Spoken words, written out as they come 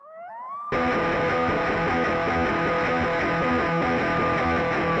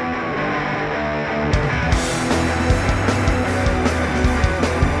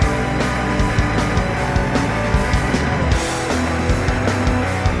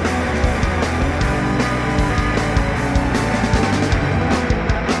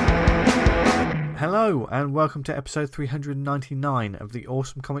Hello and welcome to episode 399 of the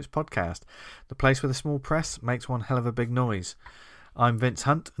Awesome Comics Podcast, the place where the small press makes one hell of a big noise. I'm Vince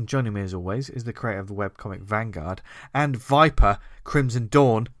Hunt, and joining me as always is the creator of the webcomic Vanguard and Viper Crimson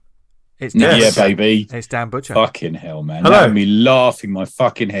Dawn. It's Dan Butcher. Baby. It's Dan Butcher. Fucking hell, man. Hello. That had me laughing my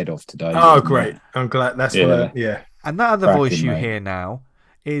fucking head off today. Oh, great. I'm glad. That's what And that other Cracking, voice you mate. hear now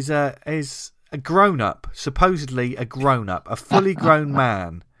is a grown-up, supposedly a grown-up, a fully grown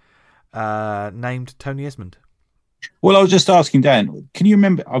man named Tony Esmond. Well, I was just asking Dan, can you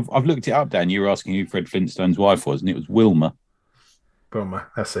remember? I've looked it up, Dan. You were asking who Fred Flintstone's wife was, and it was Wilma. Wilma.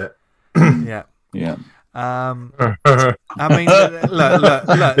 That's it. Yeah. Yeah. I mean,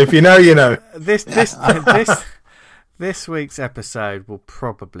 look. If you know, you know. This week's episode will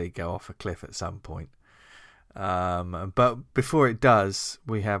probably go off a cliff at some point. But before it does,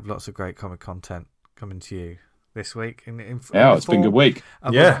 we have lots of great comic content coming to you this week. It's been a good week.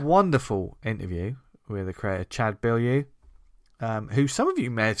 A wonderful interview with the creator Chad Bilyeu, who some of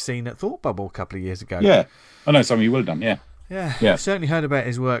you may have seen at Thought Bubble a couple of years ago. Yeah. I know some of you will have done, Yeah. Certainly heard about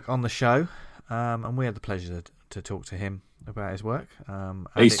his work on the show, and we had the pleasure to talk to him about his work.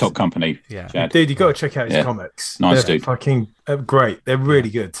 He's top company. Yeah. Chad. Dude, you got to check out his comics. Nice They're dude. fucking great. They're really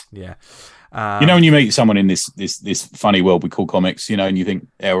good. Yeah. You know when you meet someone in this funny world we call comics, you know, and you think,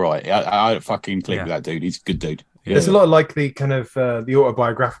 yeah, right, I fucking click with that dude. He's a good dude. Yeah. There's a lot of like the kind of the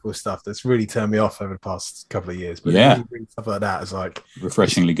autobiographical stuff that's really turned me off over the past couple of years. But stuff like that is like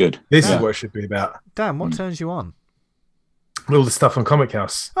refreshingly good. This is what it should be about. Dan, what turns you on? All the stuff on Comic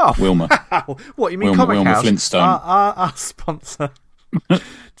House. Oh, Wilma. Wow. What you mean? Wilma Comic House, Flintstone. our sponsor.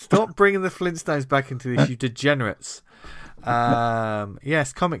 Stop bringing the Flintstones back into this, you degenerates.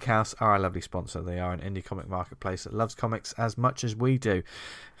 Yes, Comic House are our lovely sponsor. They are an indie comic marketplace that loves comics as much as we do.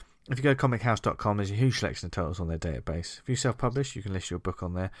 If you go to comichouse.com, there's a huge selection of titles on their database. If you self-publish, you can list your book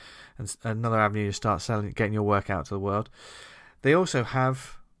on there, and another avenue to start selling, getting your work out to the world. They also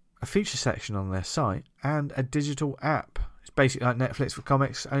have a feature section on their site and a digital app. It's basically like Netflix for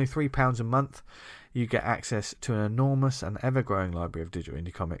comics, only £3 a month. You get access to an enormous and ever-growing library of digital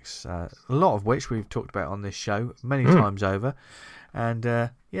indie comics, a lot of which we've talked about on this show many times over. And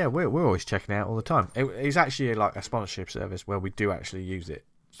we're always checking it out all the time. It's actually like a sponsorship service where we do actually use it.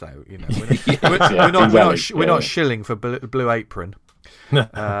 So we're not shilling for Blue Apron.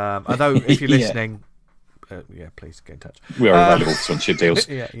 Although if you're listening, please get in touch. We are available for sponsorship deals.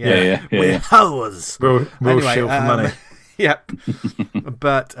 We're hoes. We'll shill for money. Yep.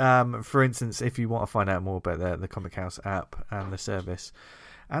 But for instance, if you want to find out more about the Comic House app and the service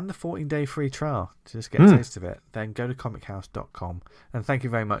and the 14-day free trial to just get a taste of it, then go to comichouse.com. And thank you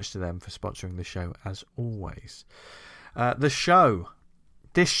very much to them for sponsoring the show as always.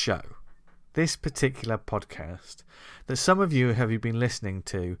 This particular podcast that some of you have been listening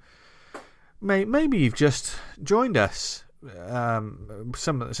to, maybe you've just joined us.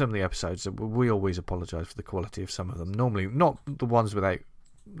 Some of the episodes, we always apologise for the quality of some of them. Normally, not the ones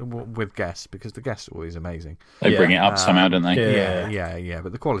with guests, because the guests are always amazing. They bring it up somehow, don't they? Yeah.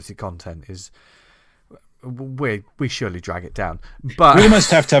 But the quality content is. We surely drag it down, but we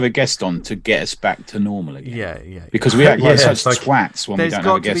almost have to have a guest on to get us back to normal again. Yeah. Because we act like such like, twats when we don't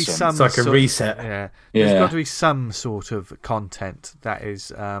have a guest on. It's like a reset. There's got to be some sort of content that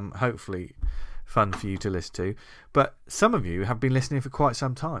is hopefully fun for you to listen to. But some of you have been listening for quite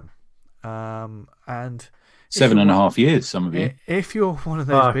some time, and 7.5 years. Some of you. If you're one of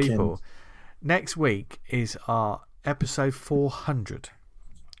those people, next week is our episode 400.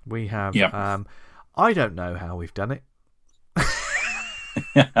 We have. I don't know how we've done it.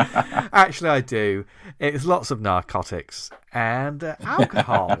 Actually, I do. It's lots of narcotics and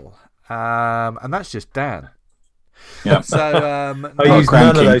alcohol, and that's just Dan. Yeah. So I use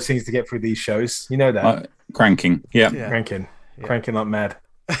none of those things to get through these shows. You know that. Cranking. Yeah. Cranking like mad.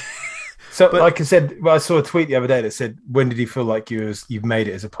 So, like I said, I saw a tweet the other day that said, "When did you feel like you've made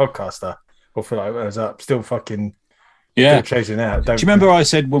it as a podcaster, or feel like I was up still fucking?" Yeah, chasing out. Do you remember I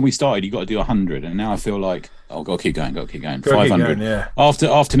said when we started you got to do 100, and now I feel like got to keep going. 500.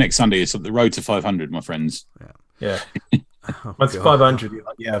 After next Sunday, it's the road to 500, my friends. Yeah. Once 500, you're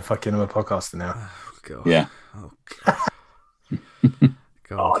like, fucking, I'm a podcaster now. Oh, God. Yeah. Oh, God.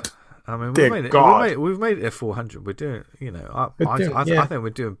 God. I mean, we've made it at 400. We're doing, I think we're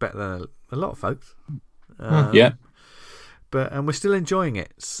doing better than a lot of folks. And we're still enjoying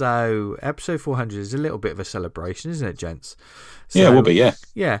it. So episode 400 is a little bit of a celebration, isn't it, gents? So, yeah, it will be. Yeah.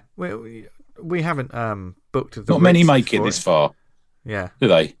 Yeah. We haven't booked the. Not many make it this far. Yeah. Do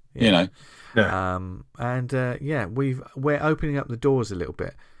they? Yeah. You know. Yeah. We're opening up the doors a little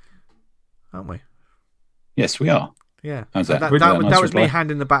bit, aren't we? Yes, we are. Yeah, How's that? that Nice was reply. me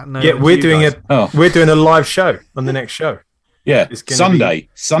handing the baton over. Yeah, we're to doing you guys. We're doing a live show on the next show. Yeah, It's gonna Sunday. be-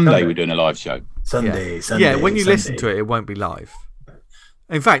 Sunday we're doing a live show. Sunday. Yeah, when you listen to it won't be live.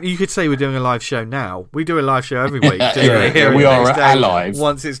 In fact, you could say we're doing a live show now. We do a live show every week. Just hear it we are next day live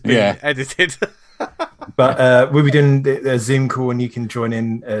once it's been edited. But we'll be doing a Zoom call, and you can join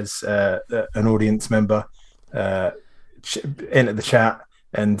in as an audience member. Enter the chat,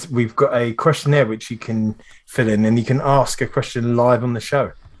 and we've got a questionnaire which you can fill in, and you can ask a question live on the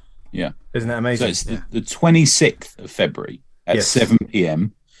show. Yeah, isn't that amazing? So it's the 26th of February at 7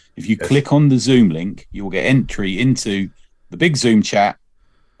 p.m. If you Yes. click on the Zoom link, you will get entry into the big Zoom chat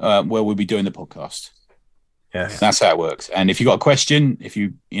where we'll be doing the podcast. Yes. That's how it works. And if you've got a question, if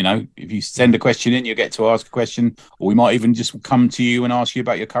you send a question in, you'll get to ask a question, or we might even just come to you and ask you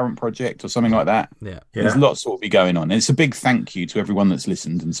about your current project or something like that. Yeah. There's lots sort of be going on. And it's a big thank you to everyone that's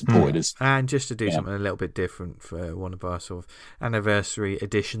listened and supported us. And just to do something a little bit different for one of our sort of anniversary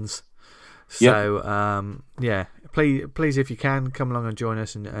editions. So, please, if you can, come along and join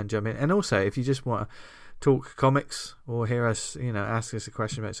us and jump in. And also, if you just want to talk comics or hear us, ask us a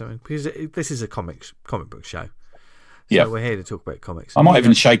question about something, because this is a comic book show. So we're here to talk about comics. I might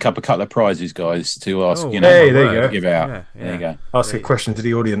even shake up a couple of prizes, guys, to ask. Hey, there you go. Give out. Yeah. There you go. Ask a question to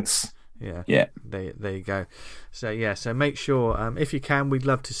the audience. Yeah. There you go. So make sure if you can, we'd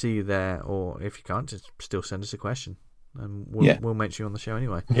love to see you there, or if you can't, just still send us a question, and we'll mention you on the show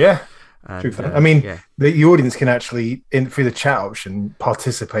anyway. Yeah. And, I mean, the audience can actually, through the chat option,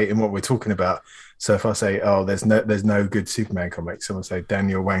 participate in what we're talking about. So if I say, there's no good Superman comic, someone say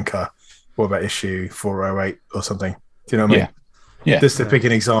Daniel Wanker, what about issue 408 or something? Do you know what I mean? Yeah. Just to pick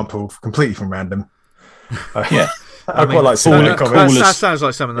an example completely from random. Yeah. I quite like Superman comics. That sounds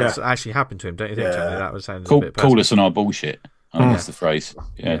like something that's actually happened to him, don't you think? Yeah. That was sounding a bit Call us on our bullshit. That's the phrase.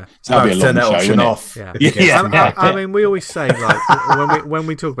 Yeah. So that'll be a Turn long that show, option won't it? off. Yeah. I mean, we always say, like, when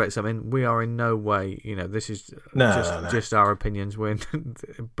we talk about something, we are in no way, this is just our opinions.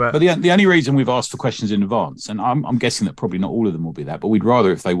 But the only reason we've asked for questions in advance, and I'm guessing that probably not all of them will be that, but we'd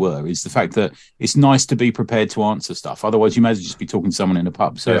rather if they were, is the fact that it's nice to be prepared to answer stuff. Otherwise, you may as well just be talking to someone in a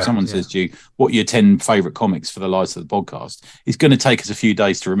pub. So if someone says to you, what are your 10 favourite comics for the lives of the podcast, it's going to take us a few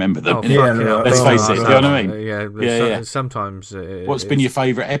days to remember them. Let's face it. Do you know what I mean? Sometimes. What's been your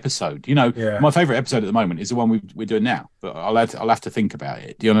favourite episode? My favourite episode at the moment is the one we're doing now, but I'll have to think about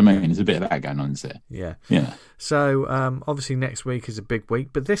it. Do you know what I mean? There's a bit of that going on, is there? Yeah. So obviously next week is a big week,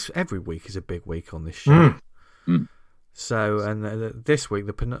 but every week is a big week on this show. So and this week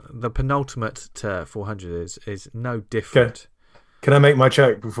the penultimate to 400 is no different. Can I make my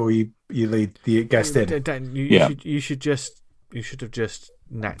joke before you lead the guest in? You should have just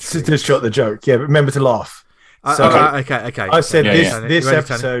naturally just shot the joke. Yeah, but remember to laugh. Okay. I said this Ready,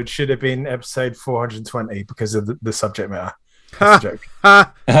 episode should have been episode 420 because of the subject matter. That's a joke.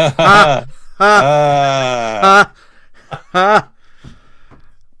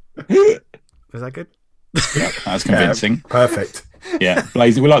 Was that good? Yeah, that's convincing. Perfect. Yeah, we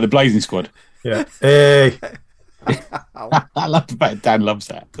like the Blazing Squad. Yeah. Hey. I love the fact Dan loves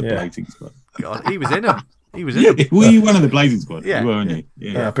that. The Blazing Squad. God, he was in them. Were you one of the Blazing Squad? Yeah. You were, weren't you?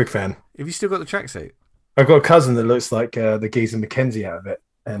 Yeah. Big fan. Have you still got the tracksuit? I've got a cousin that looks like the Geezer McKenzie out of it.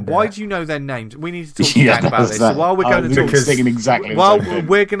 And why do you know their names? We need to talk to Dan about this. So while we're going to talk, exactly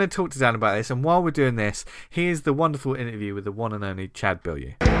we're going to talk to Dan about this, and while we're doing this, here's the wonderful interview with the one and only Chad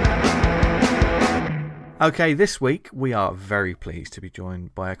Bilyeu. Okay, this week we are very pleased to be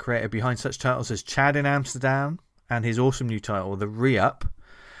joined by a creator behind such titles as Chad in Amsterdam and his awesome new title, The Re-Up.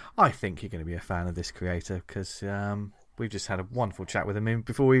 I think you're going to be a fan of this creator because we've just had a wonderful chat with him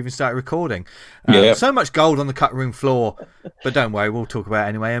before we even started recording. So much gold on the cut room floor, but don't worry, we'll talk about it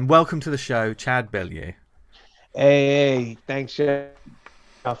anyway. And welcome to the show, Chad Bilyeu. Hey, thanks, Chad,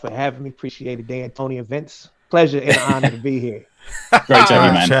 for having me. Appreciate it, Dan, Tony, and Vince. Pleasure and honor to be here. Great to have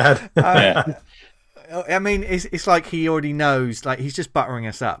you, man. Chad. I mean, it's like he already knows. Like he's just buttering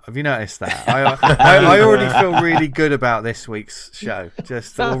us up. Have you noticed that? I already feel really good about this week's show.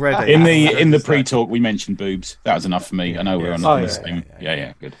 Just already. In the pre-talk, we mentioned boobs. That was enough for me. I know we're on this thing.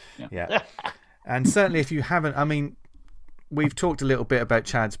 Yeah, good. Yeah. And certainly, if you haven't, I mean, we've talked a little bit about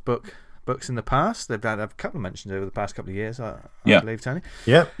Chad's books in the past. They've had a couple of mentions over the past couple of years. I believe, Tony.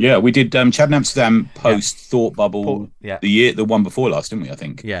 Yeah. We did Chad in Amsterdam post Thought Bubble. The one before last, didn't we? I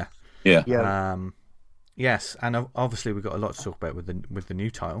think. Yeah. Yes, and obviously we've got a lot to talk about with the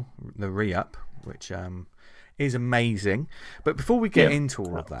new title, The Re-Up, which is amazing. But before we get into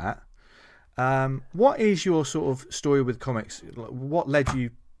all of that, what is your sort of story with comics? What led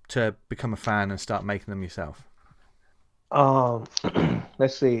you to become a fan and start making them yourself?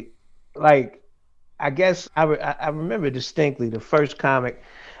 Let's see. Like, I guess I remember distinctly the first comic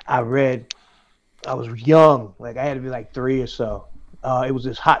I read. I was young, like I had to be like 3 or so. It was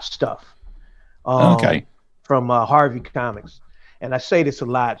this Hot Stuff, Okay. from Harvey Comics, and I say this a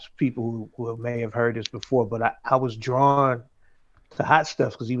lot. People who may have heard this before, but I was drawn to Hot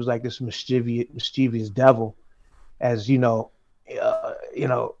Stuff because he was like this mischievous devil, as per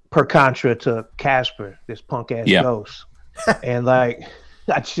contra to Casper, this punk ass ghost, and like.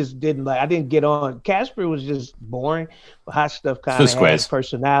 I just didn't like. I didn't get on. Casper was just boring, but Hot Stuff kind of had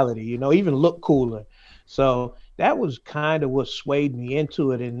personality, even looked cooler. So that was kind of what swayed me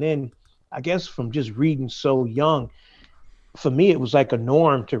into it. And then I guess from just reading so young, for me it was like a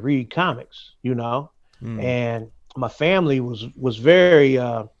norm to read comics, And my family was very,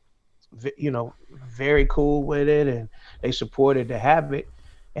 very cool with it, and they supported the habit.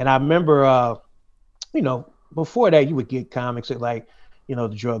 And I remember, before that, you would get comics at like. The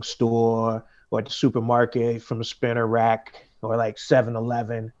drugstore or at the supermarket from a spinner rack or like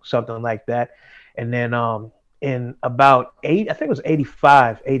 7-Eleven, something like that. And then in about I think it was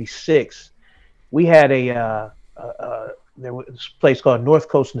 85, 86, we had there was this place called North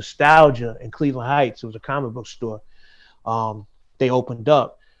Coast Nostalgia in Cleveland Heights. It was a comic book store. They opened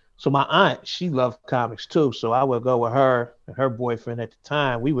up. So my aunt, she loved comics too. So I would go with her and her boyfriend at the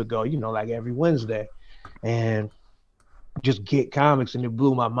time. We would go, like every Wednesday. And just get comics, and it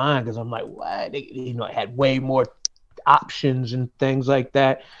blew my mind because I'm like, what? It had way more options and things like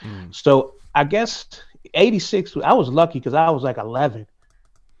that. So I guess 86, I was lucky because I was like 11.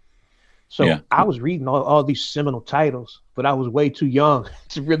 So I was reading all these seminal titles, but I was way too young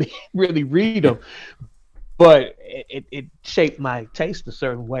to really, really read them. But it shaped my taste a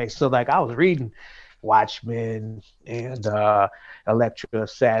certain way. So like I was reading Watchmen and Electra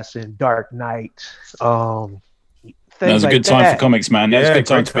Assassin, Dark Knight, that was a good time for comics, man. That was a good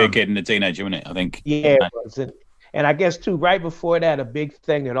time to be a kid and a teenager, wasn't it? I think. Yeah, it was. And I guess too, right before that, a big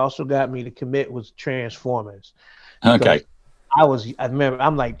thing that also got me to commit was Transformers. Okay. I remember,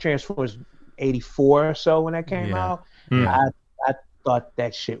 I'm like Transformers 84 or so when that came out. I thought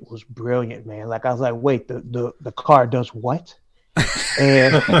that shit was brilliant, man. Like I was like, wait, the car does what?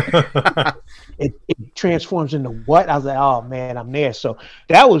 And it transforms into what? I was like, oh man, I'm there. So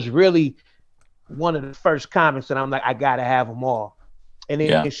that was really one of the first comics that I'm like, I gotta have them all. And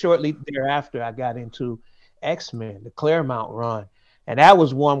then shortly thereafter, I got into X-Men, the Claremont run, and that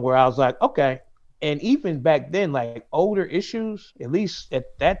was one where I was like, okay. And even back then, like older issues, at least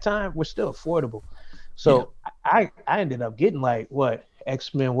at that time, were still affordable. So I ended up getting like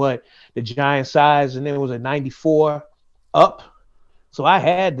X-Men, the giant size, and then it was a 94 up. So I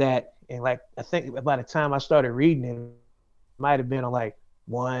had that, and like I think by the time I started reading it might have been on like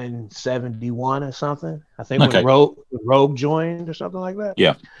 171 or something. I think when Rogue joined or something like that.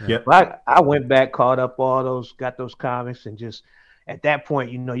 Yeah. But I went back, caught up all those, got those comics, and just at that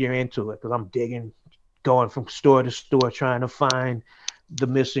point, you're into it because I'm digging, going from store to store, trying to find the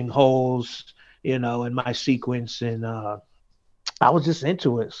missing holes, in my sequence, and I was just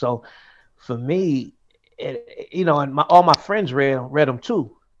into it. So for me, and all my friends read them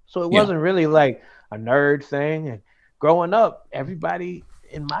too. So it wasn't really like a nerd thing. And growing up, everybody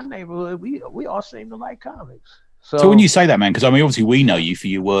in my neighborhood, we all seem to like comics. So when you say that, man, because obviously we know you for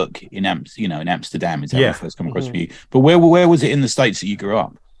your work in Amsterdam. Is how we first come across for you. But where was it in the States that you grew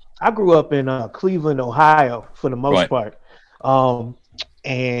up? I grew up in Cleveland, Ohio, for the most part.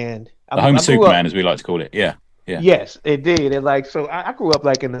 And the home Superman, as we like to call it. Yeah. Yes, it did. And so I grew up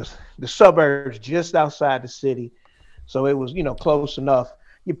like in the suburbs, just outside the city. So it was close enough.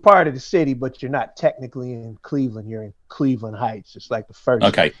 You're part of the city, but you're not technically in Cleveland. You're in Cleveland Heights. It's like the first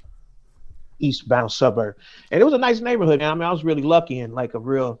eastbound suburb. And it was a nice neighborhood. I mean, I was really lucky in like a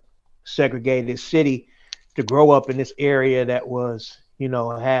real segregated city to grow up in this area that was,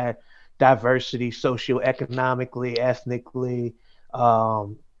 had diversity socioeconomically, ethnically,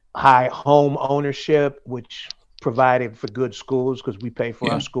 high home ownership, which provided for good schools because we pay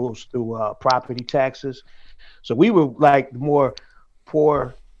for our schools through property taxes. So we were like more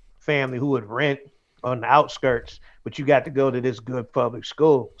poor family who would rent on the outskirts, but you got to go to this good public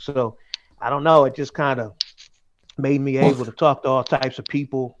school. So I don't know, it just kind of made me able to talk to all types of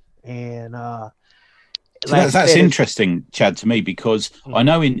people. And that's interesting, Chad, to me, because I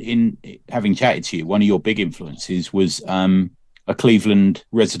know in having chatted to you, one of your big influences was a Cleveland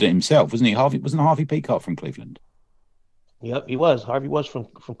resident himself, wasn't he? Wasn't Harvey Peacock from Cleveland? Yep, he was. Harvey was from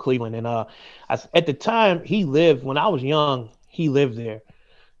Cleveland, and at the time when I was young, he lived there,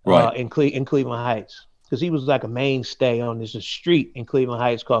 in Cleveland Heights, because he was like a mainstay on this street in Cleveland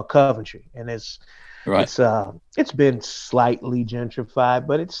Heights called Coventry, and it's Right. It's been slightly gentrified,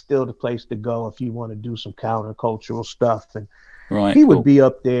 but it's still the place to go if you want to do some countercultural stuff. And right, he would be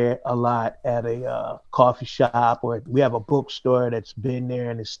up there a lot at a coffee shop, or we have a bookstore that's been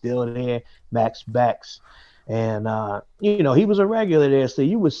there and is still there, Max Backs. And he was a regular there, so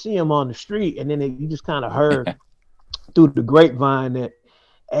you would see him on the street, and then you just kind of heard through the grapevine that,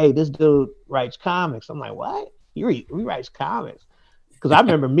 hey, this dude writes comics. I'm like, what? He writes comics? Because I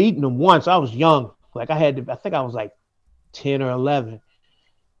remember meeting him once. I was young. Like I think I was like 10 or 11.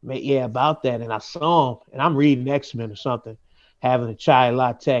 Yeah, about that. And I saw him, and I'm reading X-Men or something, having a chai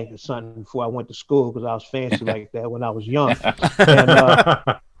latte or something before I went to school because I was fancy like that when I was young.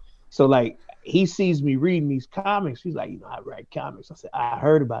 And so like he sees me reading these comics. He's like, I write comics. I said, I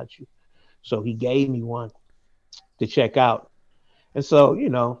heard about you. So he gave me one to check out. And so,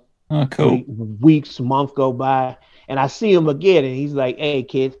 oh, cool. Weeks, months go by, and I see him again, and he's like, hey,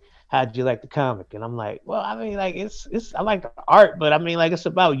 kid, how'd you like the comic? And I'm like, well, I mean, like, it's I like the art, but I mean, like, it's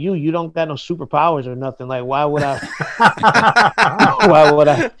about you. You don't got no superpowers or nothing. Like, why would I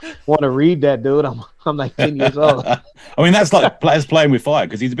want to read that, dude? I'm like 10 years old. I mean, that's like playing with fire,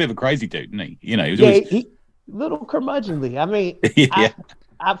 because he's a bit of a crazy dude, isn't he? He was always... he little curmudgeonly. I mean, yeah.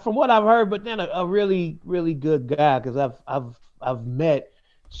 I from what I've heard, but then a really, really good guy, because I've met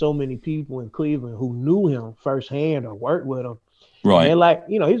so many people in Cleveland who knew him firsthand or worked with him. Right. And like,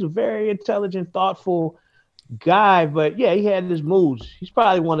 he's a very intelligent, thoughtful guy, but yeah, he had his moods. He's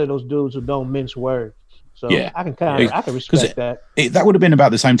probably one of those dudes who don't mince words. So yeah. I can respect that. That would have been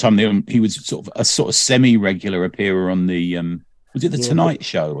about the same time he was sort of semi-regular appearer on the was it the Tonight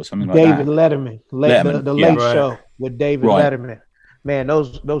Show or something like that? David Letterman. The Late Show with David Letterman. Man,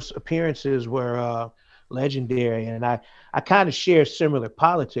 those appearances were legendary, and I kind of share similar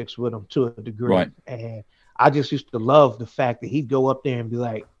politics with him to a degree. Right. And I just used to love the fact that he'd go up there and be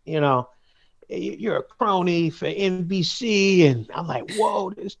like, you're a crony for NBC. And I'm like,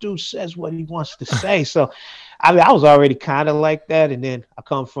 whoa, this dude says what he wants to say. So, I mean, I was already kind of like that. And then I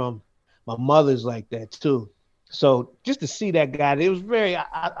come from, my mother's like that too. So just to see that guy, it was very,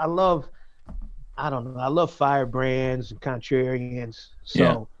 I love firebrands and contrarians.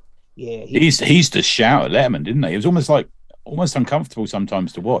 So, yeah. He used to shout at Letterman, didn't he? It was almost uncomfortable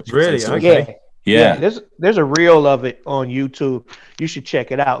sometimes to watch. Really? Okay. Yeah. There's a reel of it on YouTube. You should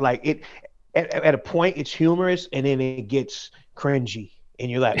check it out. Like it at a point it's humorous, and then it gets cringy, and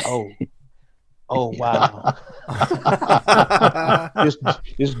you're like, oh wow.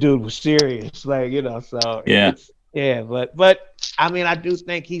 this dude was serious. Like, so yeah. But I mean, I do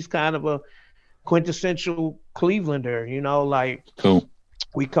think he's kind of a quintessential Clevelander, like cool.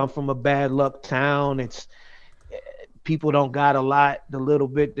 We come from a bad luck town. It's people don't got a lot. The little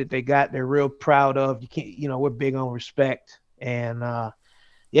bit that they got, they're real proud of. You can't, we're big on respect. And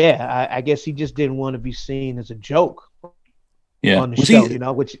I guess he just didn't want to be seen as a joke. Yeah. On the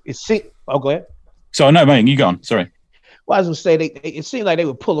show, which is oh, go ahead. So no, man, you go on. Sorry. Well, I was gonna say it seemed like they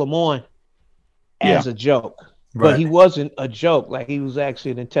would pull him on as a joke, right. But he wasn't a joke. Like, he was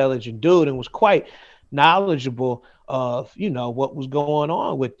actually an intelligent dude and was quite knowledgeable of what was going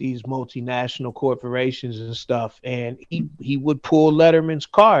on with these multinational corporations and stuff. And he would pull Letterman's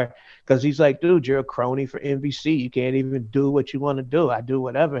car because he's like, dude, you're a crony for NBC. You can't even do what you want to do. I do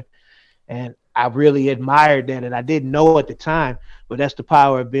whatever. And I really admired that, and I didn't know at the time, but that's the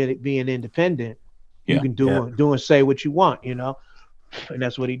power of being independent. You can do and say what you want, and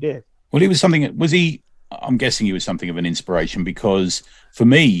that's what he did. Well, I'm guessing he was something of an inspiration, because for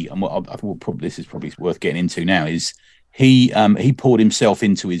me, and what I thought this is probably worth getting into now, is he poured himself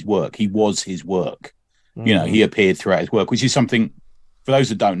into his work. He was his work. Mm-hmm. He appeared throughout his work, which is something, for those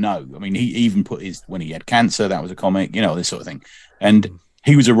that don't know, I mean, he even put when he had cancer, that was a comic, this sort of thing. And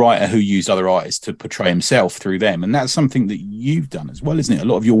he was a writer who used other artists to portray himself through them. And that's something that you've done as well, isn't it? A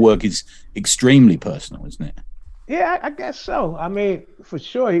lot of your work is extremely personal, isn't it? Yeah, I guess so. I mean, for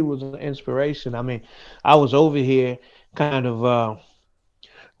sure, he was an inspiration. I mean, I was over here kind of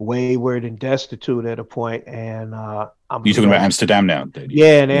wayward and destitute at a point. And you're talking about Amsterdam now, dude?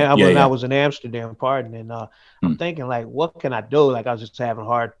 Yeah, and I was in Amsterdam, pardon. And I'm thinking, like, what can I do? Like, I was just having a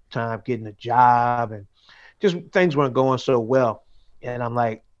hard time getting a job, and just things weren't going so well. And I'm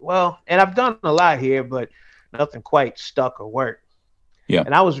like, well, and I've done a lot here, but nothing quite stuck or worked. Yeah.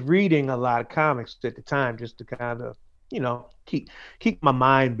 And I was reading a lot of comics at the time just to kind of, keep my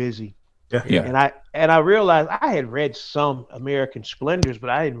mind busy. Yeah. And I realized I had read some American Splendors,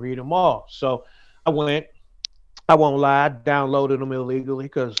 but I didn't read them all. So I won't lie, I downloaded them illegally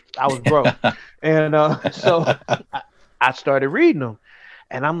because I was broke. And so I started reading them,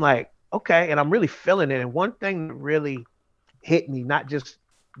 and I'm like, okay, and I'm really feeling it. And one thing that really hit me, not just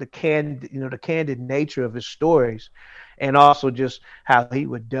the candid nature of his stories, and also just how he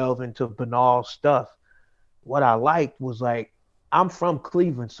would delve into banal stuff. What I liked was like, I'm from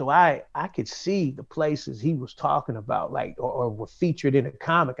Cleveland, so I could see the places he was talking about, like or were featured in a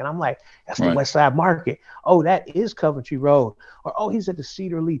comic, and I'm like, that's the West Side Market. Oh, that is Coventry Road, or oh, he's at the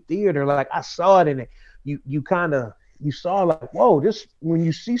Cedar Lee Theater. Like I saw it in it. You saw like, whoa, this when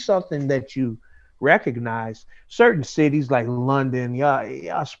you see something that you recognize. Certain cities like London,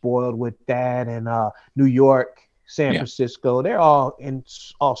 y'all spoiled with that, and New York, San Francisco, they're all in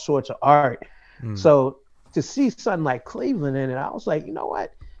all sorts of art. So to see something like Cleveland in it, I was like, you know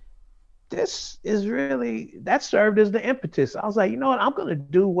what? This is really, that served as the impetus. I was like, you know what? I'm going to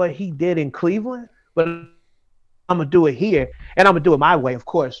do what he did in Cleveland, but I'm going to do it here. And I'm going to do it my way, of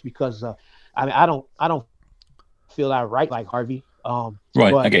course, because I don't feel I write like Harvey.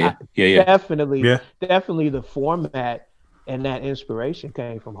 Right. I get you. Yeah. Definitely the format and that inspiration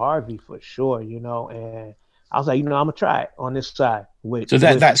came from Harvey for sure, you know, and I was like, you know, I'm gonna try it on this side.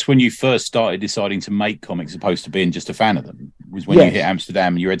 That's when you first started deciding to make comics, opposed to being just a fan of them. Was when you hit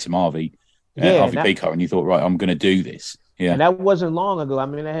Amsterdam and you read some Harvey Peacock, and you thought, right, I'm going to do this. Yeah, and that wasn't long ago. I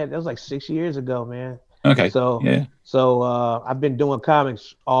mean, that was like 6 years ago, man. Okay. So I've been doing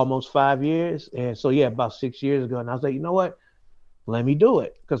comics almost 5 years, and so about 6 years ago, and I was like, you know what? Let me do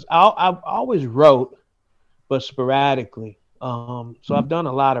it, because I've always wrote, but sporadically. So I've done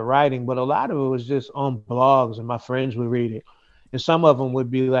a lot of writing, but a lot of it was just on blogs, and my friends would read it. And some of them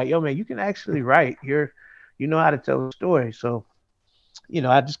would be like, yo, man, you can actually write. You know how to tell a story. So, you know,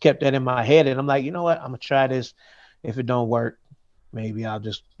 I just kept that in my head, and I'm like, you know what? I'm going to try this. If it don't work, maybe I'll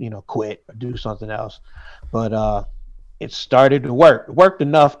just, you know, quit or do something else. But it started to work. It worked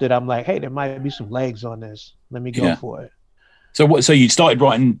enough that I'm like, hey, there might be some legs on this. Let me go for it. So you started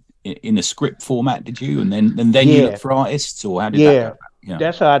writing in a script format, did you? And then you looked for artists, or how did that go? Yeah,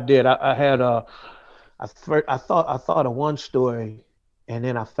 that's how I did. I had I thought of one story, and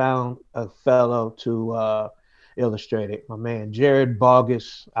then I found a fellow to illustrate it. My man Jared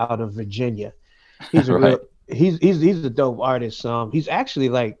Bogus out of Virginia. He's a he's a dope artist. He's actually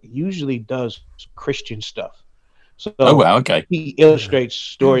like usually does Christian stuff. So he illustrates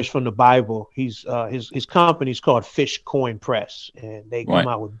stories from the Bible. He's his company's called Fish Coin Press, and they come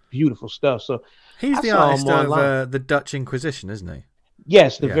out with beautiful stuff. So he's the artist of the Dutch Inquisition, isn't he?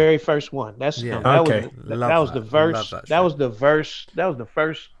 Yes, the very first one. That's him. That was the verse. That was the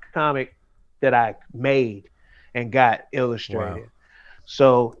first comic that I made and got illustrated. Wow.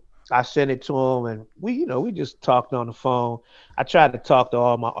 So I sent it to him, and we just talked on the phone. I tried to talk to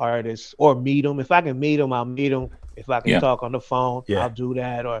all my artists or meet them. If I can meet them, I'll meet them. If I can talk on the phone, I'll do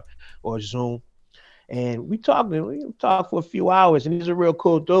that, or Zoom. And we talked for a few hours, and he's a real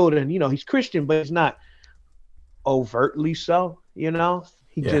cool dude. And he's Christian, but he's not overtly so. He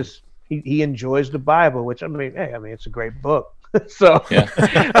just he enjoys the Bible, which it's a great book. So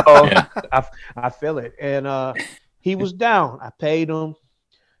I feel it. And he was down. I paid him,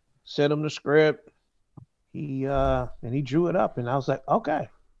 sent him the script. He drew it up, and I was like, okay.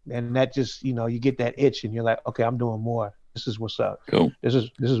 And that just, you get that itch, and you're like, okay, I'm doing more. This is what's up. Cool. This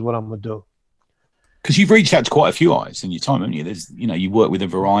is what I'm gonna do. Because you've reached out to quite a few artists in your time, haven't you? There's, you work with a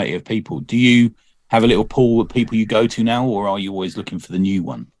variety of people. Do you have a little pool of people you go to now, or are you always looking for the new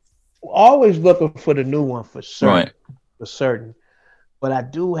one? Always looking for the new one, for certain. Right. For certain. But I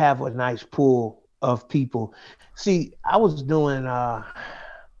do have a nice pool of people. See, I was doing. I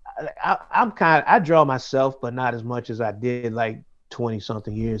draw myself, but not as much as I did like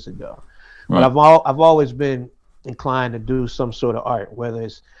 20-something years ago. Right. But I've always been inclined to do some sort of art, whether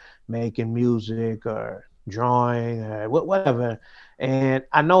it's making music or drawing or whatever. And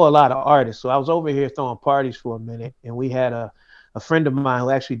I know a lot of artists. So I was over here throwing parties for a minute, and we had a friend of mine who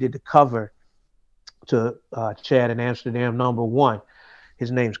actually did the cover to Chad in Amsterdam #1.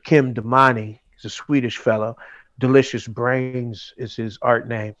 His name's Kim Damani. He's a Swedish fellow. Delicious Brains is his art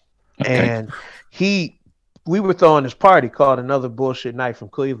name. Okay. And we were throwing this party called Another Bullshit Night from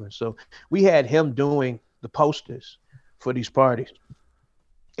Cleveland. So we had him doing the posters for these parties.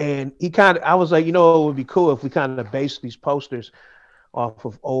 And I was like, it would be cool if we kind of based these posters off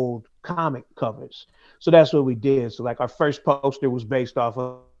of old comic covers. So that's what we did. So like our first poster was based off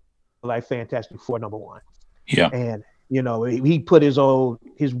of like Fantastic Four #1. Yeah. And, he put his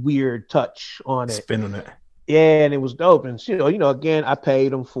weird touch on it. Spin on it. Yeah, and it was dope. And, again, I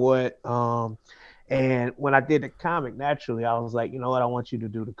paid him for it. And when I did the comic, naturally, I was like, you know what, I want you to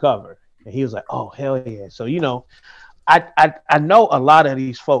do the cover. And he was like, oh, hell yeah. So, I know a lot of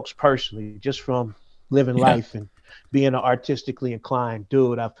these folks personally, just from living life and being an artistically inclined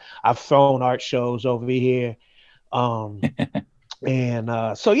dude. I've thrown art shows over here.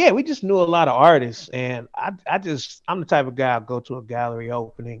 And so yeah, we just knew a lot of artists, and I'm the type of guy I'll go to a gallery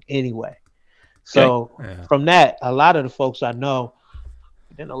opening anyway. So from that, a lot of the folks I know,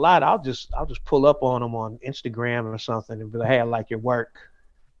 then a lot I'll just pull up on them on Instagram or something and be like, hey, I like your work.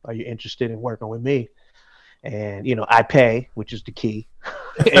 Are you interested in working with me? And I pay, which is the key.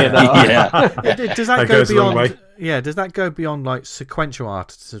 And, does that go beyond? Yeah, does that go beyond like sequential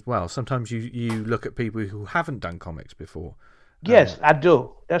artists as well? Sometimes you look at people who haven't done comics before. Yes, I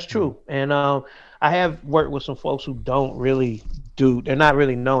do. That's true. And I have worked with some folks who don't really they're not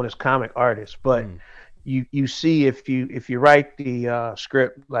really known as comic artists, but you see if you write the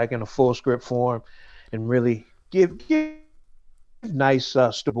script like in a full script form and really give nice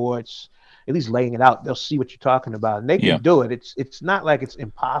storyboards, at least laying it out, they'll see what you're talking about, and they can do it. It's not like it's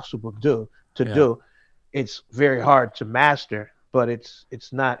impossible to do. It's very hard to master, but it's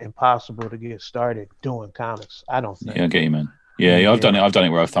not impossible to get started doing comics, I don't think. Yeah, I get you, man. Yeah, I've done it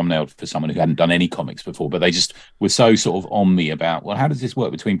where I've thumbnailed for someone who hadn't done any comics before, but they just were so sort of on me about, well, how does this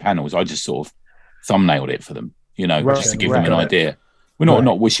work between panels? I just sort of thumbnailed it for them, just to give them an idea. We're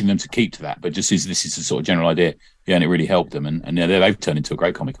not wishing them to keep to that, but just this is a sort of general idea. Yeah, and it really helped them, and they've turned into a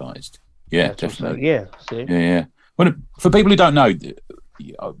great comic artist. Yeah, that's definitely. Yeah, see? Yeah. Well, for people who don't know,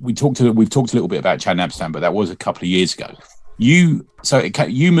 we've talked a little bit about Chad in Amsterdam, but that was a couple of years ago. You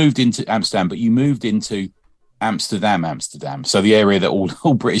moved into Amsterdam, but you moved into Amsterdam. So the area that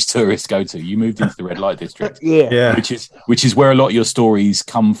all British tourists go to. You moved into the red light district. Yeah. Which is where a lot of your stories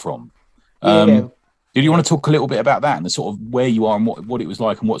come from. Did you want to talk a little bit about that and the sort of where you are and what it was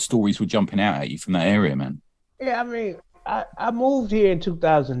like and what stories were jumping out at you from that area, man? Yeah, I mean, I moved here in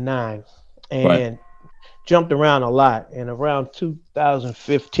 2009 and jumped around a lot. And around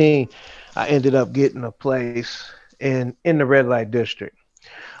 2015, I ended up getting a place in the red light district.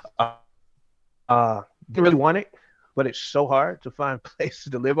 Didn't really want it, but it's so hard to find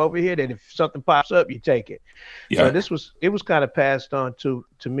places to live over here that if something pops up, you take it. So it was kind of passed on to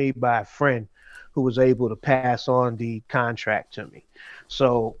me by a friend who was able to pass on the contract to me.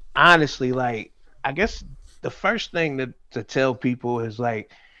 So honestly, like, I guess the first thing to tell people is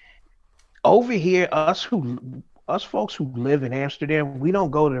like, over here, us folks who live in Amsterdam, we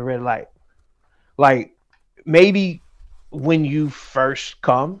don't go to the red light. Like, maybe when you first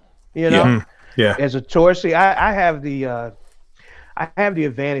come, as a tourist. See, I have the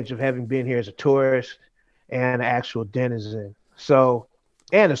advantage of having been here as a tourist and an actual denizen. So,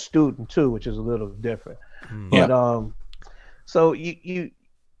 and a student too, which is a little different. But so you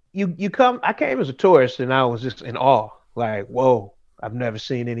come. I came as a tourist and I was just in awe. Like, whoa, I've never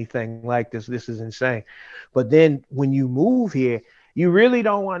seen anything like this. This is insane. But then when you move here, you really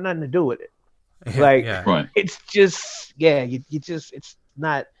don't want nothing to do with it. Like, it's just, it's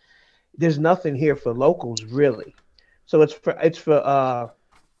not. There's nothing here for locals really. So it's for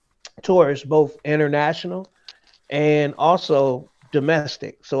tourists, both international and also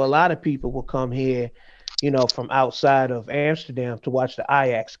domestic. So a lot of people will come here, from outside of Amsterdam to watch the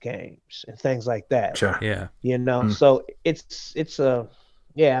Ajax games and things like that. Sure. Yeah. So it's I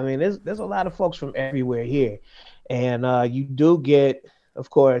mean, there's a lot of folks from everywhere here. And you do get, of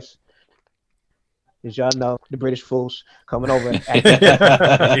course, as y'all know, the British fools coming over and acting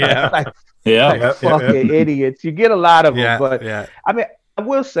fucking idiots. You get a lot of them, but I mean, I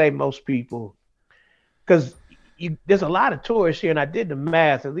will say most people, because there's a lot of tourists here, and I did the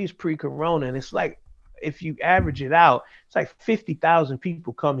math, at least pre-corona, and it's like, if you average it out, it's like 50,000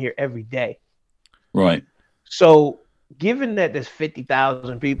 people come here every day. Right. So given that there's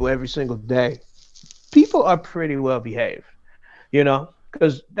 50,000 people every single day, people are pretty well behaved,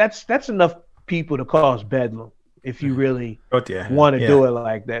 because that's enough people to cause bedlam if you really want to do it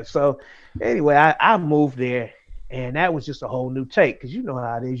like that. So anyway, I moved there, and that was just a whole new take, because you know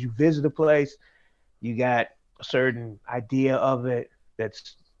how it is. You visit a place, you got a certain idea of it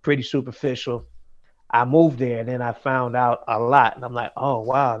that's pretty superficial. I moved there, and then I found out a lot, and I'm like, oh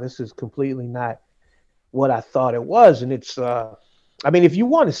wow, this is completely not what I thought it was. And it's I mean, if you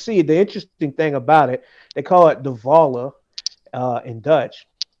want to see it, the interesting thing about it, they call it the Volle in Dutch,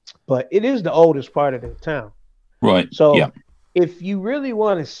 but it is the oldest part of the town. Right. So if you really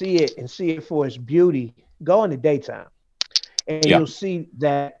want to see it and see it for its beauty, go in the daytime, and you'll see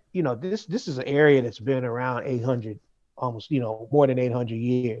that, this is an area that's been around 800, almost, more than 800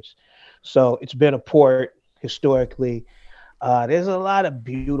 years. So it's been a port historically. There's a lot of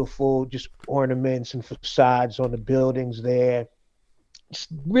beautiful just ornaments and facades on the buildings there. It's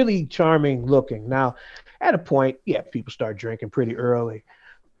really charming looking. Now, at a point, people start drinking pretty early,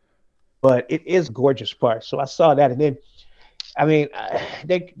 but it is a gorgeous part. So I saw that, and then, I mean,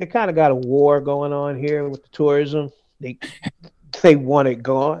 they kind of got a war going on here with the tourism. they want it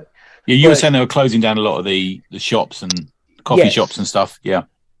gone. Yeah, you were saying they were closing down a lot of the shops and coffee shops and stuff. Yeah.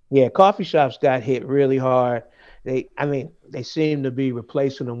 Yeah, coffee shops got hit really hard. They seem to be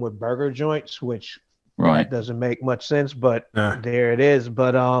replacing them with burger joints, which that doesn't make much sense, but there it is.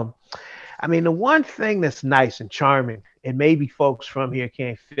 But the one thing that's nice and charming, and maybe folks from here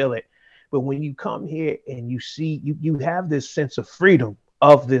can't feel it, but when you come here and you see, you have this sense of freedom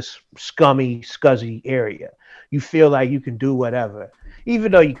of this scummy, scuzzy area. You feel like you can do whatever,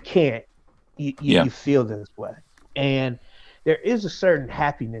 even though you can't. You feel this way, and there is a certain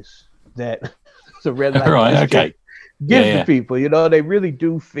happiness that the red light gives to people. You know, they really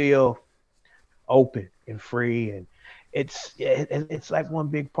do feel open and free, and it's like one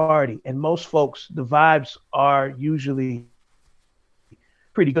big party. And most folks, the vibes are usually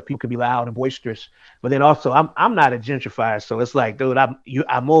pretty good. People can be loud and boisterous, but then also I'm not a gentrifier, so it's like, dude,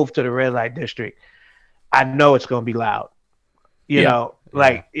 I moved to the red light district. I know it's gonna be loud. You know,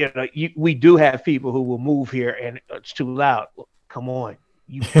 we do have people who will move here and it's too loud. Come on,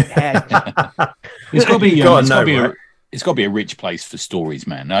 you had. It's got to be. It's got to be a rich place for stories,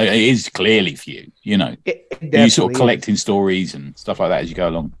 man. It is clearly for you. You know, you sort of collecting stories and stuff like that as you go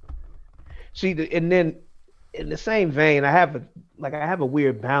along. See, and then in the same vein, I have a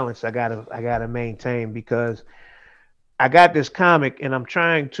weird balance I gotta maintain, because I got this comic and I'm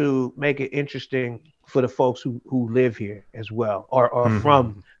trying to make it interesting for the folks who live here as well, or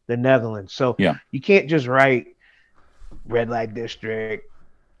from the Netherlands. So you can't just write red light district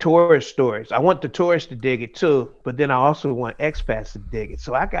tourist stories. I want the tourists to dig it too, but then I also want expats to dig it.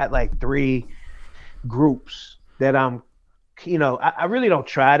 So I got like 3 groups that I really don't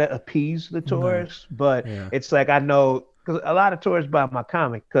try to appease the tourists, but it's like, I know, because a lot of tourists buy my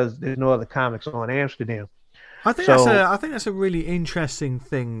comic because there's no other comics on Amsterdam. I think that's a really interesting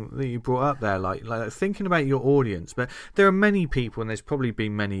thing that you brought up there, like thinking about your audience. But there are many people, and there's probably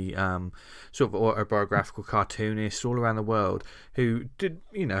been many sort of autobiographical cartoonists all around the world who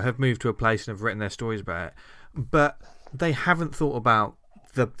have moved to a place and have written their stories about it, but they haven't thought about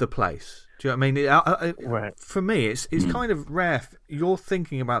the place. Do you know what I mean? Right. For me, it's kind of rare. You're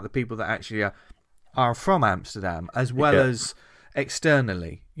thinking about the people that actually are from Amsterdam as well as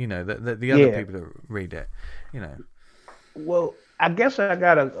externally. You know, the other people that read it. You know. Well, I guess I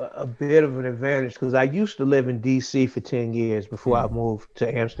got a bit of an advantage because I used to live in DC for 10 years before I moved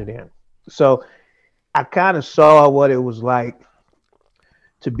to Amsterdam. So I kind of saw what it was like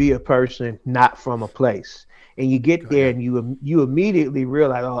to be a person not from a place. And you get there and you immediately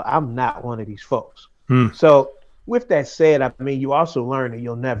realize, oh, I'm not one of these folks. So with that said, I mean, you also learn that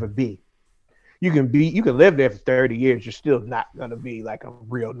you'll never be. You can live there for 30 years. You're still not going to be like a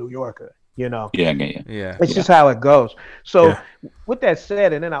real New Yorker. You know, it's just how it goes. So with that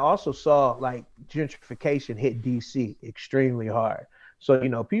said, and then I also saw like gentrification hit DC extremely hard.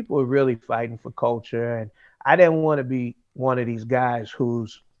 So, people are really fighting for culture, and I didn't want to be one of these guys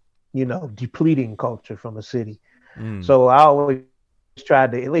who's, depleting culture from a city. So I always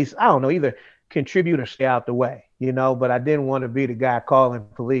tried to at least, I don't know, either contribute or stay out the way, but I didn't want to be the guy calling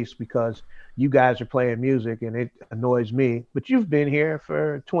police because you guys are playing music and it annoys me, but you've been here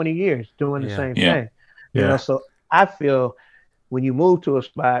for 20 years doing the same thing. So I feel when you move to a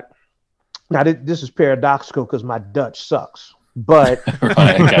spot, now this is paradoxical because my Dutch sucks, but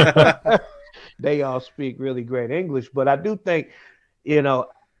they all speak really great English. But I do think,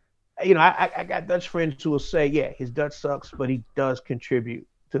 I got Dutch friends who will say, his Dutch sucks, but he does contribute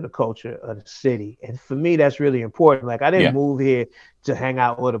to the culture of the city. And for me, that's really important. Like, I didn't move here to hang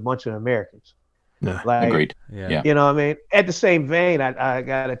out with a bunch of Americans. No, agreed. Yeah. You know what I mean? At the same vein, I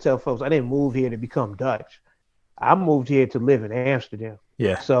got to tell folks, I didn't move here to become Dutch. I moved here to live in Amsterdam.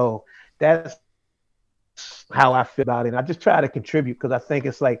 Yeah. So that's how I feel about it. And I just try to contribute because I think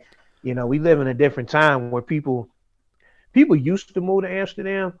it's like, we live in a different time where people used to move to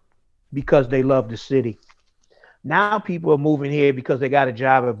Amsterdam because they love the city. Now people are moving here because they got a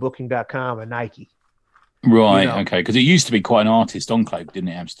job at Booking.com or Nike. Right, okay. Because it used to be quite an artist enclave, didn't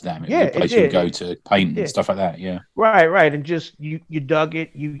it, Amsterdam? It was a place you would go to paint and stuff like that, Right. And just you dug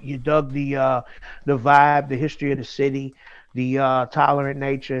it. You dug the vibe, the history of the city, the tolerant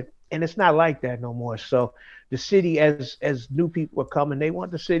nature. And it's not like that no more. So the city, as new people are coming, they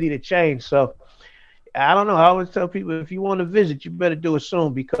want the city to change. So I don't know. I always tell people, if you want to visit, you better do it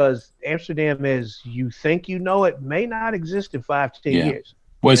soon because Amsterdam, as you think it, may not exist in 5 to 10 years.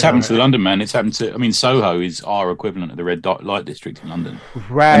 Well, it's happened to London, man. It's happened to, Soho is our equivalent of the red light district in London.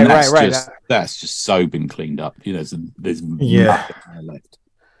 Right. That's just so been cleaned up. There's nothing left.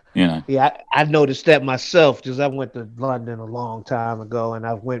 Yeah, I noticed that myself because I went to London a long time ago and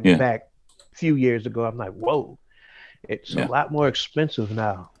I went back a few years ago. I'm like, whoa. It's a lot more expensive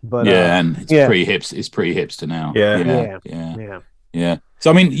now. But and it's pretty hips. It's pretty hipster now. Yeah. So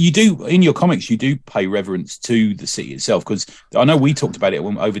I mean, you do in your comics, you do pay reverence to the city itself, because I know we talked about it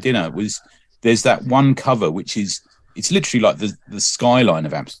over dinner. There's that one cover which is it's literally like the skyline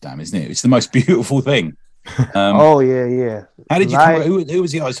of Amsterdam, isn't it? It's the most beautiful thing. How did you? Who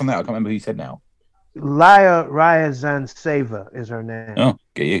was the artist on that? I can't remember who you said now. Raya Zanseva is her name. Oh,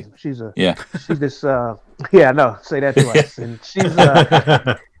 get you. She's this say that twice. And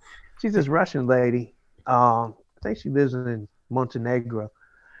she's this Russian lady. I think she lives in Montenegro.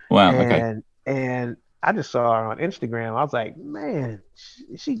 Wow. Okay. And I just saw her on Instagram. I was like, man,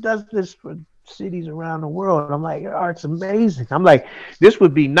 she does this for cities around the world. I'm like, her art's amazing. I'm like, this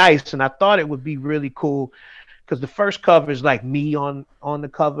would be nice. And I thought it would be really cool because the first cover is like me on the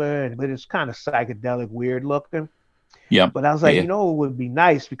cover, but it's kind of psychedelic, weird looking. Yeah. But I was like, it would be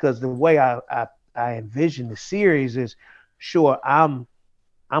nice because the way I envision the series is, sure, I'm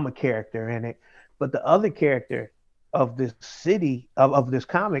a character in it, but the other character of this city of this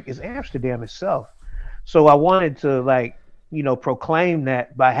comic is Amsterdam itself. So I wanted to proclaim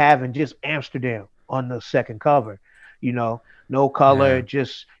that by having just Amsterdam on the second cover, no color,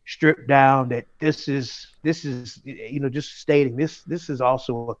 just stripped down, that this is just stating this is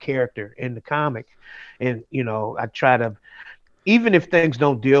also a character in the comic. And I try to, even if things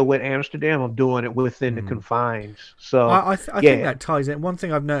don't deal with Amsterdam, I'm doing it within the confines. So I think that ties in. One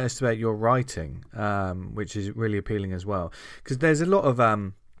thing I've noticed about your writing, which is really appealing as well, because there's a lot of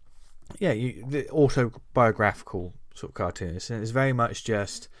the autobiographical sort of cartoonists, and it's very much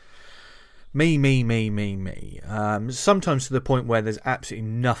just me. Sometimes to the point where there's absolutely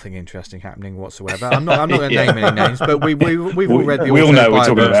nothing interesting happening whatsoever. I'm not going to name any names, but we've all read the. We all know what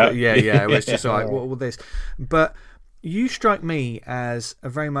we're talking about. Yeah. It's just like what this, but you strike me as a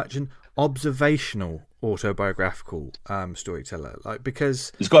very much an observational autobiographical storyteller, like,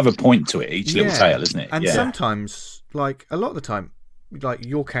 because it's got to have a point to it, each little tale, isn't it? And sometimes, like a lot of the time, like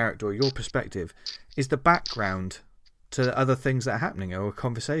your character or your perspective is the background to other things that are happening, or a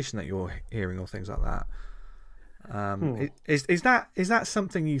conversation that you're hearing, or things like that. Is that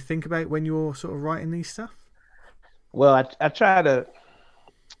something you think about when you're sort of writing these stuff? Well, I try to.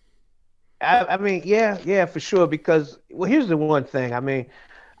 I mean, for sure. Because here's the one thing. I mean,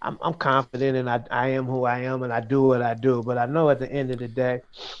 I'm confident, and I am who I am, and I do what I do. But I know at the end of the day,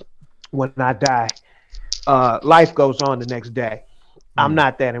 when I die, life goes on the next day. I'm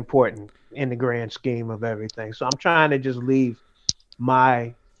not that important in the grand scheme of everything. So I'm trying to just leave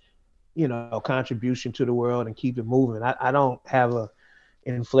my, contribution to the world and keep it moving. I don't have a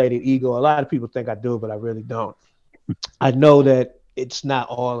inflated ego. A lot of people think I do, but I really don't. I know that it's not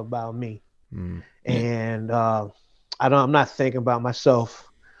all about me. And I'm not thinking about myself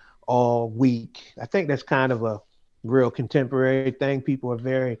all week. I think that's kind of a real contemporary thing. People are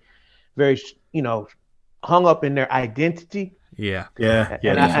very, very, hung up in their identity. Yeah. I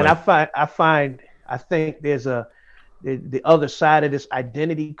think there's the other side of this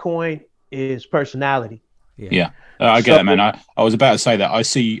identity coin is personality. Yeah. I get it, man. I was about to say that I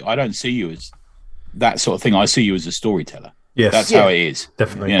don't see you as that sort of thing. I see you as a storyteller. Yes. That's how it is.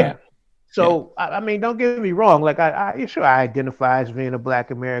 Definitely. Yeah. So, I mean, don't get me wrong. Like, I identify as being a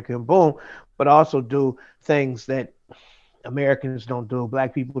Black American, boom, but I also do things that Americans don't do,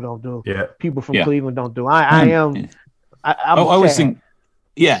 Black people don't do, people from Cleveland don't do. I always think,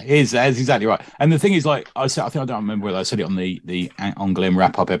 that's exactly right. And the thing is, like I said, I think I don't remember whether I said it on the On Glenn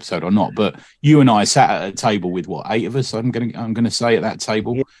wrap up episode or not, but you and I sat at a table with 8 of us. I'm gonna say at that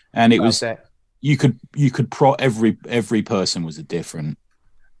table, and it was that. You could every person was a different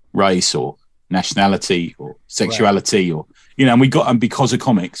race or nationality or sexuality or and because of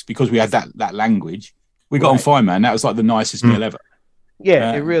comics, because we had that language, we got on fine, man. That was like the nicest meal ever.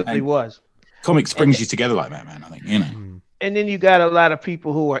 Yeah, it really was. Comics brings you together like that, man. I think And then you got a lot of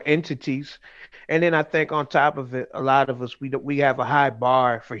people who are entities, and then I think on top of it, a lot of us we have a high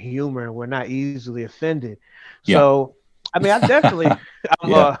bar for humor, and we're not easily offended. Yeah. So, I mean, I definitely,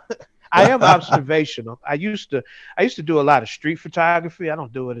 I am observational. I used to do a lot of street photography. I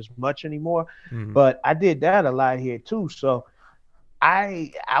don't do it as much anymore, but I did that a lot here too. So,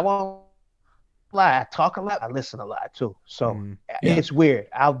 I won't lie. I talk a lot. I listen a lot too. So it's weird.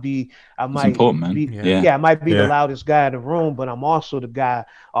 I might be the loudest guy in the room, but I'm also the guy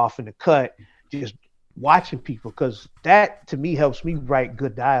off in the cut, just watching people, because that to me helps me write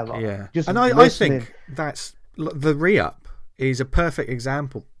good dialogue. Yeah, and I think that's the re-up is a perfect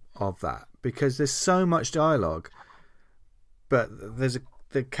example of that, because there's so much dialogue, but there's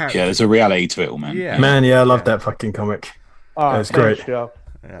the character. Yeah, there's a reality to it all, man. Yeah, man. Yeah, I love that fucking comic. It's great. Joe.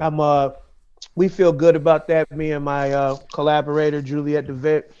 Yeah. we feel good about that. Me and my collaborator Juliette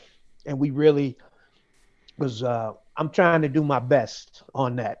DeVitt, and we really was. I'm trying to do my best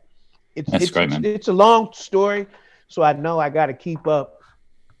on that. That's great, man. It's a long story, so I know I got to keep up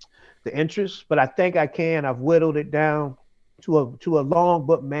the interest, but I think I can. I've whittled it down to a long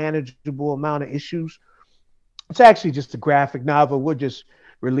but manageable amount of issues. It's actually just a graphic novel. We're just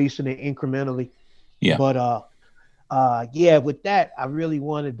releasing it incrementally. Yeah. But yeah, with that, I really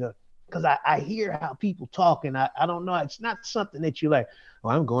wanted to, because I hear how people talk, and I don't know. It's not something that you like, oh,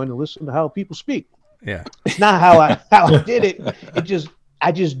 I'm going to listen to how people speak. Yeah. It's not how I did it.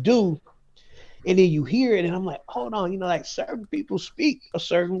 I just do. And then you hear it, and I'm like, hold on, like certain people speak a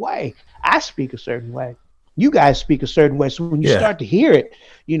certain way. I speak a certain way. You guys speak a certain way. So when you start to hear it,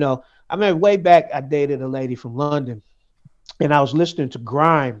 I remember way back, I dated a lady from London, and I was listening to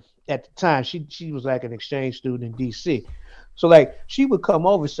grime at the time. She was like an exchange student in DC. So like she would come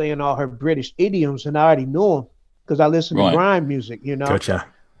over saying all her British idioms, and I already knew them because I listened to grime music, Gotcha.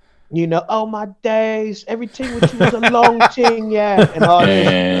 Oh my days, everything with you was a long thing, yeah, and all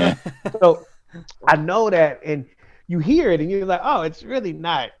this. So I know that, and you hear it, and you're like, oh, it's really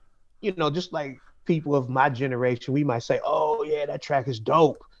not, just like people of my generation, we might say, oh yeah, that track is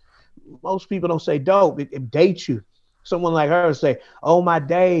dope. Most people don't say dope; it dates you. Someone like her would say, oh my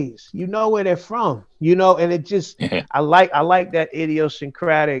days, you know where they're from, and it just, I like that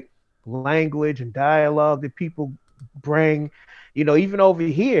idiosyncratic language and dialogue that people bring. Even over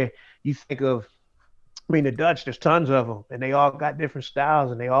here, you think of, the Dutch, there's tons of them, and they all got different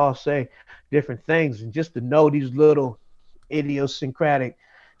styles, and they all say different things. And just to know these little idiosyncratic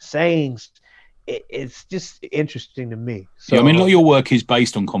sayings, it's just interesting to me. So, a lot of your work is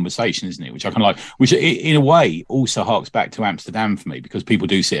based on conversation, isn't it? Which I kind of like, which in a way also harks back to Amsterdam for me, because people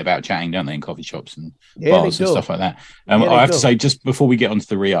do sit about chatting, don't they, in coffee shops and bars and stuff like that. I have to say, just before we get onto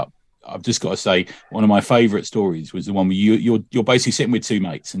the re-up, I've just got to say, one of my favourite stories was the one where you're basically sitting with two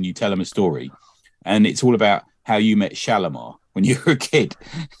mates and you tell them a story, and it's all about how you met Shalimar when you were a kid.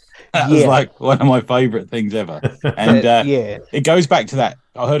 That was like one of my favourite things ever. And it goes back to that.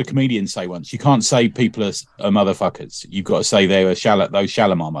 I heard a comedian say once, you can't say people are motherfuckers. You've got to say they were those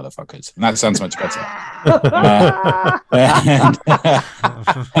Shalimar motherfuckers. And that sounds much better.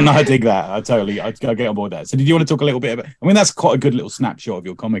 And I dig that. I get on board that. So did you want to talk a little bit about, that's quite a good little snapshot of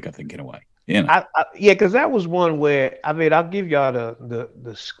your comic, I think, in a way. Because that was one where, I'll give y'all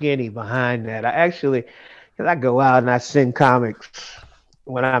the skinny behind that. Because I go out and I send comics.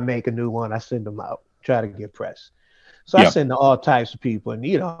 When I make a new one, I send them out, try to get press. So I send to all types of people, and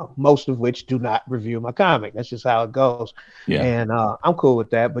most of which do not review my comic. That's just how it goes. Yeah. And I'm cool with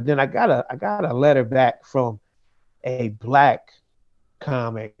that. But then I got a letter back from a black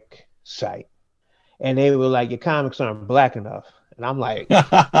comic site, and they were like, "Your comics aren't black enough." And I'm like,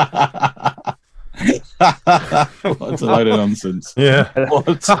 "What's a load of nonsense?" Yeah.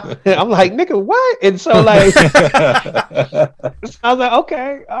 I'm like, "Nigga, what?" And so like, I was like,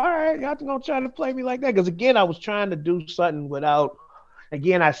 "Okay, all right, y'all gonna try to play me like that?" Because again, I was trying to do something without.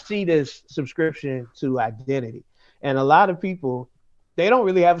 Again, I see this subscription to identity, and a lot of people, they don't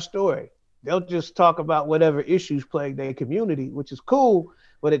really have a story. They'll just talk about whatever issues plague their community, which is cool.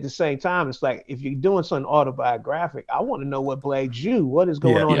 But at the same time, it's like, if you're doing something autobiographic, I want to know what plagues you. What is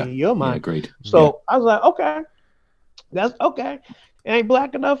going on in your mind? Yeah, agreed. So I was like, okay, that's okay. It ain't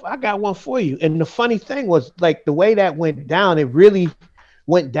black enough. I got one for you. And the funny thing was, like, the way that went down, it really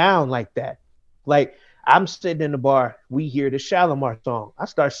went down like that. Like, I'm sitting in the bar. We hear the Shalimar song. I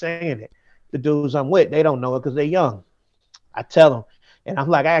start singing it. The dudes I'm with, they don't know it because they're young. I tell them. And I'm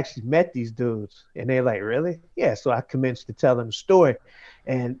like, I actually met these dudes. And they're like, really? Yeah. So I commenced to tell them the story.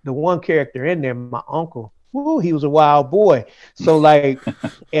 And the one character in there, my uncle, he was a wild boy. So like,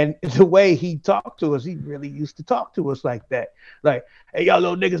 and the way he talked to us, he really used to talk to us like that. Like, hey, y'all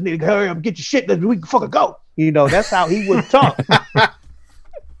little niggas need to hurry up and get your shit. We can fucking go. That's how he would talk.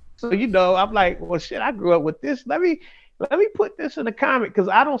 So, I'm like, well, shit, I grew up with this. Let me put this in a comic, because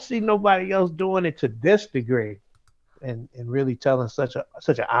I don't see nobody else doing it to this degree. And really telling such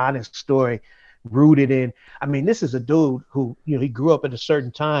an honest story, rooted in. This is a dude who, he grew up at a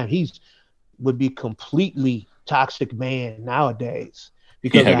certain time. Would be completely toxic man nowadays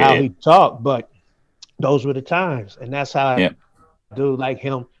because of how he talked, but those were the times, and that's how a dude like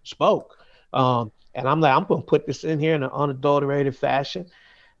him spoke. And I'm like, I'm gonna put this in here in an unadulterated fashion,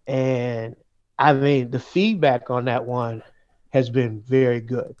 and the feedback on that one has been very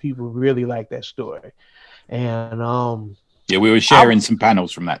good. People really like that story. And we were sharing some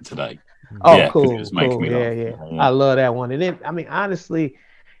panels from that today. Oh, cool. Yeah. I love that one. And then honestly,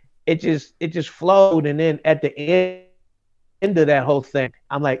 it just flowed. And then at the end, end of that whole thing,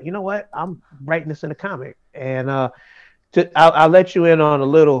 I'm like, you know what? I'm writing this in a comic, and I'll let you in on a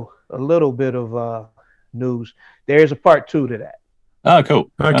little bit of news. There's a part 2 to that. Oh,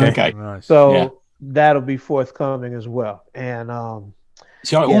 cool. Okay. Nice. So that'll be forthcoming as well. And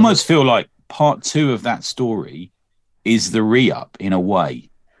see, I almost feel like part 2 of that story is the re-up in a way.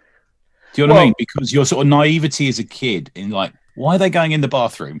 Do you know what I mean? Because your sort of naivety as a kid in like, why are they going in the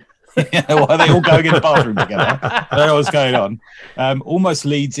bathroom? Why are they all going in the bathroom together? I don't know what's going on. Almost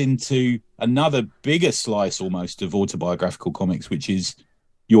leads into another bigger slice almost of autobiographical comics, which is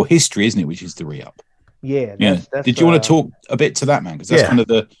your history, isn't it? Which is the re-up. Yeah. That's, did you want to talk a bit to that, man? Because that's kind of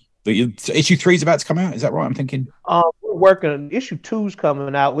the issue 3 is about to come out. Is that right? I'm thinking. We're working on issue 2's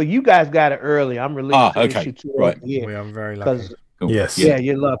coming out. Well, you guys got it early. I'm releasing issue 2. Right. We are very lucky. Cool. Yes. Yeah,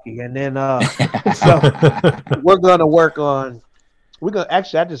 you're lucky. And then so we're gonna work on. We're gonna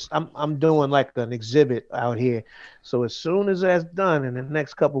actually. I'm doing like an exhibit out here. So as soon as that's done in the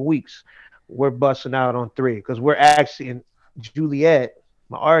next couple of weeks, we're busting out on 3 because we're actually in Juliet,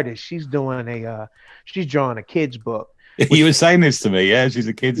 my artist. She's doing she's drawing a kid's book. You were saying this to me, yeah? She's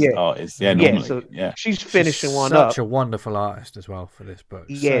a kid's artist, yeah. Normally, so yeah. She's finishing one up. up. Such a wonderful artist as well for this book.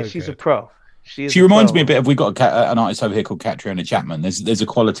 Yeah, so she's good. a pro. She reminds me a bit of, we've got an artist over here called Catriona Chapman. There's a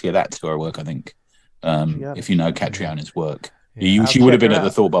quality of that to her work, I think. If you know Catriona's work, she would have been at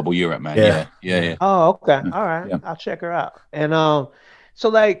the Thought Bubble Europe, man. Yeah. Oh, okay, all right. Yeah. I'll check her out. And so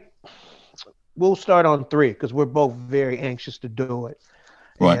like we'll start on 3 because we're both very anxious to do it.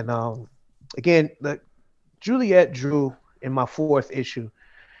 Right. And again, Juliet drew in my 4th issue.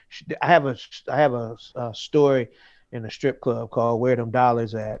 I have a story in a strip club called Where Them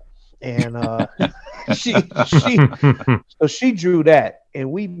Dollars At. And she drew that,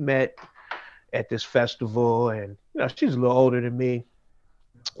 and we met at this festival, and she's a little older than me,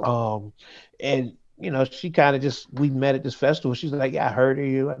 and she kind of we met at this festival. She's like, yeah, I heard of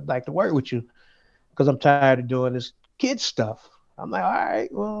you, I'd like to work with you because I'm tired of doing this kid stuff. I'm like, all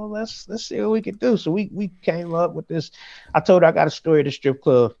right, well, let's see what we can do. So we came up with this. I told her I got a story at the strip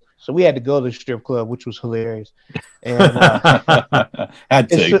club. So we had to go to the strip club, which was hilarious. And had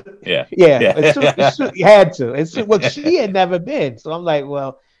to, yeah. You had to. And she had never been. So I'm like,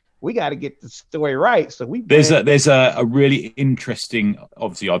 well, we got to get the story right. So there's a really interesting.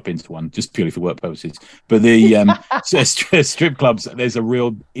 Obviously, I've been to one just purely for work purposes. But the strip clubs, there's a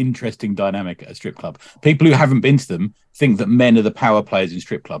real interesting dynamic at a strip club. People who haven't been to them think that men are the power players in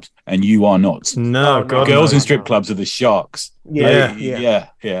strip clubs, and you are not. No, girls in strip clubs are the sharks. Yeah,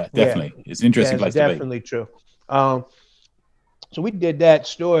 definitely. It's an interesting place to be. Definitely true. So we did that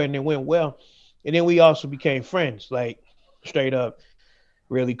story, and it went well. And then we also became friends, like straight up.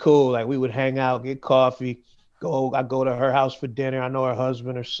 Really cool. Like we would hang out, get coffee, I go to her house for dinner. I know her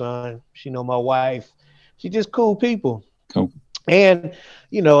husband, her son. She know my wife. She's just cool people. Cool. And,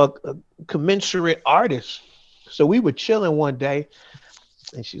 a commensurate artist. So we were chilling one day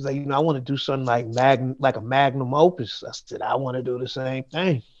and she's like, I want to do something like a magnum opus. I said, I want to do the same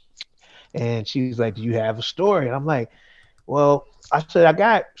thing. And she's like, do you have a story? And I'm like, well, I said,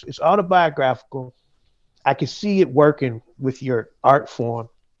 it's autobiographical. I can see it working with your art form,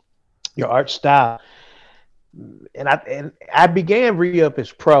 your art style. And I began re-up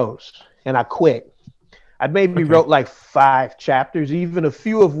as prose, and I quit. I maybe wrote like 5 chapters, even a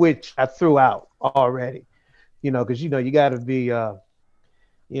few of which I threw out already. Because you got to be,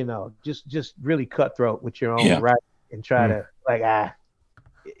 just really cutthroat with your own right and try to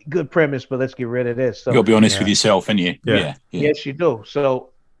good premise, but let's get rid of this. So you got to be honest with yourself, and you. Yeah. Yes, you do. So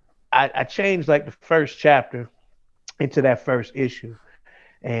I changed like the first chapter into that first issue,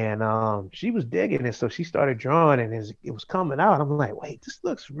 and she was digging it. So she started drawing, and as it was coming out, I'm like, wait, this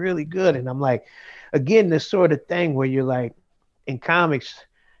looks really good. And I'm like, again, this sort of thing where you're like, in comics,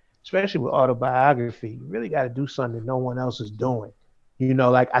 especially with autobiography, you really got to do something no one else is doing.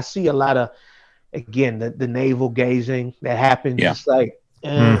 Like I see a lot of, again, the navel gazing that happens. Yeah. It's like,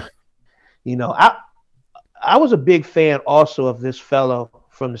 I was a big fan also of this fellow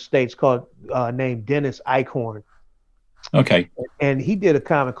from the States named Dennis Eichhorn. Okay. And he did a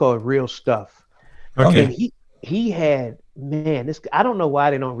comic called Real Stuff. Okay. And he had, man, I don't know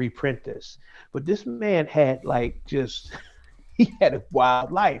why they don't reprint this, but this man had he had a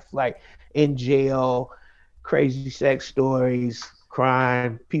wild life, like in jail, crazy sex stories,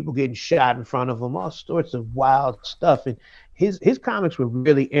 crime, people getting shot in front of him, all sorts of wild stuff. And his comics were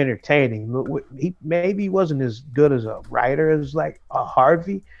really entertaining. He maybe wasn't as good as a writer as like a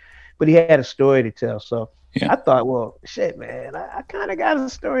Harvey, but he had a story to tell. So I thought, well, shit, man, I kind of got a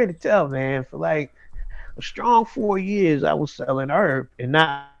story to tell, man. For like a strong 4 years, I was selling herb and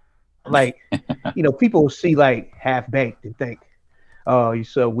not like, people will see like Half Baked and think, oh, you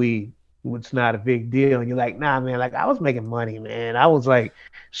sell weed, it's not a big deal. And you're like, nah, man, like I was making money, man. I was like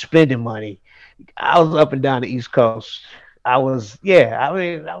spending money. I was up and down the East Coast. I was,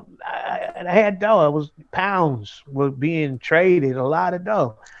 I had dough. I was pounds were being traded, a lot of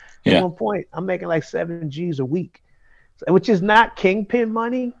dough. At one point, I'm making like 7 G's a week, which is not kingpin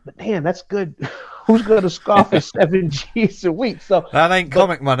money, but damn, that's good. Who's going to scoff at 7 G's a week? So that ain't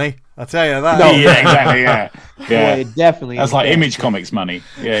comic money, I'll tell you that. No, yeah, exactly, yeah. Boy, it definitely. That's like Image Comics money.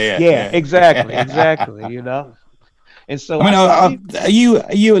 Yeah, exactly. And so, are you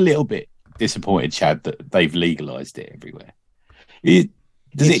a little bit disappointed, Chad, that they've legalized it everywhere?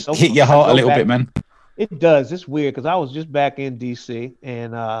 Does it hit your heart a little bit, man? It does. It's weird because I was just back in DC,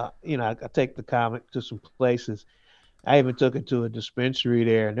 and I take the comic to some places. I even took it to a dispensary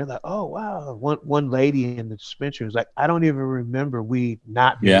there, and they're like, "Oh wow!" One lady in the dispensary was like, "I don't even remember weed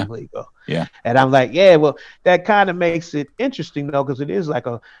not being legal." Yeah, and I'm like, "Yeah, well, that kind of makes it interesting though, because it is like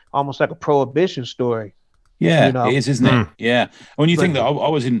almost like a prohibition story." Yeah, it is, isn't it? Yeah. When you think that I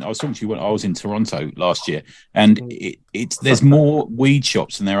was talking to you when I was in Toronto last year, and there's more weed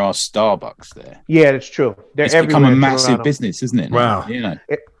shops than there are Starbucks there. Yeah, that's true. It's become a massive business, isn't it? Wow.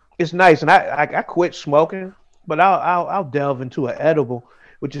 It's nice, and I quit smoking, but I'll delve into an edible,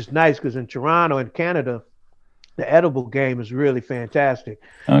 which is nice because in Toronto and Canada, the edible game is really fantastic.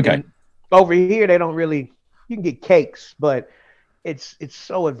 Okay. And over here, they don't really. You can get cakes, but it's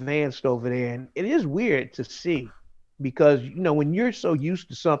so advanced over there, and it is weird to see because when you're so used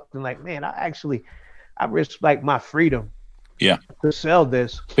to something like, man, I risk like my freedom to sell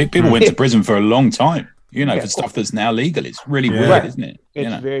this. People went to prison for a long time for stuff that's now legal. It's really weird, isn't it?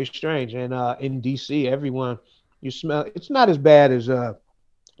 It's very strange. And in DC, everyone, you smell, it's not as bad as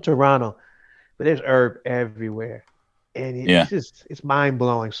Toronto, but there's herb everywhere, and it's mind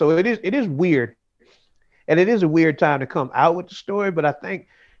blowing. So it is weird. And it is a weird time to come out with the story, but I think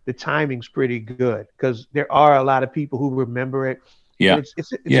the timing's pretty good because there are a lot of people who remember it. Yeah. It's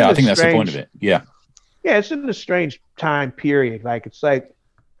I think that's the point of it. Yeah. Yeah, it's in a strange time period. Like it's like,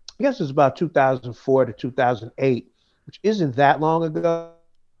 I guess it's about 2004 to 2008, which isn't that long ago.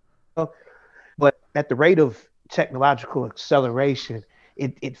 But at the rate of technological acceleration,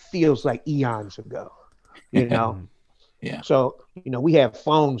 it feels like eons ago, Yeah. So, we have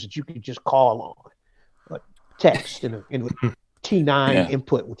phones that you can just call on. Text in a T9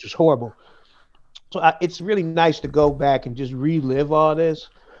 input, which is horrible. So it's really nice to go back and just relive all this.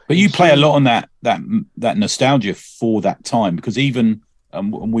 But you play a lot on that nostalgia for that time because even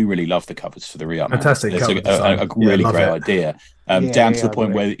we really love the covers for the re-up. Fantastic, it's a really great idea. Down to the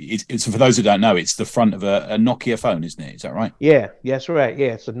point where it's for those who don't know, it's the front of a Nokia phone, isn't it? Is that right? Yeah, that's right.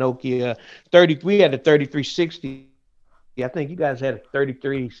 Yeah, it's a Nokia 30. We had a 3360. I think you guys had a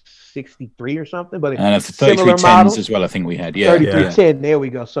 3363 or something, but and a 3310s as well. I think we had 3310. There we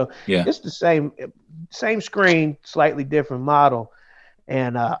go. So it's the same screen, slightly different model.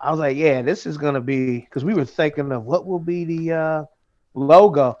 And I was like, this is gonna be because we were thinking of what will be the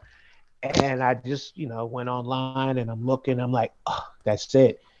logo, and I just went online and I'm looking. I'm like, oh, that's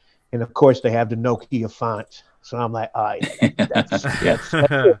it. And of course they have the Nokia font, so I'm like, oh yeah, that's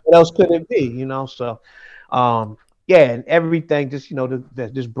it. What else could it be? So. And everything just,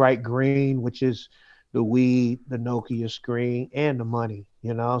 this bright green, which is the weed, the Nokia screen, and the money,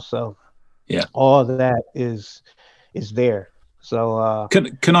 so all of that is there. So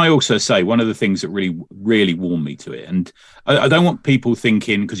can I also say one of the things that really, really warmed me to it, and I don't want people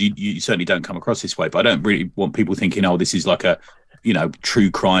thinking, because you certainly don't come across this way, but I don't really want people thinking, oh, this is like a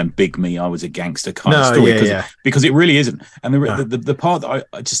true crime, big me, I was a gangster kind of story, because it really isn't. And the part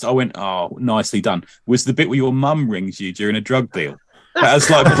that I went, oh, nicely done, was the bit where your mum rings you during a drug deal. That's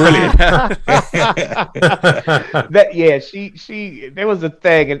like brilliant. She there was a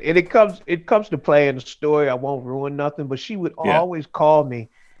thing, and it comes to play in the story. I won't ruin nothing, but she would always call me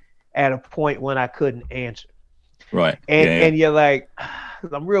at a point when I couldn't answer. Right. And you're like,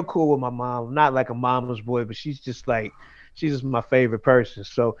 I'm real cool with my mom. I'm not like a mama's boy, but she's just my favorite person.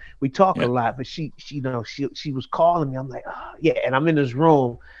 So we talk a lot, but she was calling me. I'm like, oh, and I'm in this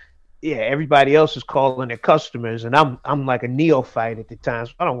room. Yeah, everybody else is calling their customers, and I'm like a neophyte at the time,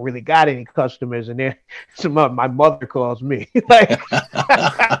 so I don't really got any customers. And then my mother calls me, like,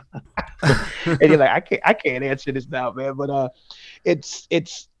 and you're like, I can't answer this now, man. But it's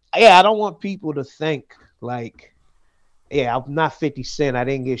I don't want people to think like, I'm not 50 Cent. I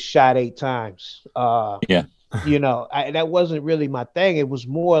didn't get shot 8 times. That wasn't really my thing. It was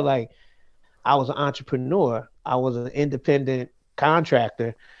more like I was an entrepreneur. I was an independent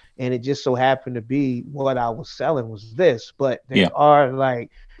contractor. And it just so happened to be what I was selling was this. But there are like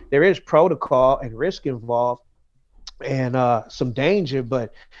there is protocol and risk involved and some danger,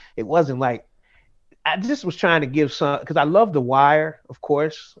 but it wasn't like, I just was trying to give some, because I love The Wire, of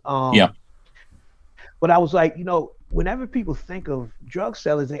course. But I was like, whenever people think of drug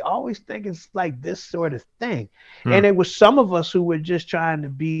sellers, they always think it's like this sort of thing. And it was some of us who were just trying to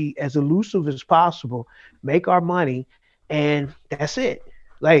be as elusive as possible, make our money, and that's it.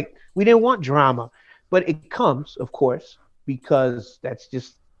 Like, we didn't want drama, but it comes, of course, because that's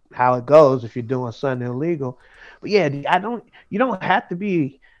just how it goes if you're doing something illegal. But yeah, you don't have to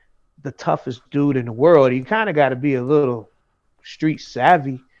be the toughest dude in the world. You kind of got to be a little street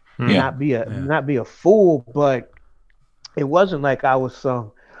savvy, not be a fool. But it wasn't like I was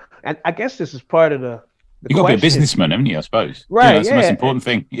some. And I guess this is part of the you got to be a businessman, haven't you? I suppose. Right. That's the most important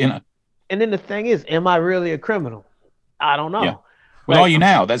thing. And then the thing is, am I really a criminal? I don't know. Yeah. Well, are you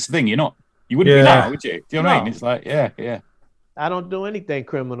now? That's the thing. You're not. You wouldn't be now, would you? Do you know what I mean? It's like, yeah. I don't do anything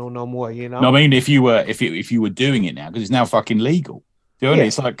criminal no more. No, I mean, if you were doing it now, because it's now fucking legal. Do you know what I mean?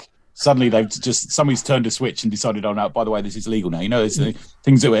 It's like suddenly somebody's turned a switch and decided, oh no, by the way, this is legal now. There's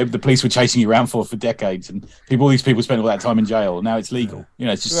things that the police were chasing you around for decades, and all these people spent all that time in jail. Now it's legal.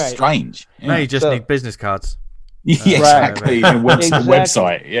 It's just strange. Now you just need business cards. Yeah, exactly.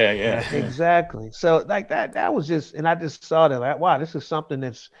 Website. Yeah. Exactly. So like that was just, and I just saw that like, wow, this is something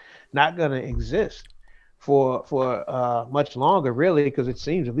that's not going to exist for much longer, really, because it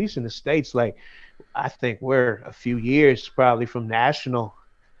seems, at least in the States, like I think we're a few years probably from national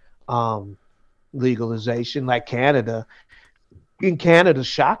legalization, like Canada. In Canada,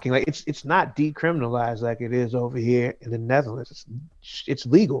 shocking. Like it's not decriminalized like it is over here in the Netherlands. It's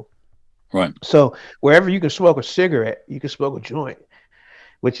legal. Right. So wherever you can smoke a cigarette, you can smoke a joint,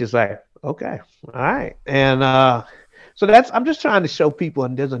 which is like, okay, all right. And so I'm just trying to show people,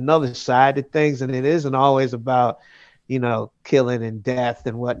 and there's another side to things, and it isn't always about, killing and death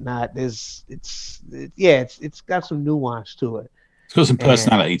and whatnot. It's got some nuance to it. It's got some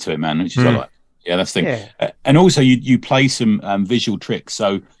personality to it, man, which is I like. Yeah, that's the thing. Yeah. And also you play some visual tricks.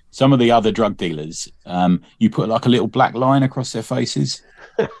 So some of the other drug dealers, you put like a little black line across their faces.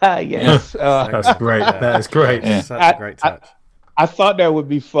 Yes. That's great. That is great. Yeah. That's a great touch. I thought that would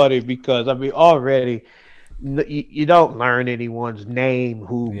be funny because, I mean, already you don't learn anyone's name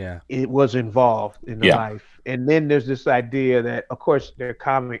who it was involved in the life. And then there's this idea that, of course, they're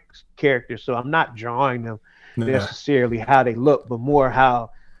comic characters, so I'm not drawing them necessarily how they look, but more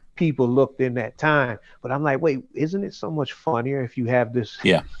how people looked in that time. But I'm like, wait, isn't it so much funnier if you have this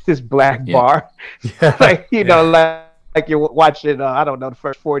black bar? Yeah. Like, like you're watching, I don't know, the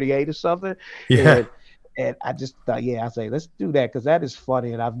first 48 or something. Yeah. And I just thought, I say, let's do that because that is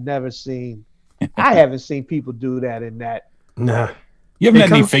funny. And I haven't seen people do that in that. No. You haven't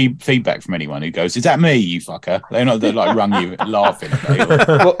had any feedback from anyone who goes, is that me, you fucker? They're not like rung you laughing.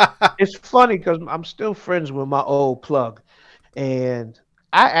 Well, it's funny because I'm still friends with my old plug. And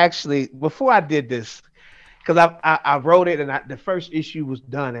I actually, before I did this, because I wrote it and the first issue was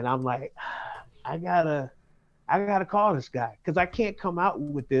done. And I'm like, I gotta call this guy because I can't come out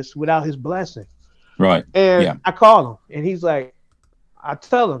with this without his blessing. Right. And I call him and he's like, I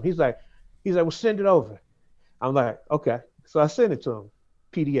tell him, he's like, well, send it over. I'm like, okay. So I send it to him,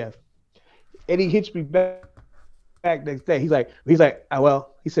 PDF. And he hits me back next day. He's like,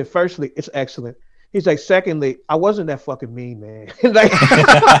 well, he said, firstly, it's excellent. He's like, secondly, I wasn't that fucking mean, man. Like,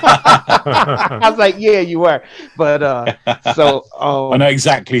 I was like, yeah, you were. But so I know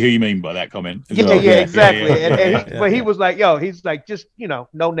exactly who you mean by that comment. Exactly. But he was like, he's like, just,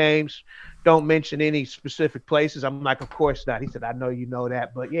 no names. Don't mention any specific places. I'm like, of course not. He said, I know you know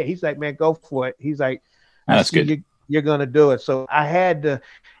that. But yeah, he's like, man, go for it. He's like, that's good. You're going to do it. So I had to,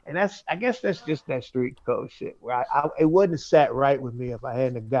 and I guess that's just that street code shit where it wouldn't have sat right with me if I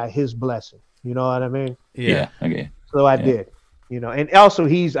hadn't got his blessing. You know what I mean? Yeah. Okay. So I did, and also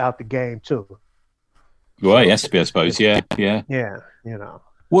he's out the game too. Well, he has to be, I suppose. Yeah. So,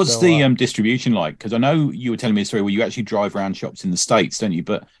 What's the distribution like? Because I know you were telling me a story where you actually drive around shops in the States, don't you?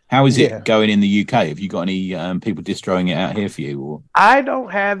 But how is it going in the UK? Have you got any people distroing it out here for you? Or I don't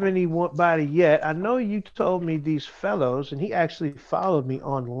have anybody yet. I know you told me these fellows, and he actually followed me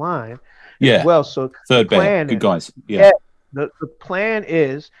online. Yeah. Well, so Third Bear, good guys. Yeah. The plan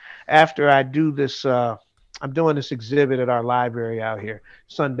is after I do this, I'm doing this exhibit at our library out here,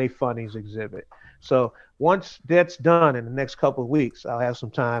 Sunday Funnies exhibit. So once that's done in the next couple of weeks, I'll have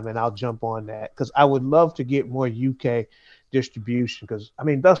some time and I'll jump on that because I would love to get more UK distribution. Because I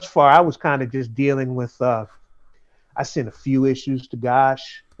mean, thus far I was kind of just dealing with. I sent a few issues to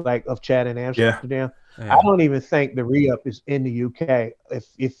Gosh, like of Chad in Amsterdam. Yeah. I don't even think the re-up is in the UK.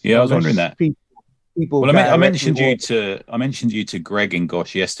 If I was wondering that. people. Well, I directly mentioned you to Greg and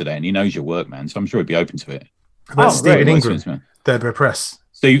Gosh yesterday, and he knows your work, man. So I'm sure he'd be open to it. That's Stephen great. Ingram, Third Bear Press.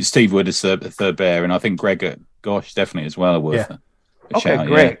 Steve Wood is the Third Bear, and I think Greg at Gosh definitely as well worth a shout.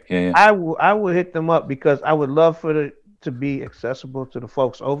 Great. Yeah. I will hit them up because I would love for to be accessible to the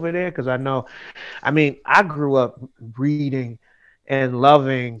folks over there, because I grew up reading and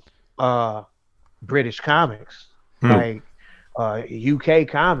loving British comics, like UK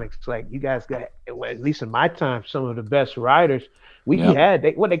comics. Like, you guys got, at least in my time, some of the best writers. We had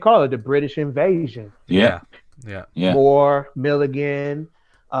what they call it, the British Invasion. Yeah. Moore, Milligan.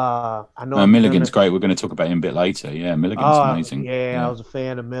 I know Milligan's great. We're going to talk about him a bit later. Yeah, Milligan's amazing. Yeah, I was a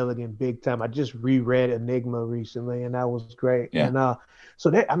fan of Milligan big time. I just reread Enigma recently, and that was great. Yeah. And so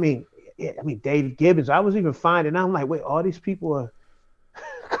that, David Gibbons. I was even finding out, I'm like, wait, all these people are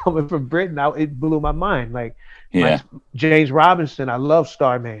coming from Britain. It blew my mind. Like James Robinson. I love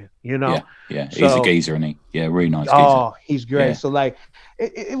Starman. Yeah. He's a geezer, isn't he? Yeah, really nice geezer. Oh, he's great. Yeah. So like,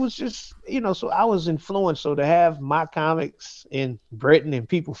 it was just, so I was influenced. So to have my comics in Britain and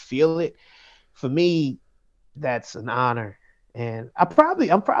people feel it, for me, that's an honor. And I'm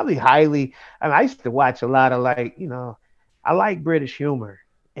probably highly, I used to watch a lot of I like British humor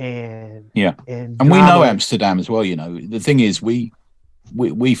and we know Amsterdam as well. The thing is, we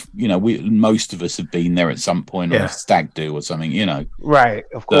most of us have been there at some point on a stag do or something. Right,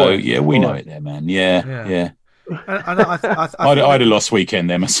 of course. So we know it there, man. Yeah. I had a lost weekend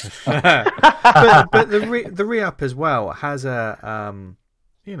there myself. but the re-up as well has a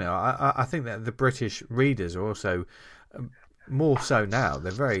I think that the British readers are also more so now.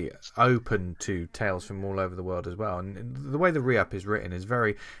 They're very open to tales from all over the world as well, and the way the re-up is written is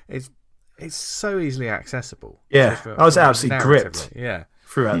it's so easily accessible. I was absolutely gripped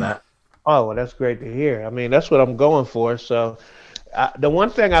throughout that. Oh, well, that's great to hear. That's what I'm going for. So the one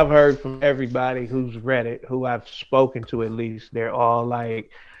thing I've heard from everybody who's read it, who I've spoken to at least, they're all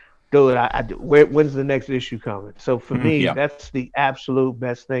like, dude, when's the next issue coming? So for me, that's the absolute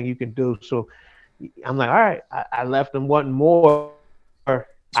best thing you can do. So I'm like, all right, I left them wanting more.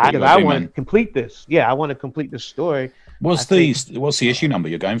 I want to complete this. Yeah, I want to complete this story. What's the issue number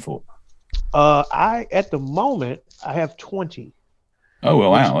you're going for? At the moment, I have 20. Oh,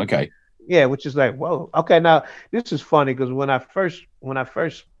 well, wow. Okay. Yeah, which is like, whoa. Okay, now this is funny because when I first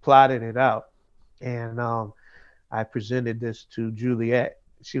plotted it out, and I presented this to Juliet,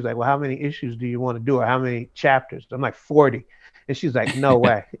 she was like, "Well, how many issues do you want to do, or how many chapters?" I'm like, 40, and she's like, "No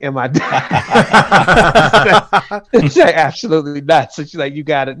way, am I?" She's like, "Absolutely not." So she's like, "You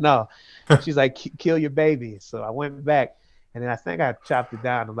got it." No, she's like, "Kill your baby." So I went back. And then I think I chopped it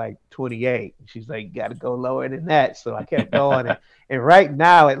down to like 28. She's like, you got to go lower than that. So I kept going. And right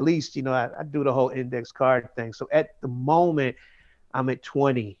now, at least, I do the whole index card thing. So at the moment, I'm at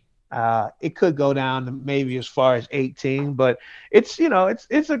 20. It could go down to maybe as far as 18, but it's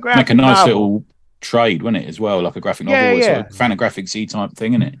it's a graphic Make a nice novel. Little trade, wouldn't it, as well? Like a graphic novel, it's like Fantagraphics-y type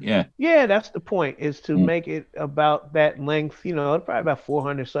thing, isn't it? Yeah. Yeah, that's the point, is to make it about that length. It's probably about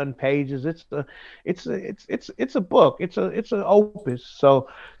 400 something pages. It's a book. It's an opus. So,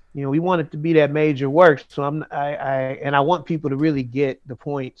 we want it to be that major work. So I want people to really get the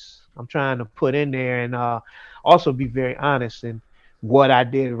points I'm trying to put in there, and also be very honest in what I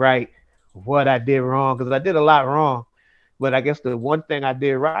did right, what I did wrong, because I did a lot wrong. But I guess the one thing I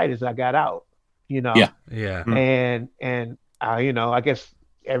did right is I got out. And I guess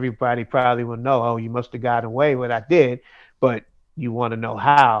everybody probably will know, oh, you must have gotten away what I did, but you want to know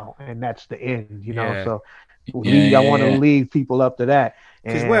how, and that's the end, So I want to leave people up to that.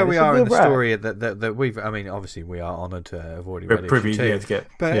 Because where we are in the story that we've, obviously we are honoured to have already read issue 2,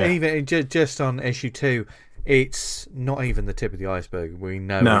 but even just on issue 2, it's not even the tip of the iceberg. We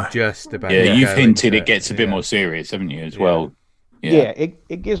know just about. Yeah, you've hinted it gets a bit more serious, haven't you, as well? Yeah,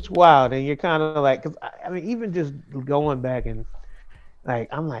 it gets wild, and you're kind of like, because even just going back and like,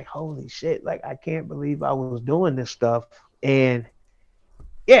 I'm like, holy shit, like I can't believe I was doing this stuff, and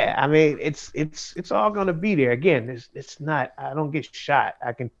it's all gonna be there. Again, it's not. I don't get shot.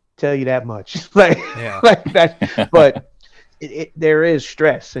 I can tell you that much. like that, but there is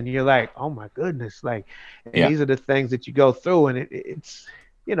stress, and you're like, oh my goodness, like these are the things that you go through, and it's.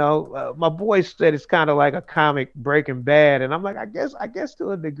 My boy said it's kind of like a comic Breaking Bad, and I'm like, I guess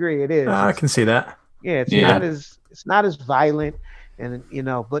to a degree it is. I can see that. Yeah, it's not as violent, and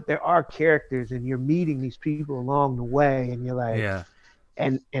but there are characters, and you're meeting these people along the way, and you're like,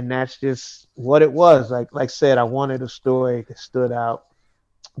 and that's just what it was. Like I said, I wanted a story that stood out,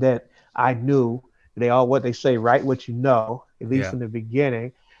 that I knew. What they say, write what you know, at least in the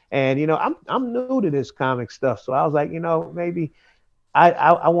beginning, and I'm new to this comic stuff, so I was like, maybe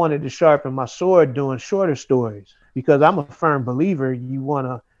I wanted to sharpen my sword doing shorter stories because I'm a firm believer you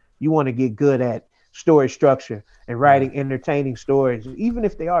wanna get good at story structure and writing entertaining stories, even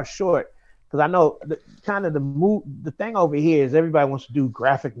if they are short. Because I know the thing over here is everybody wants to do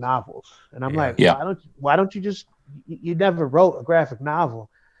graphic novels, and I'm like, why don't you just you never wrote a graphic novel?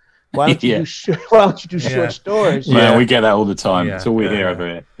 Why don't you do short stories? Yeah, we get that all the time. That's all we hear over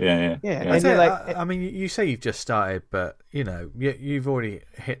it. Yeah. And like, I mean, you say you've just started, but you've already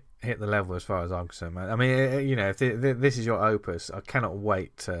hit the level as far as I'm concerned, man. I mean, if this is your opus, I cannot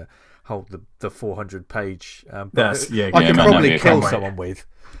wait to hold the 400-page. I could probably kill someone with.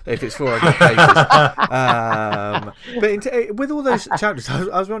 If it's 400 pages, but with all those chapters, I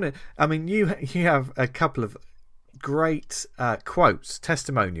was wondering. I mean, you have a couple of great quotes,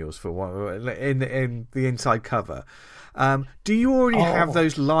 testimonials for one in the inside cover. Do you already have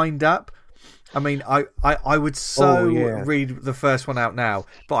those lined up? I mean, I would read the first one out now,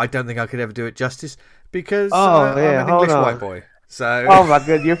 but I don't think I could ever do it justice because I'm an English white boy. So oh my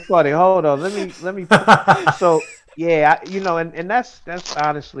god, you're funny. Hold on, let me. So. Yeah, and that's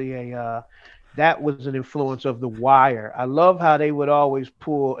honestly that was an influence of The Wire. I love how they would always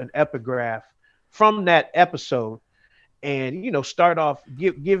pull an epigraph from that episode, and start off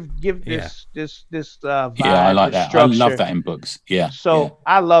give this vibe. I like that. Structure. I love that in books. Yeah. So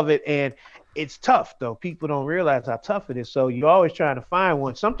I love it, and it's tough though. People don't realize how tough it is. So you're always trying to find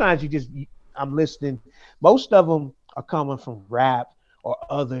one. Sometimes I'm listening. Most of them are coming from rap or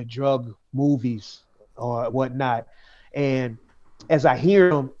other drug movies or whatnot, and as I hear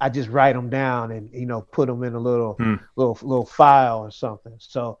them, I just write them down and put them in a little file or something.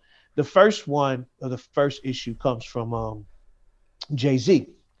 So the first one or the first issue comes from Jay-Z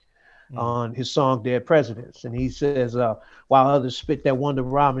on his song "Dead Presidents," and he says, "While others spit that Wonder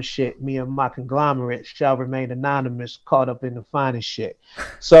Rhyme shit, me and my conglomerate shall remain anonymous, caught up in the finest shit."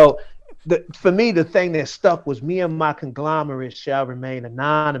 So. For me, the thing that stuck was "me and my conglomerate shall remain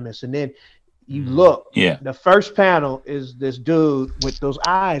anonymous," and then you look, the first panel is this dude with those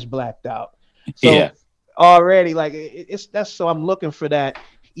eyes blacked out. So already, like so I'm looking for that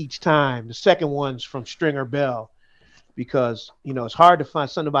each time. The second one's from Stringer Bell because it's hard to find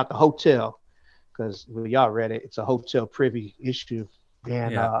something about the hotel because y'all read it. It's a hotel privy issue,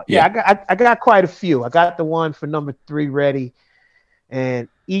 and I got quite a few. I got the one for number 3 ready, and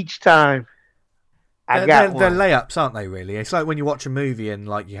each time. They're layups, aren't they, really? It's like when you watch a movie and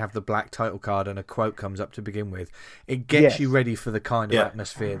like you have the black title card and a quote comes up to begin with. It gets you ready for the kind of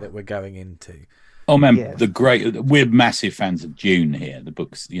atmosphere that we're going into. Oh, man, we're massive fans of Dune here, the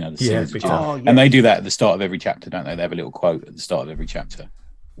books, the series of Dune. And they do that at the start of every chapter, don't they? They have a little quote at the start of every chapter.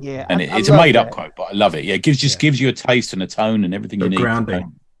 Yeah. And it's a made-up quote, but I love it. Yeah, it gives you a taste and a tone and everything you need.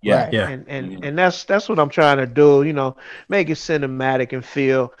 Grounding. Yeah, right. And that's what I'm trying to do, make it cinematic and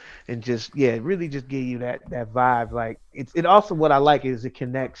feel and just really just give you that vibe. Like it also what I like is it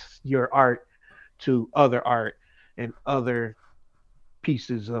connects your art to other art and other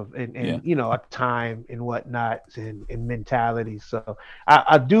pieces of a time and whatnot and mentality. So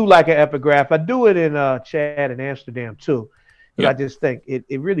I do like an epigraph. I do it in Chad and Amsterdam too. I just think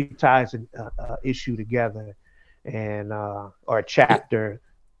it really ties an issue together and or a chapter.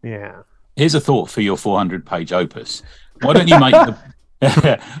 Yeah. Here's a thought for your 400-page opus. Why don't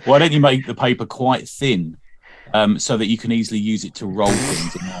you make the paper quite thin, so that you can easily use it to roll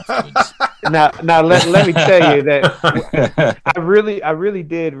things in afterwards? Now let me tell you that I really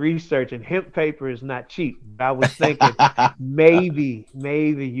did research, and hemp paper is not cheap. I was thinking maybe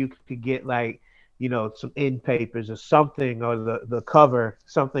you could get like some end papers or something, or the cover,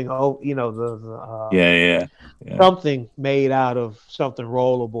 something, something made out of something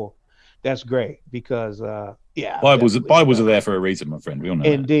rollable. That's great because Bibles are there for a reason, my friend. We all know.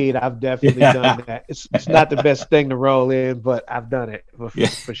 Indeed, I've definitely done that. It's not the best thing to roll in, but I've done it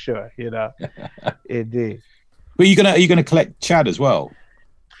for sure. Indeed. But are you gonna collect Chad as well?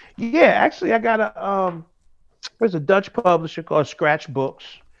 Yeah, actually, I got there's a Dutch publisher called Scratch Books.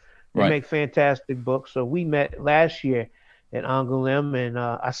 They make fantastic books. So we met last year at Angoulême, and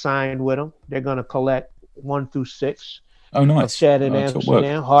I signed with them. They're going to collect 1 through 6. Oh, nice. Of Chad and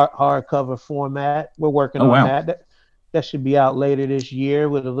Amsterdam, hardcover format. We're working on that. That should be out later this year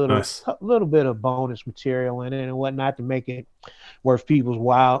with a little bit of bonus material in it and whatnot to make it worth people's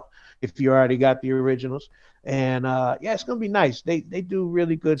while if you already got the originals. And it's going to be nice. They do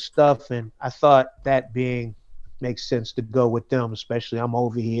really good stuff, and I thought that makes sense to go with them, especially I'm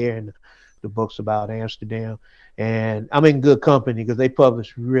over here and the books about Amsterdam, and I'm in good company because they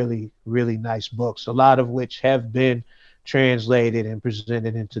publish really, really nice books, a lot of which have been translated and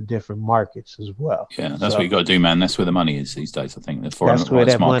presented into different markets as well. Yeah, that's what you got to do, man. That's where the money is these days. I think the foreign That's where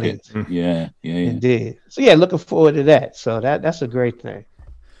rights that market. money is. Yeah. Indeed. So yeah, looking forward to that. So that's a great thing.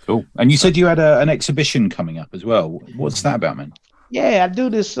 Cool. And you said you had an exhibition coming up as well. What's that about, man? Yeah, I do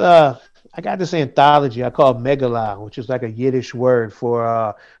this. I got this anthology I call Megala, which is like a Yiddish word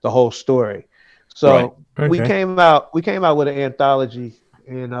for the whole story. So we came out with an anthology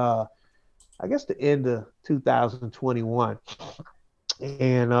in I guess the end of 2021,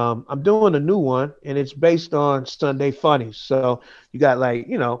 and I'm doing a new one, and it's based on Sunday Funnies. So you got like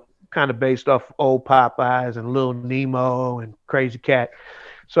kind of based off old Popeyes and Little Nemo and Crazy Cat.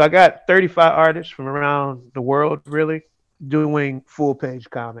 So I got 35 artists from around the world, really, doing full page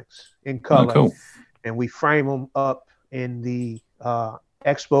comics in color. Oh, cool. And we frame them up in the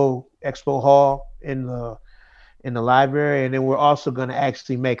expo hall in the library, and then we're also going to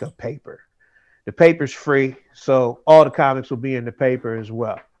actually make a paper. The paper's free, so all the comics will be in the paper as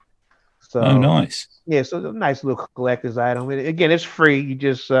well. So nice. Yeah, so it's a nice little collector's item. And again, it's free. You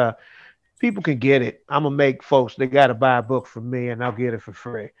just people can get it. I'm gonna make folks, they gotta buy a book from me and I'll get it for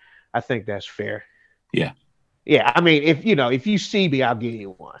free. I think that's fair. Yeah. Yeah. I mean, if you see me, I'll give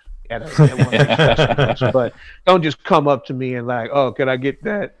you one. But don't just come up to me and like, oh, can I get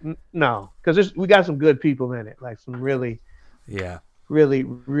that? No, because we got some good people in it, like some really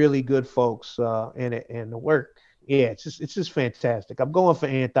good folks in it, and the work. Yeah, it's just fantastic. I'm going for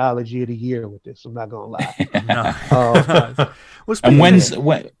anthology of the year with this. I'm not gonna lie. And when's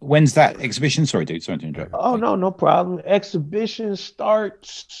that exhibition? Sorry, dude. Sorry to interrupt. Oh no problem. Exhibition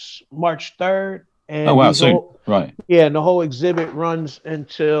starts March 3rd. And oh wow, so right. Yeah, and the whole exhibit runs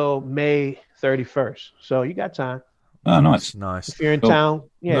until May 31st. So you got time. Oh, nice. If you're in town,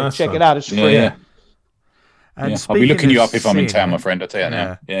 nice check one. it out. It's free. Yeah. And I'll be looking you up if I'm in town, my friend. I'll tell you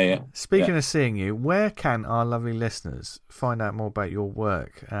now. Yeah. Speaking of seeing you, where can our lovely listeners find out more about your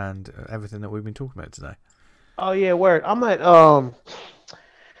work and everything that we've been talking about today? Oh yeah, word. I'm at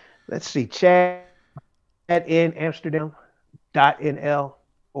let's see, Chad in Amsterdam.nl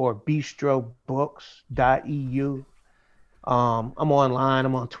or bistrobooks.eu. I'm online.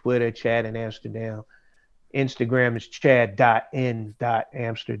 I'm on Twitter, Chad in Amsterdam. Instagram is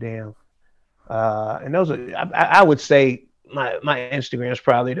chad.in.amsterdam. And those are, I would say my Instagram is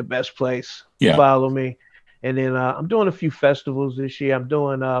probably the best place to follow me. And then I'm doing a few festivals this year. I'm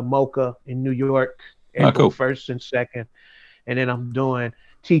doing Mocha in New York, April 1st and 2nd. And then I'm doing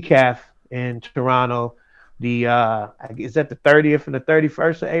TCAF in Toronto. Is that the 30th and the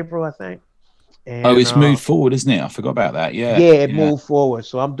 31st of April, I think. And, it's moved forward, isn't it? I forgot about that. Yeah. Yeah, it moved forward.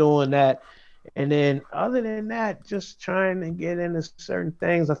 So I'm doing that. And then other than that, just trying to get into certain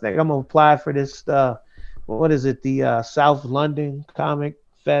things. I think I'm going to apply for this, what is it? The South London Comic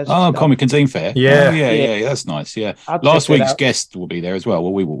Fest. Oh, Comic and Zine Fair. Yeah. Yeah. That's nice. Yeah. Last week's guest will be there as well.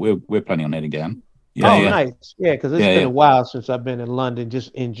 Well, we're planning on heading down. Yeah, nice. Yeah, because it's been a while since I've been in London,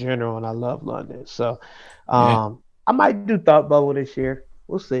 just in general, and I love London. So I might do Thought Bubble this year.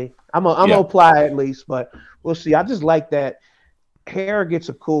 We'll see. I'm gonna apply at least, but we'll see. I just like that Harrogate's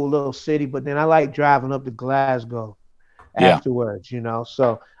a cool little city, but then I like driving up to Glasgow afterwards,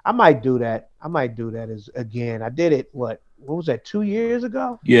 So I might do that. Again. I did it, what was that, 2 years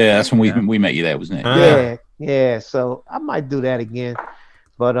ago? Yeah, that's when we met you there, wasn't it? Yeah. So I might do that again.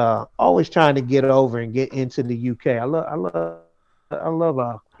 But always trying to get over and get into the UK. I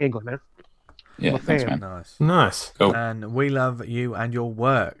love England, man. Yeah, thanks, man. Nice. Cool. And we love you and your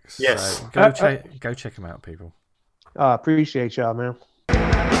works. Yes. So go check them out, people. Appreciate y'all, man.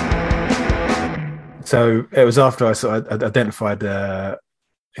 So it was after I sort of identified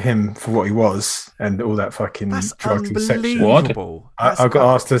him for what he was and all that fucking That's drug section. unbelievable. I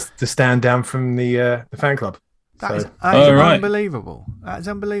got asked to stand down from the fan club. That is right. unbelievable. That is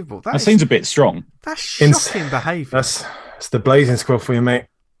unbelievable. That seems a bit strong. That's shocking behaviour. That's the Blazing Squad for you, mate.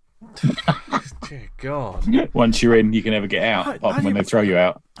 Dear God. Once you're in, you can never get out, apart from when they throw you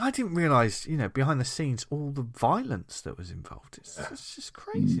out. I didn't realise, behind the scenes, all the violence that was involved. It's just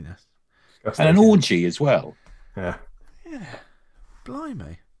craziness. And an orgy as well. Yeah. Yeah.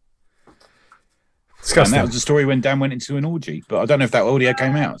 Blimey. Disgusting. And that was the story when Dan went into an orgy, but I don't know if that audio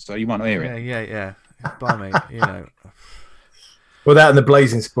came out, so you might not hear it. Yeah. Blimey, Well, that and the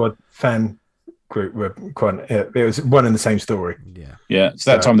Blazing Squad fan group were quite. It was one and the same story. Yeah. Yeah. So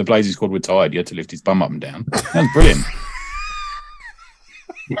that time the Blazing Squad were tired, you had to lift his bum up and down. That was brilliant.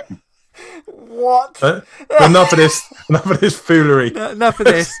 What? But enough of this foolery. Enough of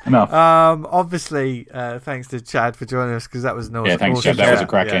this. Enough. Obviously, thanks to Chad for joining us, because that was an awesome. Yeah, thanks, Chad. That was a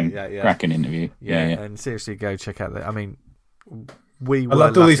cracking interview. Yeah. And seriously, go check out that. I mean, we I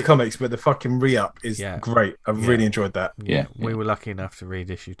loved all these comics, but the fucking re-up is great. I really enjoyed that. Yeah, we were lucky enough to read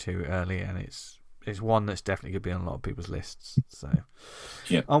issue 2 early, and it's one that's definitely going to be on a lot of people's lists. So,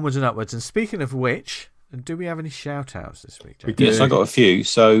 onwards and upwards. And speaking of which, do we have any shout-outs this week, James? Yes, I got a few.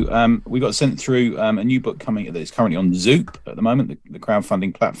 So we got sent through a new book coming that is currently on Zoop at the moment, the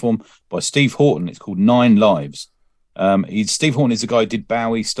crowdfunding platform, by Steve Horton. It's called 9 Lives. Steve Horton is the guy who did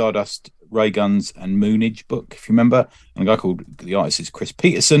Bowie, Stardust, Ray Guns, and Moonage book, if you remember. And a guy called, the artist is Chris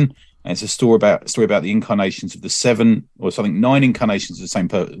Peterson. And it's a story about the incarnations of the 9 incarnations of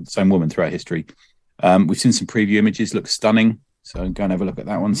the same woman throughout history. We've seen some preview images, look stunning. So go and have a look at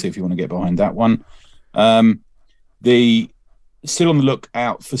that one, see if you want to get behind that one. Still on the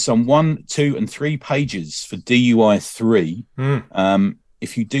lookout for some 1, 2, and 3 pages for DUI 3.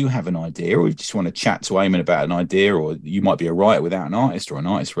 If you do have an idea, or you just want to chat to Eamon about an idea, or you might be a writer without an artist, or an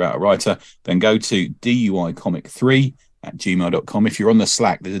artist without a writer, then go to DUIcomic3@gmail.com. If you're on the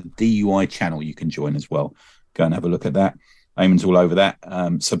Slack, there's a DUI channel you can join as well. Go and have a look at that. Eamon's all over that.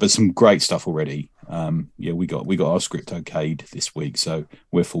 But some great stuff already. We got our script okayed this week, so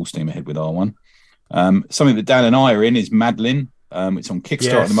we're full steam ahead with our one. Something that Dan and I are in is Madeline. It's on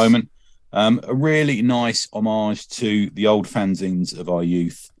Kickstarter at the moment. A really nice homage to the old fanzines of our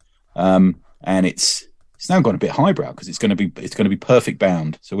youth, and it's now gone a bit highbrow because it's going to be perfect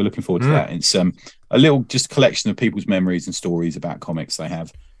bound. So we're looking forward to that. It's a little just collection of people's memories and stories about comics they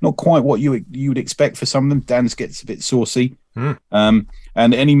have. Not quite what you would expect for some of them. Dan's gets a bit saucy, and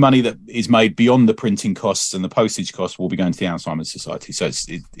any money that is made beyond the printing costs and the postage costs will be going to the Alzheimer's Society. So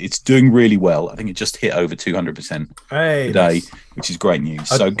it's doing really well. I think it just hit over 200% today, which is great news.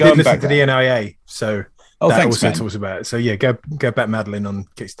 So go back to the NIA. So that also talks about it. So go back Madeline on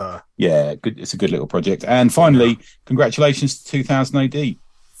Kickstarter. Yeah, good. It's a good little project. And finally, congratulations to 2000 AD,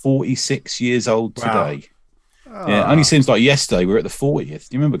 46 years old today. Yeah, only seems like yesterday we were at the 40th.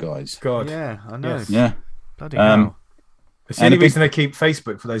 Do you remember, guys? God. Yeah, I know. Yes. Yeah. Bloody hell. It's the only reason they keep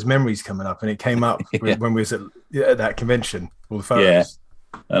Facebook for those memories coming up, and it came up when we was at that convention, all the photos. Yeah,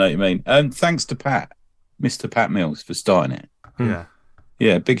 I know what you mean. And thanks to Pat, Mr. Pat Mills, for starting it.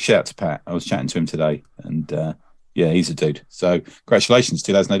 Yeah, big shout out to Pat. I was chatting to him today, and he's a dude. So congratulations,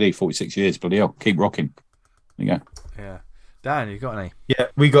 2000 AD, 46 years. Bloody hell, keep rocking. There you go. Yeah. Dan, you got any? Yeah,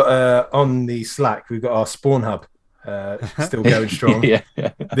 we got on the Slack, we've got our Spawn Hub still going strong.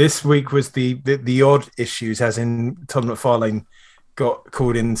 This week was the odd issues, as in Todd McFarlane got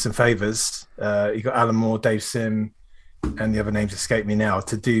called in some favours. You got Alan Moore, Dave Sim, and the other names escape me now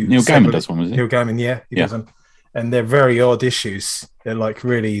to do. Neil Gaiman does one, was it? Neil Gaiman, he does them. And they're very odd issues. They're like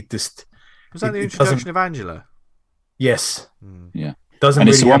really just. Was that the introduction of Angela? Yes. Yeah. Doesn't and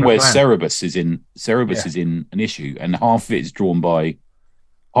really it's the one where plan. Cerebus is in an issue, and half of it is drawn by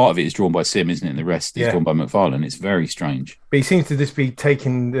Sim, isn't it? And the rest is drawn by McFarlane. It's very strange. But he seems to just be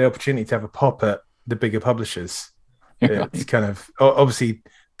taking the opportunity to have a pop at the bigger publishers. It's kind of obviously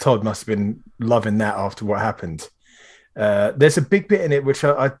Todd must have been loving that after what happened. There's a big bit in it which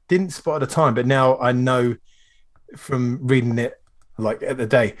I didn't spot at the time, but now I know from reading it like at the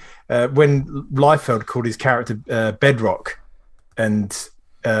day when Liefeld called his character Bedrock. And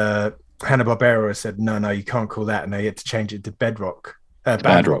Hanna-Barbera said, no, you can't call that. And they had to change it to Bedrock.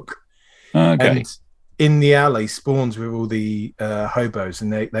 Badrock. Okay. And in the alley spawns with all the hobos,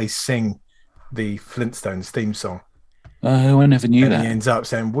 and they sing the Flintstones theme song. Oh, I never knew that. He ends up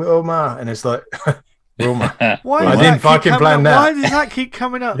saying, Wilma. And it's like, Wilma. I didn't fucking plan that. Why does that keep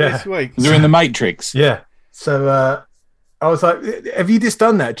coming up this week? They're in the Matrix. Yeah. So I was like, have you just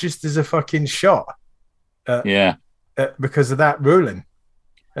done that just as a fucking shot? Because of that ruling,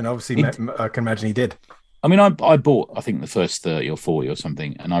 and obviously I can imagine he did. I mean, I bought I think the first 30 or 40 or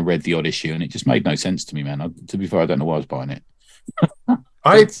something, and I read the odd issue, and it just made no sense to me, man. To be fair, I don't know why I was buying it.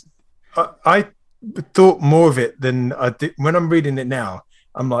 I thought more of it than I did when I'm reading it now.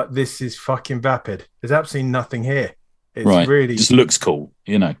 I'm like, this is fucking vapid. There's absolutely nothing here. It's really it just looks cool,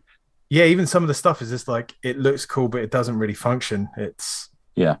 you know. Yeah, even some of the stuff is just like it looks cool, but it doesn't really function. It's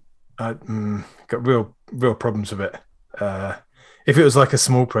got real problems with it. If it was like a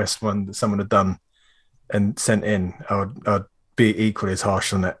small press one that someone had done and sent in, I'd be equally as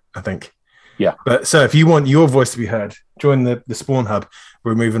harsh on it, I think. Yeah. But so if you want your voice to be heard, join the Spawn Hub.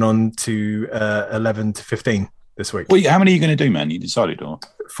 We're moving on to 11 to 15 this week. Well, how many are you going to do, man? You decided, or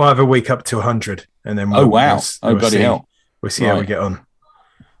 5 a week up to 100, and then bloody hell, we'll see how we get on.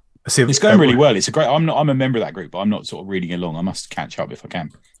 It's going really well. It's a great. I'm a member of that group, but I'm not sort of reading along. I must catch up if I can.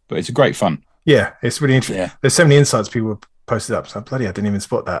 But it's a great fun. Yeah, it's really interesting. Yeah. There's so many insights people posted up. So bloody, I didn't even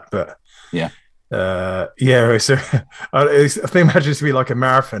spot that. But so I think imagine it to be like a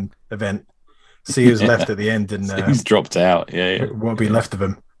marathon event see who's left at the end and who's dropped out. Yeah. what will be left of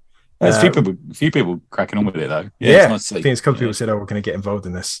him. There's a few people cracking on with it though. Yeah, it's nice to see. I think a couple of people said, "Oh, we're going to get involved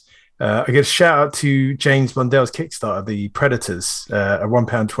in this." I get a shout out to James Blundell's Kickstarter, The Predators, a £1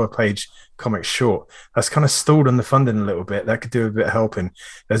 12-page comic short. That's kind of stalled on the funding a little bit. That could do a bit of helping.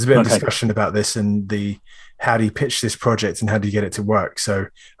 There's a bit of discussion about this and how do you pitch this project and how do you get it to work. So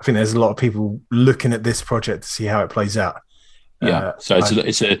I think there's a lot of people looking at this project to see how it plays out. Yeah, so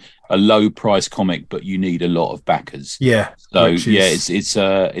it's a low price comic, but you need a lot of backers. Yeah, so it's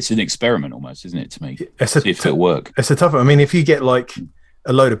an experiment almost, isn't it? To me, see if it'll work. It's a tough one. I mean, if you get like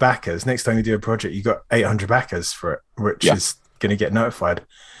a load of backers, next time you do a project, you got 800 backers for it, which is going to get notified.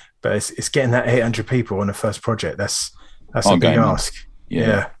 But it's getting that 800 people on the first project. That's a big ask.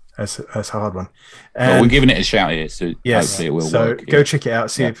 Yeah. That's a hard one. We're giving it a shout here, so hopefully it will work. So go check it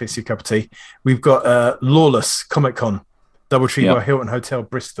out, see if it's your cup of tea. We've got Lawless Comic Con, Doubletree by Hilton Hotel,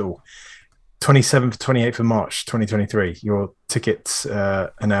 Bristol, 27th, 28th of March, 2023. Your tickets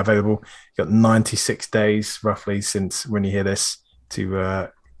are now available. You've got 96 days, roughly, since when you hear this, to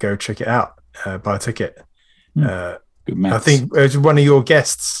go check it out, buy a ticket. Good maths. I think one of your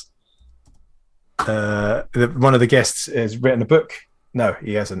guests, one of the guests has written a book. No,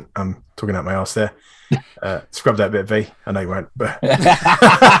 he hasn't. I'm talking out my arse there. Scrub that bit, V. I know you won't, but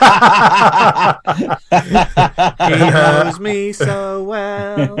he knows me so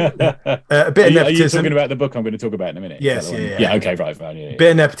well. A bit of nepotism. Are you talking about the book I'm going to talk about in a minute? Yes, yeah. Okay, right, fine. Yeah.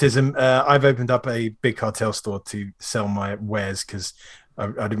 Bit of nepotism. I've opened up a big cartel store to sell my wares because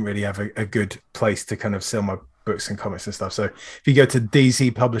I didn't really have a good place to kind of sell my books and comics and stuff. So if you go to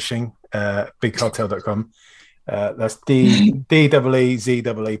DZ Publishing, bigcartel.com. That's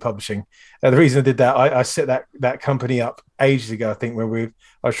DEEZEE Publishing. The reason I did that, I set that company up ages ago. I think when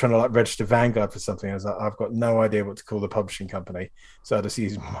I was trying to like register Vanguard for something. I was like, I've got no idea what to call the publishing company, so I just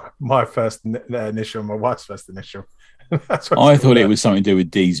used my first initial, my wife's first initial. I thought it was something to do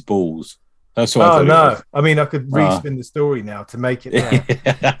with D's balls. That's what I thought. No, I mean I could respin the story now to make it.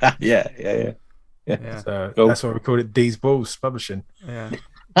 Yeah. So that's why we called it D's Balls Publishing. Yeah.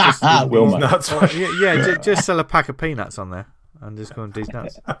 Nuts. Just sell a pack of peanuts on there and just call them D's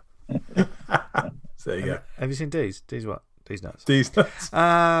Nuts. So there you go. Have you seen D's? D's what? D's Nuts. D's Nuts.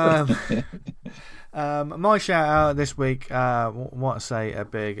 My shout out this week, want to say a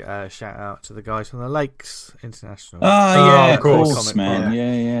big shout out to the guys from the Lakes International. Of course, man.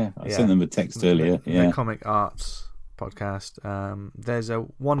 Yeah. I sent them a text earlier. The Comic Arts podcast. There's a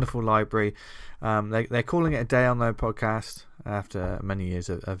wonderful library. They're calling it a day on their podcast after many years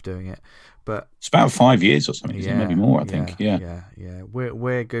of doing it, but it's about 5 years or something, maybe more. I think. Yeah.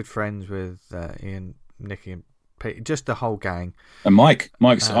 We're good friends with Ian, Nicky, and Pete, just the whole gang. And Mike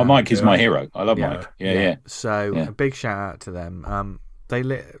is my hero. I love Mike. Yeah. So a big shout out to them.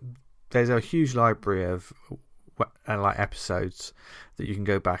 There's a huge library of like episodes that you can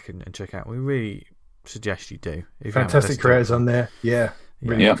go back and check out. We really suggest you do. Fantastic creators on there. Yeah.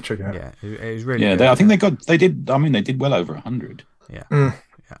 Really love checking out. Yeah, it was really. Yeah, good. I think they did. I mean, they did well over 100. Yeah.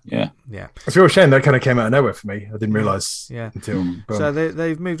 Yeah. It's a real shame that kind of came out of nowhere for me. I didn't realise until. So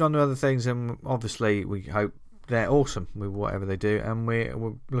they've moved on to other things, and obviously we hope they're awesome with whatever they do, and we're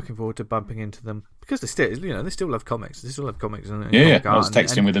looking forward to bumping into them because they still love comics. They still love comics. And I was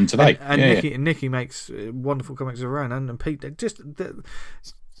texting with them today. And Nicky makes wonderful comics of her own, and Pete, just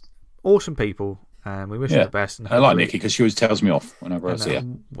awesome people. And we wish her the best. And I like Nicky because she always tells me off whenever I see her.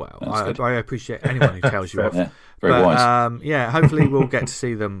 Well, I appreciate anyone who tells you off. Very wise. Hopefully we'll get to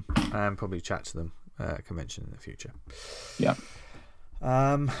see them and probably chat to them at a convention in the future. Yeah.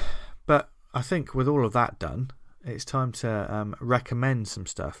 But I think with all of that done, it's time to recommend some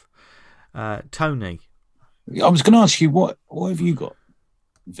stuff. Tony. I was going to ask you, what have you got,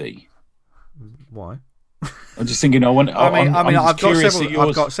 V? Why? I'm just thinking. I've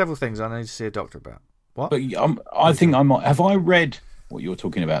got several things I need to see a doctor about. What? But I think I might. Have I read what you're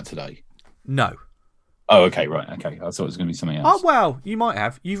talking about today? No. Oh, okay, right, okay. I thought it was going to be something else. Oh well, you might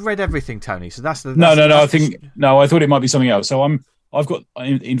have. You've read everything, Tony. So that's the. No. I thought it might be something else. So I've got.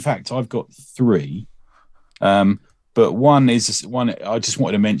 In fact, I've got three. But one I just wanted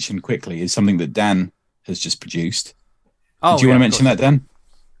to mention quickly is something that Dan has just produced. Oh, do you want to mention that, Dan?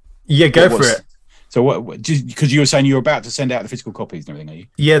 Yeah, go for it. So what? Because you were saying you were about to send out the physical copies and everything, are you?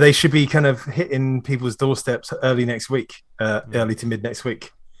 Yeah, they should be kind of hitting people's doorsteps early next week, early to mid next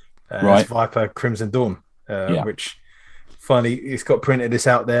week. Right. Viper Crimson Dawn, which finally it's got printed. It's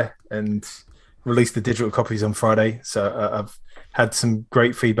out there and released the digital copies on Friday. So I've had some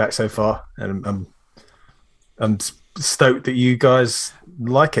great feedback so far, and I'm stoked that you guys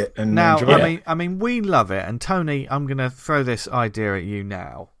like it and enjoy it. I mean, we love it. And Tony, I'm going to throw this idea at you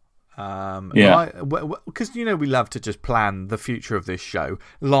now. Because we love to just plan the future of this show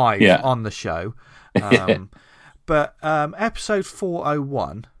live on the show. But episode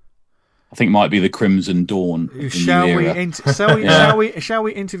 401, I think, might be the Crimson Dawn. Shall we interview?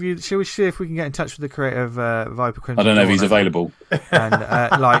 Shall we see if we can get in touch with the creator of Viper Crimson? I don't know if he's available.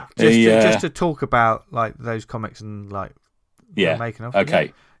 And just to talk about like those comics and like making of. Okay.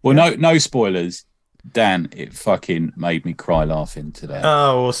 Yeah. Well, no spoilers. Dan, it fucking made me cry laughing today.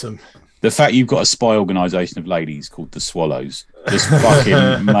 Oh, awesome. The fact you've got a spy organisation of ladies called the Swallows just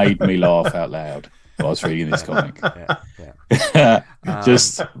fucking made me laugh out loud while I was reading this comic.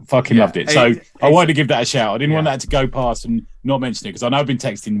 Just fucking loved it. So I wanted to give that a shout. I didn't want that to go past and not mention it because I know we've been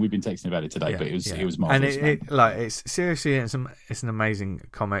texting about it today, but it was marvelous. And it's seriously, it's an amazing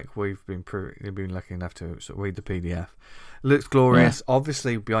comic. We've been lucky enough to sort of read the PDF. Looks glorious.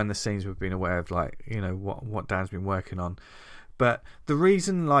 Obviously, behind the scenes, we've been aware of what Dan's been working on. But the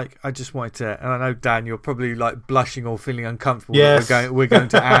reason, I just wanted to, and I know Dan, you're probably blushing or feeling uncomfortable. Yes. We're going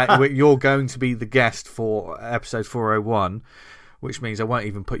to add. You're going to be the guest for episode 401, which means I won't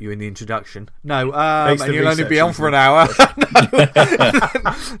even put you in the introduction. No, and you'll only be on for an hour.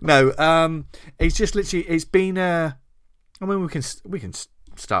 No, it's just literally. It's been a. I mean, we can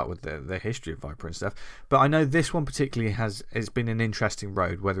start with the history of Viper and stuff, but I know this one particularly it's been an interesting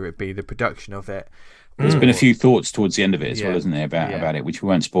road, whether it be the production of it. There's been a few thoughts towards the end of it as well, isn't there, about it, which we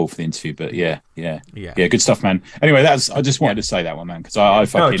won't spoil for the interview, but yeah, good stuff, man. Anyway, I just wanted to say that one, man, because I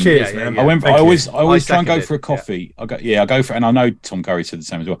fucking cheers, man. I always try and go for a coffee. I go for, and I know Tom Curry said the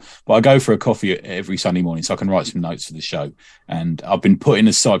same as well, but I go for a coffee every Sunday morning so I can write some notes for the show. And I've been putting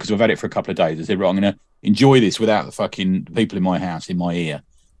aside, because we've had it for a couple of days, I said, right, I'm going to enjoy this without the fucking people in my house in my ear.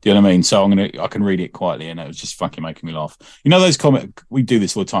 Do you know what I mean? So I can read it quietly, and it was just fucking making me laugh. You know those comics, we do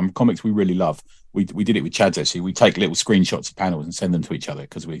this all the time, comics we really love. We did it with Chads, actually. We take little screenshots of panels and send them to each other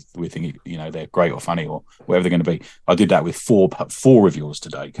because we think they're great or funny or whatever they're going to be. I did that with four of yours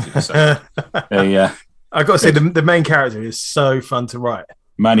today. I've got to say, the main character is so fun to write.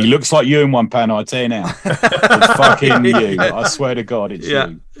 Man, he looks like you in one panel, I tell you now. It's fucking you. I swear to God, it's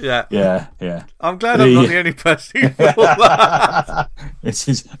you. Yeah. I'm glad I'm not the only person who thought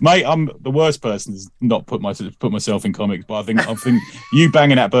that. Mate, I'm the worst person to not put myself in comics, but I think you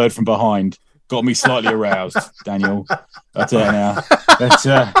banging that bird from behind got me slightly aroused, Daniel. I tell you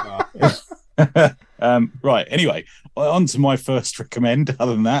now. Right. Anyway, on to my first recommend.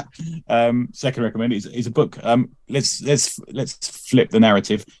 Other than that, second recommend is a book. Let's flip the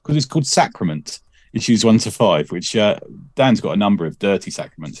narrative because it's called Sacrament, issues 1 to 5. Which Dan's got a number of dirty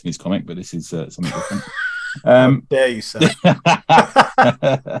sacraments in his comic, but this is something different. How dare you, sir?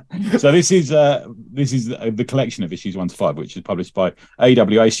 So this is the collection of issues 1 to 5, which is published by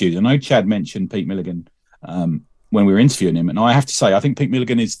AWA Studios. I know Chad mentioned Pete Milligan when we were interviewing him, and I have to say I think Pete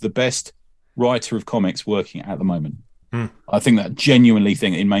Milligan is the best writer of comics working at the moment. I think that genuinely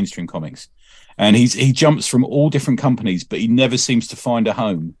thing in mainstream comics, and he jumps from all different companies, but he never seems to find a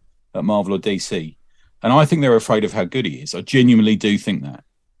home at Marvel or DC, and I think they're afraid of how good he is. I genuinely do think that.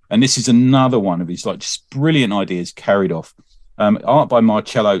 And this is another one of his just brilliant ideas carried off. Art by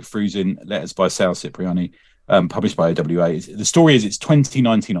Marcello Fruzin, letters by Sal Cipriani, published by AWA. The story is it's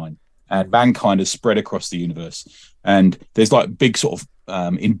 2099 and mankind has spread across the universe. And there's big sort of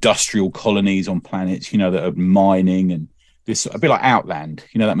industrial colonies on planets, that are mining and this a bit like Outland.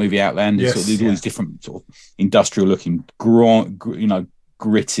 You know that movie Outland? Yes, there's all these different sort of industrial looking,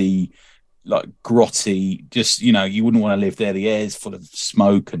 gritty, grotty, just you wouldn't want to live there. The air's full of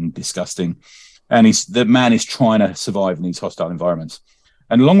smoke and disgusting, and the man is trying to survive in these hostile environments.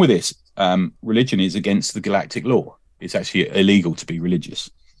 And along with this, religion is against the galactic law. It's actually illegal to be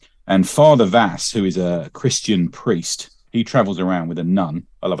religious. And Father Vass, who is a Christian priest, he travels around with a nun.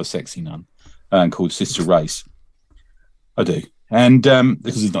 I love a sexy nun called Sister Race. I do, and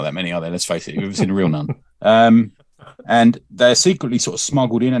because there's not that many, are there? Let's face it. You've ever seen a real nun? And they're secretly sort of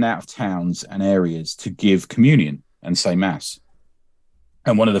smuggled in and out of towns and areas to give communion and say mass.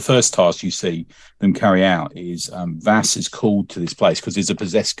 And one of the first tasks you see them carry out is Vass is called to this place because there's a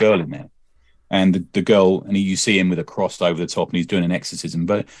possessed girl in there. And the girl, and you see him with a cross over the top and he's doing an exorcism.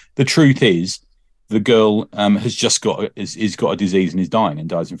 But the truth is the girl has just got a disease and is dying and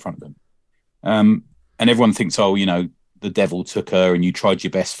dies in front of them. And everyone thinks, the devil took her and you tried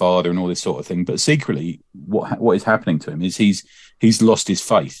your best, father, and all this sort of thing. But secretly, what is happening to him is he's lost his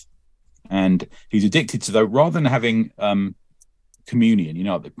faith, and he's addicted to rather than having communion,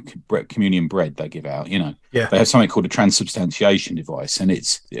 the communion bread they give out, they have something called a transubstantiation device, and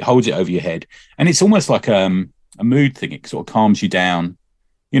it holds it over your head, and it's almost like a mood thing. It sort of calms you down.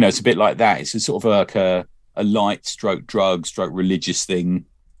 It's a bit like that. It's a sort of like a light stroke drug stroke religious thing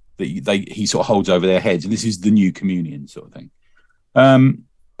he sort of holds over their heads, and this is the new communion sort of thing.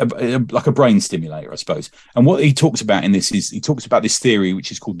 Like a brain stimulator, I suppose. And what he talks about in this is he talks about this theory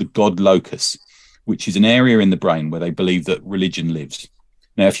which is called the God locus, which is an area in the brain where they believe that religion lives.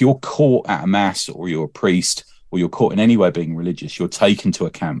 Now, if you're caught at a mass, or you're a priest, or you're caught in any way being religious, you're taken to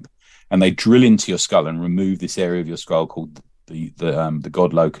a camp, and they drill into your skull and remove this area of your skull called the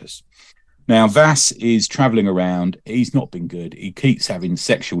God locus. Now, Vass is traveling around. He's not been good. He keeps having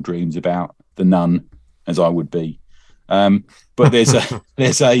sexual dreams about the nun, as I would be. But there's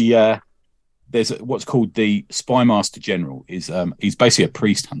what's called the Spy Master General. He's basically a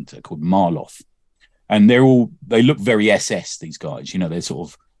priest hunter called Marloth, and they look very SS. These guys, they're sort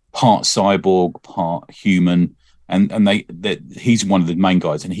of part cyborg, part human, and he's one of the main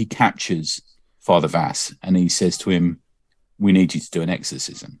guys, and he captures Father Vass, and he says to him, "We need you to do an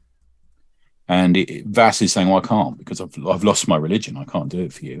exorcism." And Vass is saying, "Well, I can't, because I've lost my religion. I can't do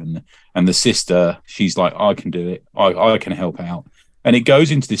it for you." And the sister, she's like, "I can do it. I can help out." And it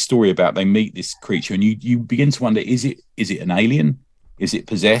goes into this story about they meet this creature, and you begin to wonder, is it an alien? Is it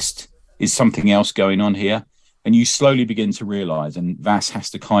possessed? Is something else going on here? And you slowly begin to realize, and Vass has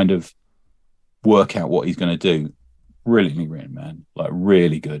to kind of work out what he's going to do. Brilliantly written, man. Like,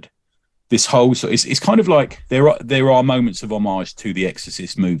 really good. This whole, so it's kind of like there are moments of homage to the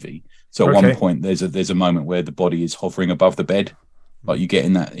Exorcist movie. So at one point, there's a moment where the body is hovering above the bed, like you get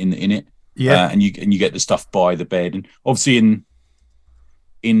in it, and you get the stuff by the bed. And obviously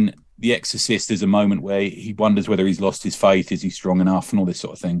in The Exorcist, there's a moment where he wonders whether he's lost his faith, is he strong enough, and all this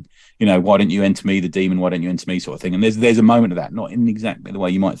sort of thing. Why don't you enter me, the demon? Why don't you enter me, sort of thing. And there's a moment of that, not in exactly the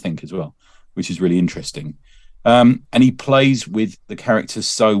way you might think as well, which is really interesting. And he plays with the characters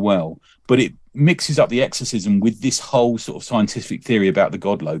so well, but it mixes up the exorcism with this whole sort of scientific theory about the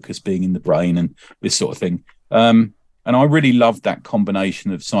God locus being in the brain and this sort of thing. And I really loved that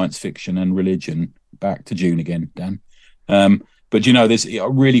combination of science fiction and religion. Back to June again, Dan. But I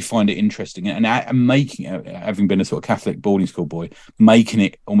really find it interesting, and making it, having been a sort of Catholic boarding school boy, making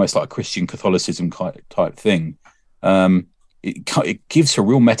it almost like a Christian Catholicism type thing. It gives a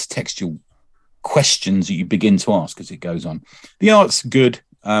real metatextual questions that you begin to ask as it goes on. The art's good.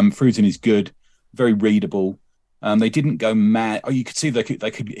 Fruiton is good, very readable. They didn't go mad. You could see they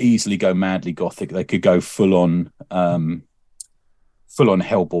could easily go madly gothic. They could go full on Hellboy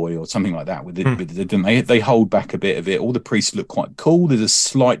or something like that with it. They hold back a bit of it. All the priests look quite cool. There's a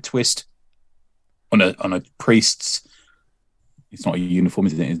slight twist on a priest's. It's not a uniform,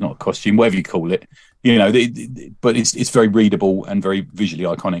 is it? It's not a costume, whatever you call it. But it's very readable and very visually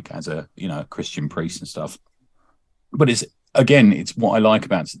iconic as a Christian priest and stuff. But it's what I like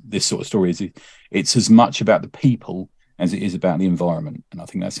about this sort of story is it's as much about the people as it is about the environment, and I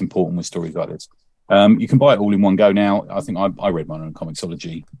think that's important with stories like this. You can buy it all in one go now. I think I read mine on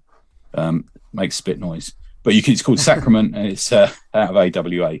Comixology. Makes spit noise, but it's called Sacrament, and it's out of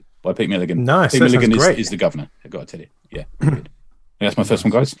AWA by Pete Milligan. Nice. Pete Milligan is the governor. I've got to tell you. Yeah, good. That's my first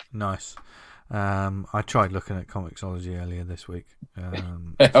one, guys. Nice. I tried looking at Comixology earlier this week.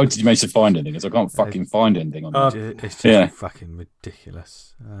 How did you manage to find anything? Because I can't fucking find anything on that. It's just fucking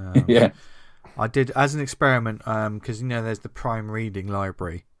ridiculous. Yeah. I did, as an experiment, because there's the Prime Reading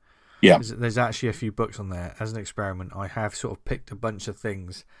Library. Yeah. There's actually a few books on there. As an experiment, I have sort of picked a bunch of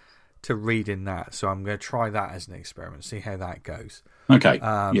things to read in that. So I'm going to try that as an experiment, see how that goes. Okay.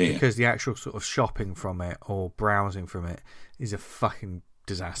 Because the actual sort of shopping from it or browsing from it is a fucking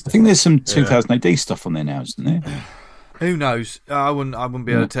disaster. I think there's some 2000 AD stuff on there now, isn't there? Who knows? I wouldn't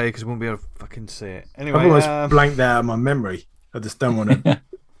be able to tell you because I wouldn't be able to fucking see it. Anyway, I've almost blanked that out of my memory. I just don't want to.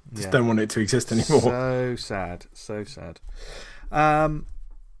 Don't want it to exist anymore. So sad.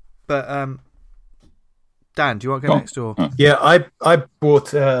 But Dan, do you want to go next or? Yeah, I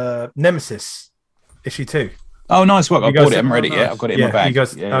bought Nemesis issue 2. Oh, nice work! I bought it. I haven't read it yet. I've got it in my bag. You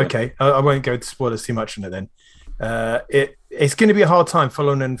guys, okay. I won't go to spoilers too much on it then. It's going to be a hard time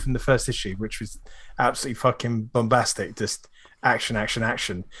following in from the first issue, which was absolutely fucking bombastic, just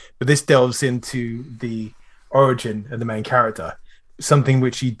action. But this delves into the origin of the main character, something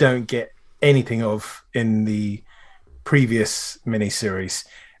which you don't get anything of in the previous miniseries.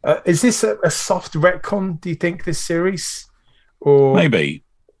 Is this a soft retcon, do you think, this series? Or maybe.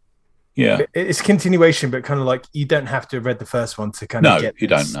 Yeah. It's continuation, but kind of like you don't have to have read the first one to kind of get this. You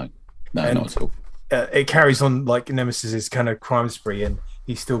don't know. No, not at all. It carries on like Nemesis's kind of crime spree, and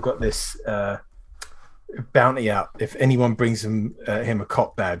he's still got this bounty out. If anyone brings him a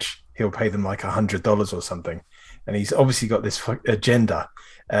cop badge, he'll pay them like $100 or something. And he's obviously got this agenda,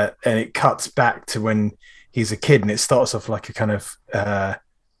 and it cuts back to when he's a kid, and it starts off like a kind of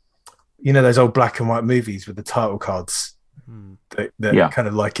those old black and white movies with the title cards that kind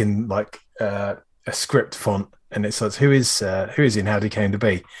of like in a script font, and it says who is he and how he came to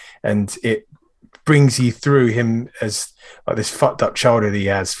be, and it brings you through him as like this fucked up childhood he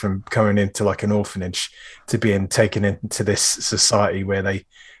has from coming into like an orphanage to being taken into this society where they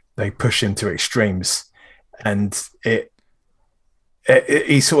push him to extremes, and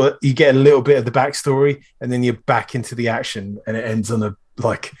he sort of, you get a little bit of the backstory and then you're back into the action, and it ends on a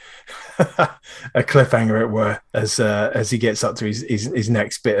cliffhanger, it were, as he gets up to his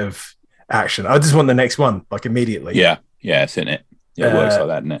next bit of action. I just want the next one like immediately. Yeah, it's in it. Yeah, it works like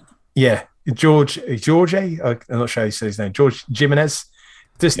that, doesn't it? Yeah. George, I'm not sure how you say his name. George Jimenez.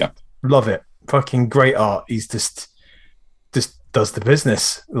 Love it. Fucking great art. He's just does the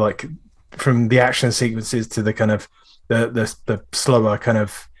business, like from the action sequences to the kind of the slower kind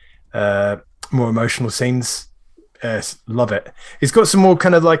of more emotional scenes. Love it. He's got some more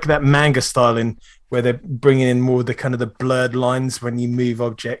kind of like that manga styling where they're bringing in more of the kind of the blurred lines when you move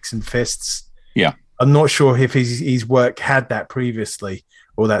objects and fists. Yeah. I'm not sure if his work had that previously,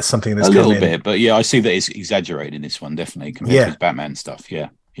 or that's something that's a little bit, but yeah, I see that it's exaggerated in this one, definitely compared to his Batman stuff. Yeah.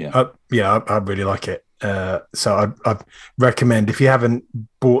 I really like it. So I recommend, if you haven't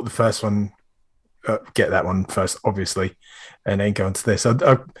bought the first one, get that one first, obviously, and then go into this.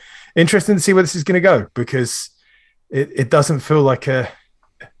 I'm interested to see where this is going to go, because it doesn't feel like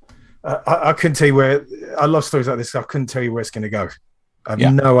I couldn't tell you where. I love stories like this. I couldn't tell you where it's going to go. I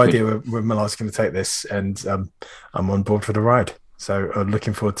have no idea where Millar's going to take this, and I'm on board for the ride. So I'm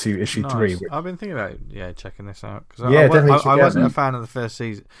looking forward to issue 3. I've been thinking about checking this out, because I wasn't a fan of the first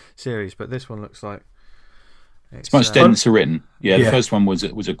series, but this one looks like it's much denser written. The first one was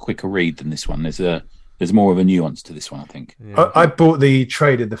a quicker read than this one. There's more of a nuance to this one, I think. I bought the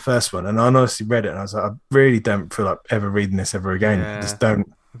trade of the first one, and I honestly read it, and I was like, I really don't feel like ever reading this ever again. I just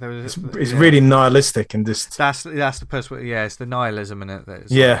don't. It's really nihilistic, and just that's the person. Yeah, it's the nihilism in it.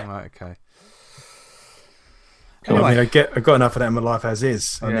 Like, okay. Cool. Anyway. I mean, I got enough of that in my life as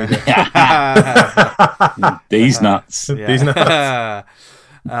is. These nuts. These nuts.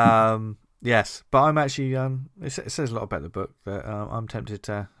 Yes, but I'm actually. It says a lot about the book that I'm tempted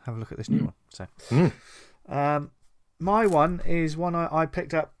to have a look at this new one. So, my one is one I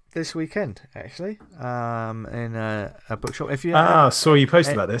picked up this weekend, actually, in a bookshop. If you saw you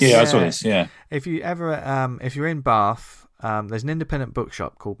posted about this. Yeah, I saw this. Yeah. If you ever, if you're in Bath, there's an independent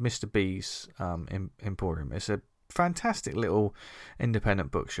bookshop called Mr. B's Emporium. It's a fantastic little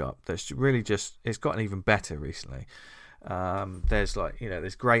independent bookshop that's really it's gotten even better recently. There's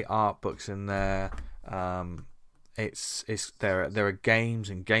there's great art books in there. There are games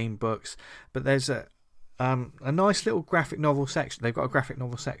and game books, but there's a nice little graphic novel section. They've got a graphic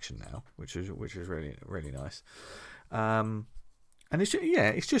novel section now, which is really, really nice. And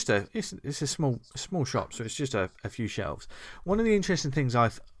it's just a small shop, so it's just a few shelves. One of the interesting things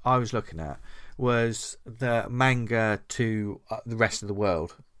I was looking at was the manga to the rest of the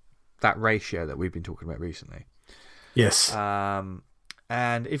world, that ratio that we've been talking about recently. Yes. And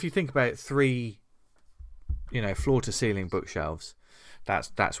if you think about 3, floor to ceiling bookshelves,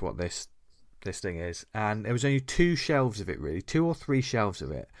 that's what this thing is. And there was only 2 shelves of it, really, 2 or 3 shelves of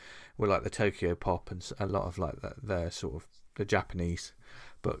it were like the Tokyo Pop and a lot of like the sort of the Japanese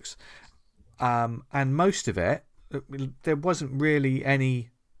books. And most of it, there wasn't really any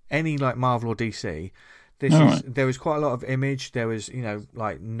like Marvel or DC. There was quite a lot of Image. There was,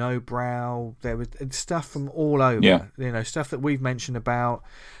 like No Brow. There was stuff from all over. Yeah. Stuff that we've mentioned about.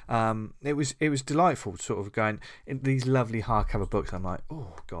 It was delightful, sort of going in these lovely hardcover books. I'm like,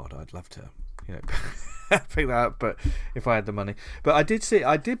 oh God, I'd love to, pick that up. But if I had the money, but I did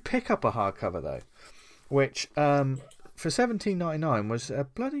pick up a hardcover though, which for $17.99 was a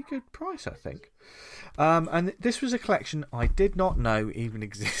bloody good price, I think. And this was a collection I did not know even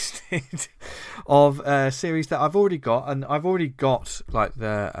existed of a series that I've already got, and I've already got like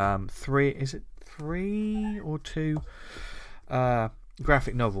the 3 or 2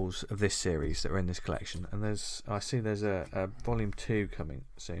 graphic novels of this series that are in this collection, and I see there's a volume 2 coming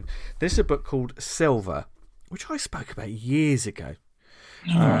soon. This is a book called Silver, which I spoke about years ago.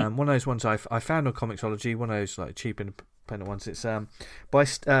 One of those ones I found on Comixology, one of those like cheap independent ones. It's by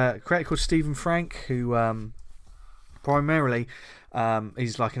a creator called Stephen Frank, who primarily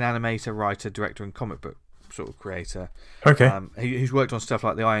he's like an animator, writer, director, and comic book sort of creator. Okay. He's worked on stuff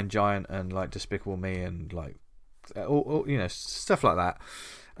like The Iron Giant and like Despicable Me and like all stuff like that.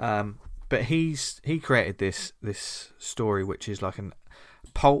 But he created this story, which is like an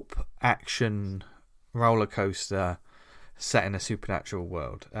pulp action roller coaster set in a supernatural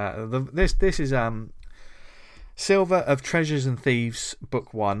world. This is Silver of Treasures and Thieves,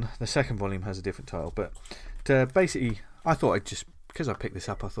 Book 1. The second volume has a different title, but to basically I thought because I picked this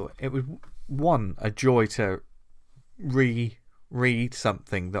up, I thought it was a joy to read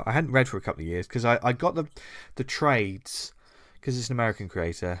something that I hadn't read for a couple of years, because I got the trades, because it's an American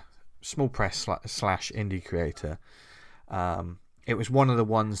creator, small press / indie creator. It was one of the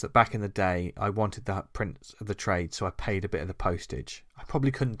ones that back in the day I wanted the print of the trade, so I paid a bit of the postage. I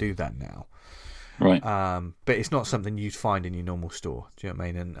probably couldn't do that now. Right. But it's not something you'd find in your normal store. Do you know what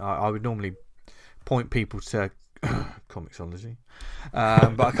I mean? And I would normally point people to Comixology,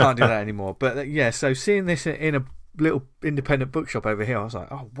 but I can't do that anymore. But yeah, so seeing this in a little independent bookshop over here, I was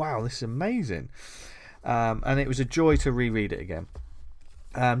like, oh wow, this is amazing. And it was a joy to reread it again.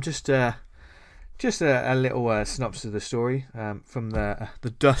 Just a little synopsis of the story from the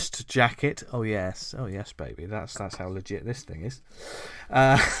Dust Jacket. Oh yes, baby. That's how legit this thing is.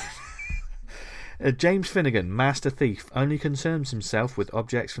 James Finnegan, master thief, only concerns himself with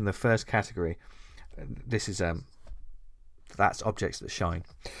objects from the first category. This is that's objects that shine.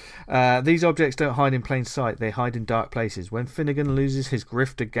 These objects don't hide in plain sight, they hide in dark places. When Finnegan loses his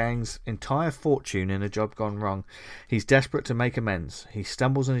grifter gang's entire fortune in a job gone wrong, he's desperate to make amends. He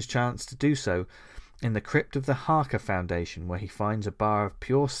stumbles on his chance to do so in the crypt of the Harker Foundation, where he finds a bar of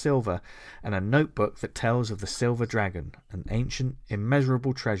pure silver and a notebook that tells of the Silver Dragon, an ancient,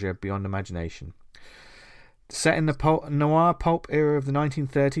 immeasurable treasure beyond imagination. Set in the noir pulp era of the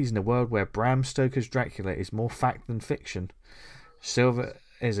 1930s, in a world where Bram Stoker's Dracula is more fact than fiction, Silver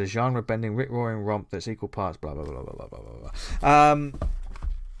is a genre-bending, rip-roaring romp that's equal parts blah blah blah blah blah blah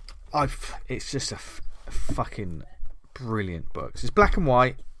blah. It's just a fucking brilliant book. It's black and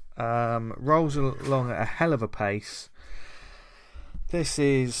white, rolls along at a hell of a pace. This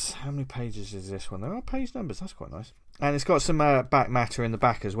is, how many pages is this one? There are page numbers. That's quite nice. And it's got some back matter in the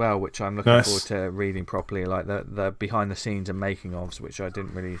back as well, which I'm looking forward to reading properly, like the behind the scenes and making ofs, which I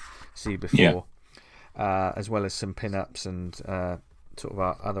didn't really see before, as well as some pin-ups and sort of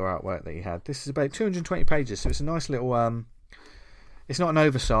other artwork that he had. This is about 220 pages, so it's a nice little. It's not an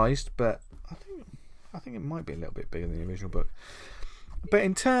oversized, but I think it might be a little bit bigger than the original book. But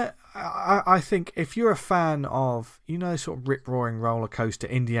I think if you're a fan of, sort of rip-roaring roller coaster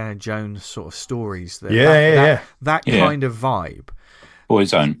Indiana Jones sort of stories, that kind of vibe,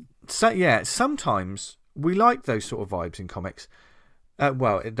 Boy's Own. So yeah, sometimes we like those sort of vibes in comics.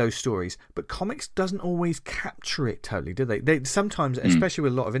 Those stories, but comics doesn't always capture it totally, do they? They sometimes, especially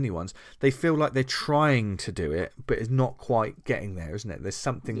with a lot of indie ones, they feel like they're trying to do it, but it's not quite getting there, isn't it? There's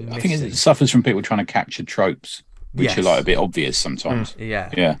something missing. I think it suffers from people trying to capture tropes, which are like a bit obvious sometimes.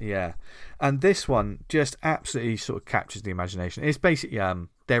 Yeah. And this one just absolutely sort of captures the imagination. It's basically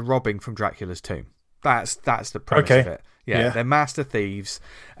they're robbing from Dracula's tomb. That's the premise of it. Yeah, they're master thieves,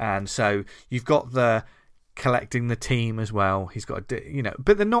 and so you've got the collecting the team as well. He's got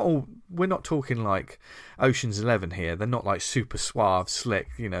but they're not all. We're not talking like Ocean's 11 here. They're not like super suave, slick.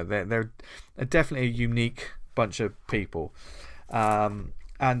 They're definitely a unique bunch of people.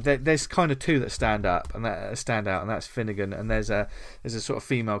 And there's kind of two that stand out, and that's Finnegan, and there's a sort of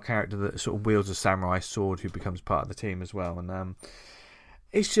female character that sort of wields a samurai sword who becomes part of the team as well, and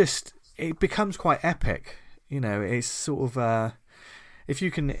it becomes quite epic. It's sort of if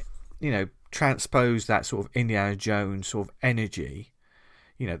you can transpose that sort of Indiana Jones sort of energy,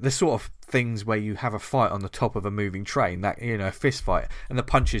 the sort of things where you have a fight on the top of a moving train, that a fist fight, and the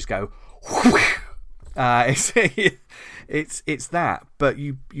punches go. It's that, but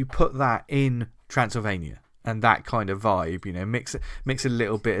you put that in Transylvania and that kind of vibe, mix a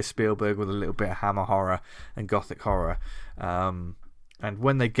little bit of Spielberg with a little bit of Hammer horror and Gothic horror, and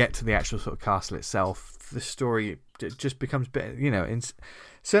when they get to the actual sort of castle itself, the story just becomes a bit,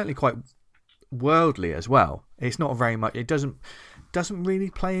 certainly quite worldly as well. It's not very much. It doesn't really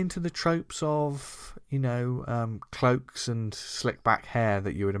play into the tropes of cloaks and slick back hair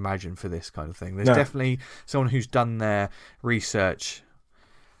that you would imagine for this kind of thing. There's definitely someone who's done their research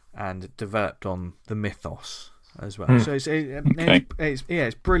and developed on the mythos as well. So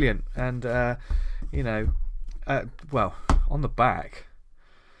it's brilliant, and on the back,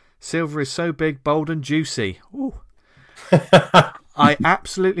 silver is so big, bold, and juicy. Ooh. I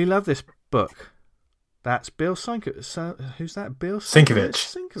absolutely love this book. That's Bill Sienkiewicz. Who's that? Bill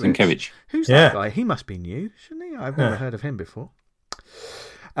Sienkiewicz. Who's that guy? He must be new, shouldn't he? I've never heard of him before.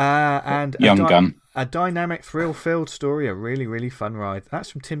 And Young Gun. A dynamic, thrill-filled story, a really, really fun ride. That's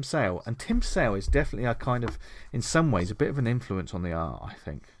from Tim Sale. And Tim Sale is definitely a kind of, in some ways, a bit of an influence on the art, I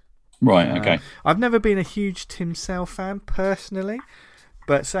think. Right, okay. I've never been a huge Tim Sale fan, personally.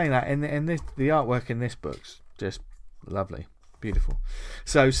 But saying that, the artwork in this book's just lovely. Beautiful.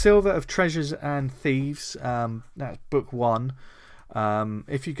 So, Silver of Treasures and Thieves, that's book 1.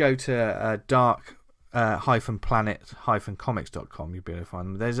 If you go to planet-comics.com, you'll be able to find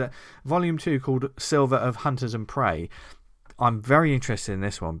them. There's a volume 2 called Silver of Hunters and Prey. I'm very interested in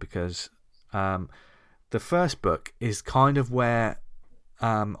this one because the first book is kind of where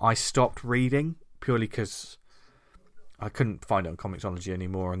I stopped reading purely because I couldn't find it on Comixology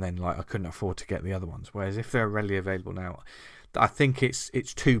anymore, and then I couldn't afford to get the other ones. Whereas if they're readily available now, I think it's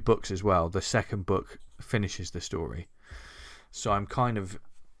 2 books as well. The second book finishes the story, so I'm kind of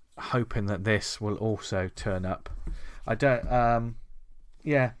hoping that this will also turn up. I don't.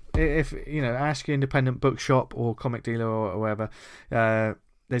 If ask your independent bookshop or comic dealer or whatever.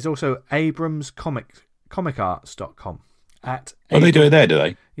 There's also AbramsComicArts.com. They do it there, do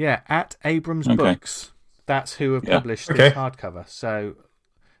they? Yeah, at Abrams Books. That's who have published this hardcover. So,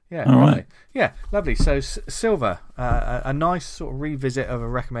 yeah, all lovely. right. Yeah, lovely. So, Silver, a nice sort of revisit of a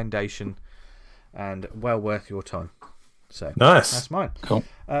recommendation, and well worth your time. So nice. That's mine. Cool.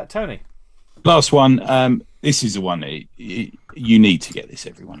 Tony. Last one. This is the one that you need to get this.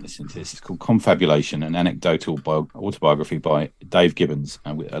 Everyone listen to this. It's called Confabulation, an anecdotal autobiography by Dave Gibbons,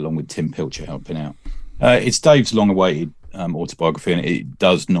 along with Tim Pilcher helping out. It's Dave's long-awaited autobiography, and it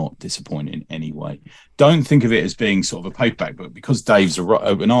does not disappoint in any way. Don't think of it as being sort of a paperback book, because Dave's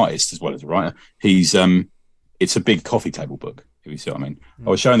an artist as well as a writer. It's a big coffee table book, if you see what I mean. I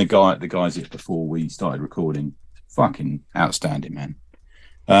was showing the guys it before we started recording. Fucking outstanding, man.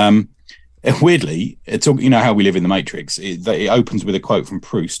 Weirdly, it's how we live in the Matrix. It opens with a quote from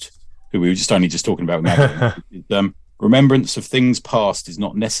Proust, who we were just talking about. Remembrance of things past is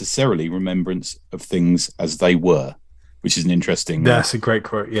not necessarily remembrance of things as they were, which is an interesting. That's a great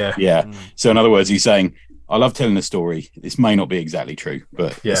quote. Yeah. Yeah. So in other words, he's saying, I love telling a story. This may not be exactly true,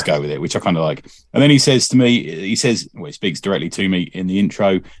 but let's go with it, which I kind of like. And then he says to me, he speaks directly to me in the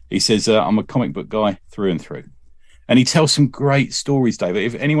intro. He says, I'm a comic book guy through and through. And he tells some great stories, Dave.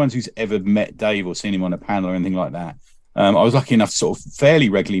 If anyone who's ever met Dave or seen him on a panel or anything like that, I was lucky enough to sort of fairly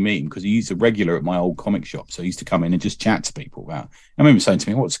regularly meet him because he's a regular at my old comic shop. So he used to come in and just chat to people about. I remember saying to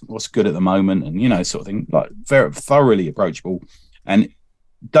me, "What's good at the moment?" And sort of thing, like very thoroughly approachable. And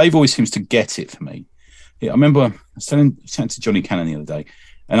Dave always seems to get it for me. I remember I was chatting to Johnny Cannon the other day,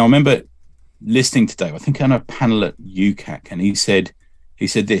 and I remember listening to Dave. I think on a panel at UCAC, and he said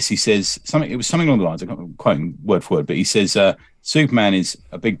this. He says something. It was something along the lines. I'm quoting word for word, but he says Superman is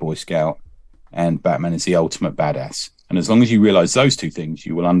a big boy scout, and Batman is the ultimate badass. And as long as you realize those two things,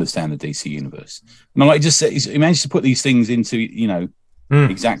 you will understand the DC universe. And I like just he managed to put these things into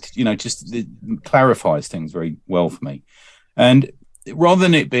exact. Just it clarifies things very well for me. And rather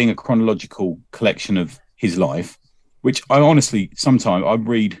than it being a chronological collection of his life, which I honestly sometimes I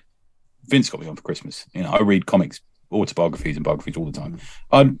read. Vince got me on for Christmas. I read comics, autobiographies and biographies all the time.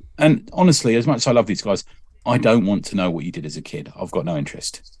 And honestly, as much as I love these guys, I don't want to know what you did as a kid. I've got no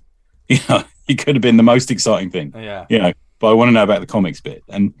interest. He could have been the most exciting thing. Yeah. But I want to know about the comics bit.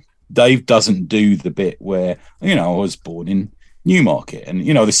 And Dave doesn't do the bit where, I was born in Newmarket and,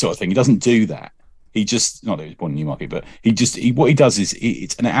 this sort of thing. He doesn't do that. He just, not that he was born in Newmarket, but what he does is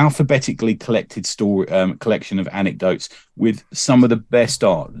it's an alphabetically collected story, collection of anecdotes with some of the best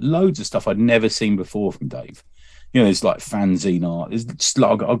art. Loads of stuff I'd never seen before from Dave. There's like fanzine art. There's just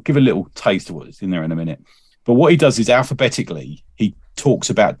I'll give a little taste of what's in there in a minute. But what he does is alphabetically, he talks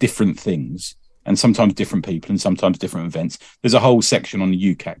about different things and sometimes different people and sometimes different events. There's a whole section on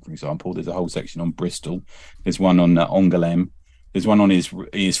the UCAC, for example. There's a whole section on Bristol. There's one on Angoulême. There's one on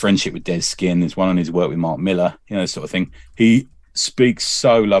his friendship with Des Skin. There's one on his work with Mark Miller, sort of thing. He speaks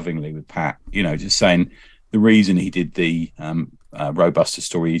so lovingly with Pat, just saying the reason he did the Robuster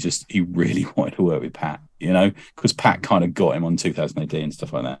story, he really wanted to work with Pat, because Pat kind of got him on 2000 AD and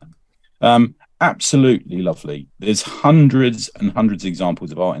stuff like that. Absolutely lovely. There's hundreds and hundreds of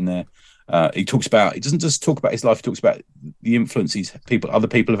examples of art in there. He doesn't just talk about his life, he talks about the influence other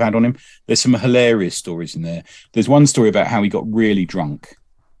people have had on him. There's some hilarious stories in there. There's one story about how he got really drunk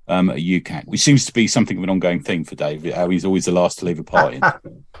at UCAC, which seems to be something of an ongoing thing for Dave, how he's always the last to leave a party.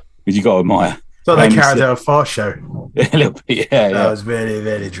 Which you got to admire. So they carried out a far show. A little bit, yeah. I was very,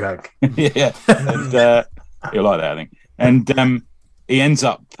 very drunk. Yeah. And you'll like that, I think. And he ends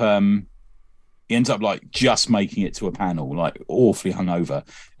up like just making it to a panel, like awfully hungover.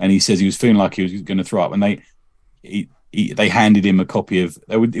 And he says he was feeling like he was going to throw up. And they handed him a copy of.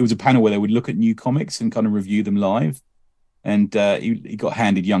 It was a panel where they would look at new comics and kind of review them live. And he got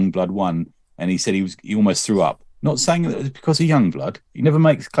handed Youngblood 1, and he said he almost threw up. Not saying that it was because of Youngblood. He never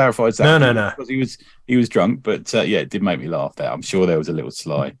clarifies that. No. Because he was drunk, but it did make me laugh there. I'm sure there was a little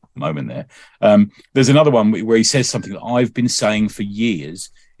sly moment there. There's another one where he says something that I've been saying for years.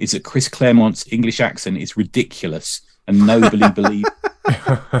 Is that Chris Claremont's English accent is ridiculous and nobody believes.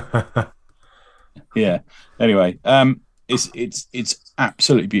 Yeah. Anyway, it's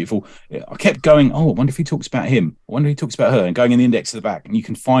absolutely beautiful. I kept going, oh, I wonder if he talks about him. I wonder if he talks about her, and going in the index at the back, and you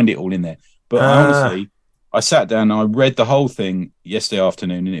can find it all in there. But I sat down and I read the whole thing yesterday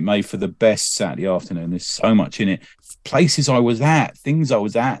afternoon, and it made for the best Saturday afternoon. There's so much in it. Places I was at, things I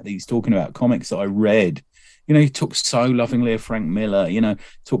was at, that he's talking about, comics that I read. You know, he talks so lovingly of Frank Miller, you know,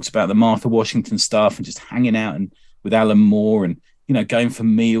 talks about the Martha Washington stuff and just hanging out and with Alan Moore and, you know, going for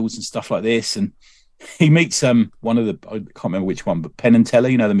meals and stuff like this. And he meets one of the, I can't remember which one, but Penn and Teller,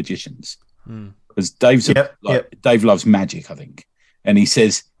 you know, the magicians. Because Dave loves magic, I think. And he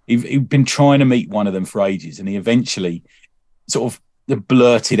says he'd been trying to meet one of them for ages, and he eventually sort of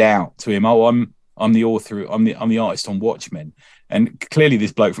blurted out to him, "Oh, I'm the author, I'm the artist on Watchmen." And clearly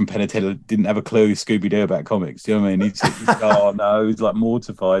this bloke from Penn and Teller didn't have a clue Scooby-Doo about comics. Do you know what I mean? He's oh no, he's like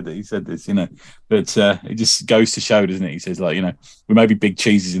mortified that he said this, you know. But it just goes to show, doesn't it? He says, like, you know, we may be big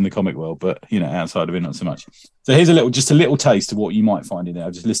cheeses in the comic world, but, you know, outside of it, not so much. So here's just a little taste of what you might find in there.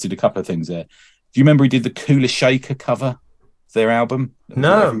 I've just listed a couple of things there. Do you remember he did the Cooler Shaker cover of their album?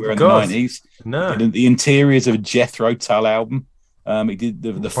 No, everywhere in the 90s. No. The interiors of a Jethro Tull album. He did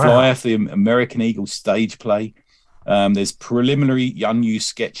the flyer for the American Eagle stage play. There's preliminary unused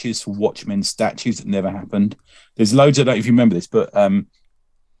sketches for Watchmen statues that never happened. There's loads, I don't know if you remember this, but on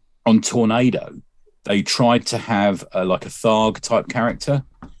Tornado, they tried to have like a Tharg type character,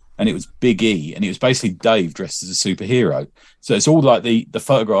 and it was Big E, and it was basically Dave dressed as a superhero. So it's all like the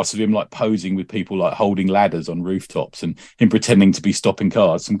photographs of him like posing with people like holding ladders on rooftops and him pretending to be stopping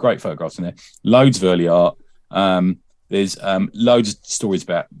cars. Some great photographs in there. Loads of early art. There's loads of stories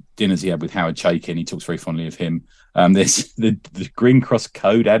about dinners he had with Howard Chaykin. He talks very fondly of him. There's the Green Cross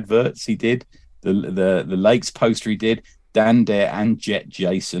Code adverts he did, the Lakes poster he did, Dan Dare and Jet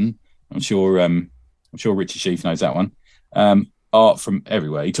Jason. I'm sure Richard Sheaf knows that one. Art from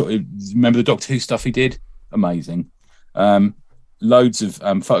everywhere. Remember the Doctor Who stuff he did? Amazing. Loads of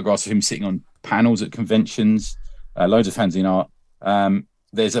photographs of him sitting on panels at conventions. Loads of fanzine art.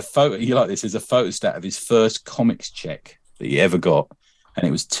 There's a photo, you like this, there's a photostat of his first comics check that he ever got, and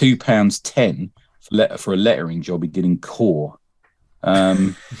it was £2.10 for a lettering job he did in Core,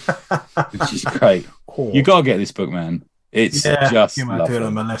 which is great. Core. You gotta get this book, man. It's just you might do it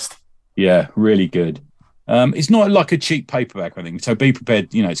on my list. Yeah, really good. It's not like a cheap paperback, I think. So be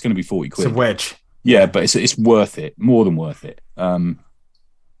prepared. You know, it's going to be 40 quid. It's a wedge. Yeah, but it's worth it, more than worth it.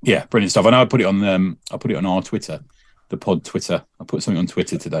 Yeah, brilliant stuff. I know I put it on our Twitter, the pod Twitter. I put something on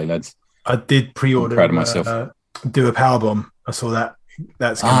Twitter today, lads. I did pre-order. I'm proud of myself. Do a Powerbomb. I saw that.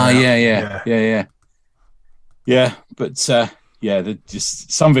 That's coming out. Yeah. But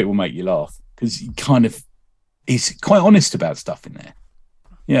just some of it will make you laugh because he's quite honest about stuff in there.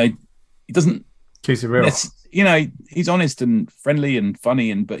 You know, he doesn't keeps it real. You know, he's honest and friendly and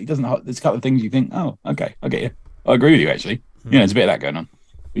funny, but he doesn't. There's a couple of things you think, oh, okay, I get you. I agree with you actually. You know, there's a bit of that going on.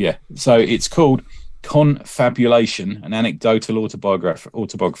 But yeah, so it's called Confabulation, an anecdotal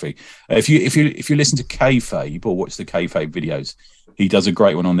autobiography. If you listen to Kayfabe or watch the Kayfabe videos, he does a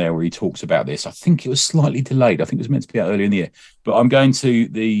great one on there where he talks about this. I think it was slightly delayed. I think it was meant to be out earlier in the year, but I'm going to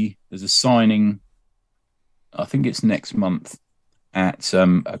there's a signing. I think it's next month at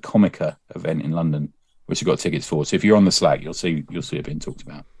a Comica event in London, which I've got tickets for. So if you're on the Slack, you'll see it being talked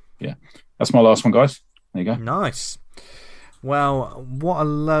about. Yeah, that's my last one, guys. There you go. Nice. Well, what a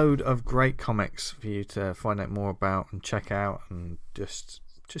load of great comics for you to find out more about and check out and just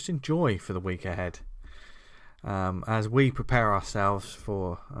enjoy for the week ahead. As we prepare ourselves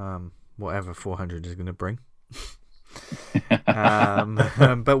for whatever 400 is going to bring.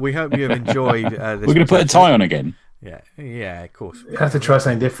 But we hope you have enjoyed this. We're going to put a tie on again. Yeah, of course. You have to try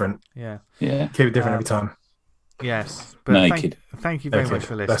something different. Yeah. Keep it different every time. Yes, but naked. Thank you very much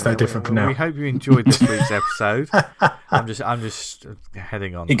for listening. That's no different from now. We hope you enjoyed this week's episode. I'm just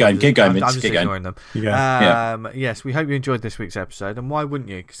heading on. Keep going, I'm Vince. just ignoring them. Yes, we hope you enjoyed this week's episode, and why wouldn't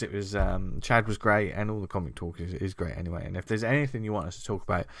you? Because it was Chad was great, and all the comic talk is great anyway. And if there's anything you want us to talk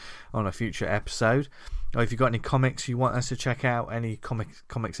about on a future episode, or if you've got any comics you want us to check out, any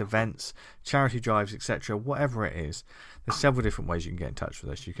comics events, charity drives, etc., whatever it is, there's several different ways you can get in touch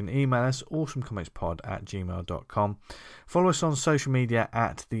with us. You can email us, awesomecomicspod@gmail.com. Follow us on social media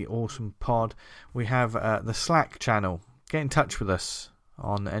 @theawesomepod. We have the Slack channel. Get in touch with us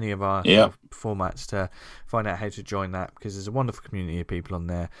on any of our formats to find out how to join that, because there's a wonderful community of people on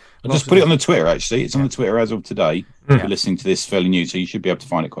there. I'll just put it on the Twitter, actually. It's on the Twitter as of today. If you're listening to this fairly new, so you should be able to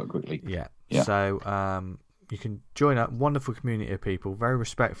find it quite quickly. Yeah. So you can join a wonderful community of people, very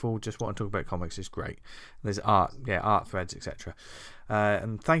respectful, just want to talk about comics. It's great. There's art threads, etc.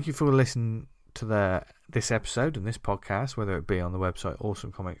 And thank you for listening this episode and this podcast, whether it be on the website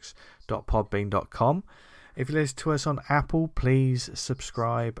awesomecomics.podbean.com. If you listen to us on Apple, please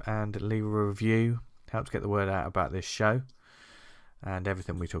subscribe and leave a review. Helps get the word out about this show and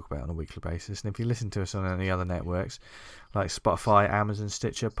everything we talk about on a weekly basis. And if you listen to us on any other networks like Spotify, Amazon,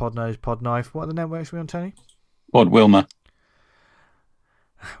 Stitcher, Podnose, Podknife, what are the networks we on, Tony? Pod Wilma.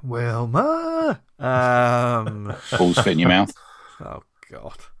 Wilma. Balls fit in your mouth. Oh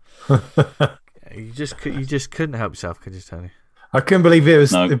God. You just couldn't help yourself, could you, Tony? I couldn't believe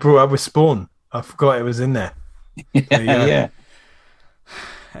it brought up with Spawn. I forgot it was in there. Yeah.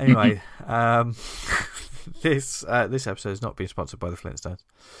 Anyway, this episode has not been sponsored by the Flintstones.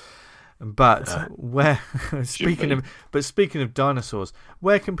 But speaking of dinosaurs,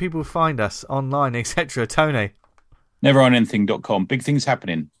 where can people find us online, etc.? Tony? Neveronanything.com. Big things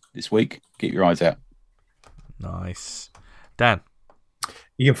happening this week. Get your eyes out. Nice. Dan?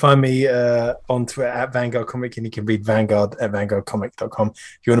 You can find me on Twitter at Vanguard Comic, and you can read Vanguard at vanguardcomic.com.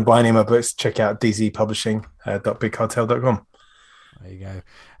 If you want to buy any of my books, check out dzpublishing.bigcartel.com. There you go.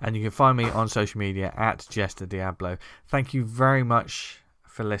 And you can find me on social media at Jester Diablo. Thank you very much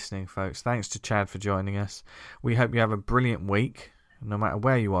for listening, folks. Thanks to Chad for joining us. We hope you have a brilliant week, no matter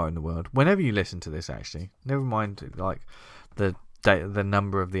where you are in the world. Whenever you listen to this, actually, never mind like the date, the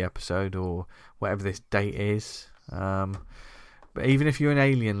number of the episode, or whatever this date is. But even if you're an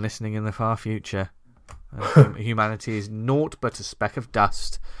alien listening in the far future, humanity is naught but a speck of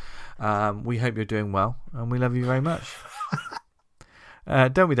dust. We hope you're doing well, and we love you very much.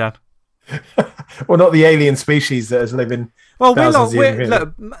 Don't we, Dan? Well, not the alien species that is living. Well, I love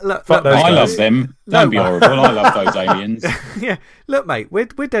them. Don't be horrible. I love those aliens. Yeah, look, mate, we're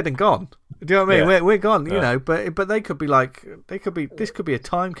dead and gone. Do you know what I mean? Yeah. We're gone, you know. But they could be like, this could be a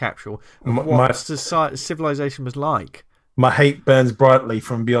time capsule of what civilization was like. My hate burns brightly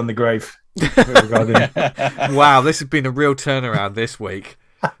from beyond the grave. Wow, this has been a real turnaround this week.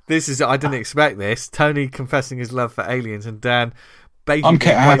 I didn't expect this. Tony confessing his love for aliens, and Dan basically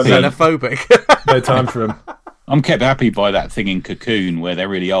xenophobic. No time for him. I'm kept happy by that thing in Cocoon where they're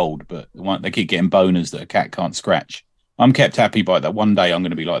really old, but they keep getting boners that a cat can't scratch. I'm kept happy by that. One day I'm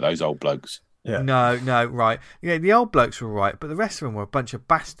going to be like those old blokes. Yeah. No, right. Yeah, the old blokes were right, but the rest of them were a bunch of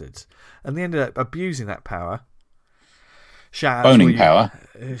bastards, and they ended up abusing that power. Boning power.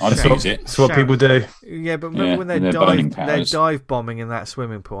 I'd abuse it. That's what people do. Yeah, but remember when they're dive bombing in that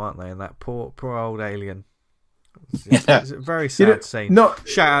swimming pool, aren't they? And that poor old alien. It's a very sad scene.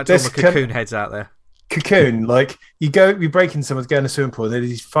 Shout out to all the Cocoon heads out there. Cocoon, like you're breaking someone's going to the swimming pool. There's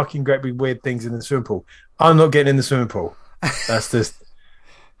these fucking great big weird things in the swimming pool. I'm not getting in the swimming pool. That's just.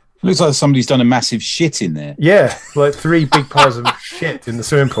 Looks like somebody's done a massive shit in there. Yeah, like 3 big piles of shit in the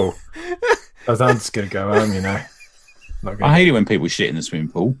swimming pool. I'm just gonna go home, you know. I hate it when people shit in the swimming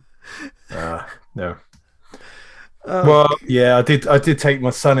pool. No. Well, yeah, I did take my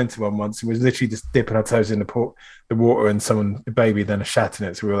son into one once. He was literally just dipping our toes in the water, and the baby then shat in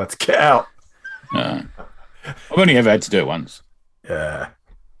it, so we all had to get out. I've only ever had to do it once. Yeah.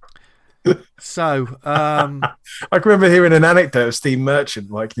 So, I can remember hearing an anecdote of Steve Merchant,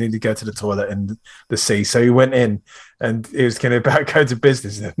 like he needed to go to the toilet in the sea, so he went in, and he was going to go to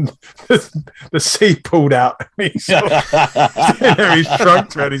business, and the sea pulled out, and he's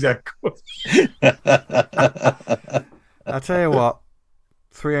shrunk around his ankle. I'll tell you what,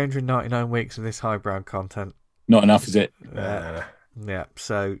 399 weeks of this highbrow content. Not enough, is it? Yeah.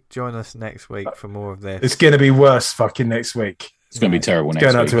 So join us next week for more of this. It's going to be worse fucking next week. It's going to be terrible next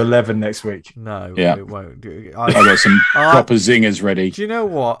week. Going up to 11 next week. No, it won't. I've got some proper zingers ready. Do you know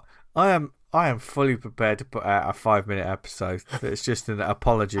what? I am fully prepared to put out a 5-minute episode. It's just an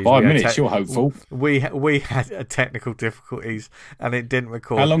apology. 5 minutes, you're hopeful. We had technical difficulties and it didn't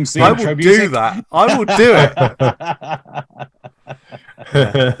record. How long's the intro music? I will do that.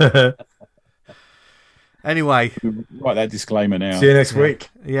 I will do it. Anyway. Write that disclaimer now. See you next week.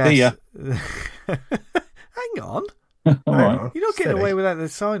 Yes. See ya. Hang on. All right. You're not getting away without the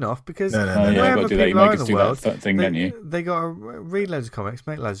sign off because wherever people are in the world, they got to read loads of comics,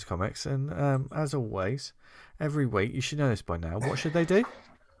 make loads of comics, and as always, every week you should know this by now. What should they do?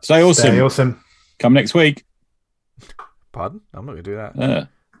 Stay awesome. Stay awesome. Come next week. Pardon? I'm not going to do that.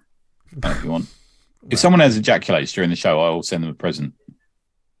 If you want. If someone has ejaculates during the show, I will send them a present.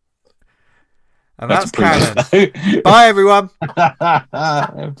 And that's canon. Bye, everyone. I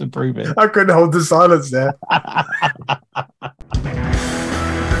have to prove it. I couldn't hold the silence there.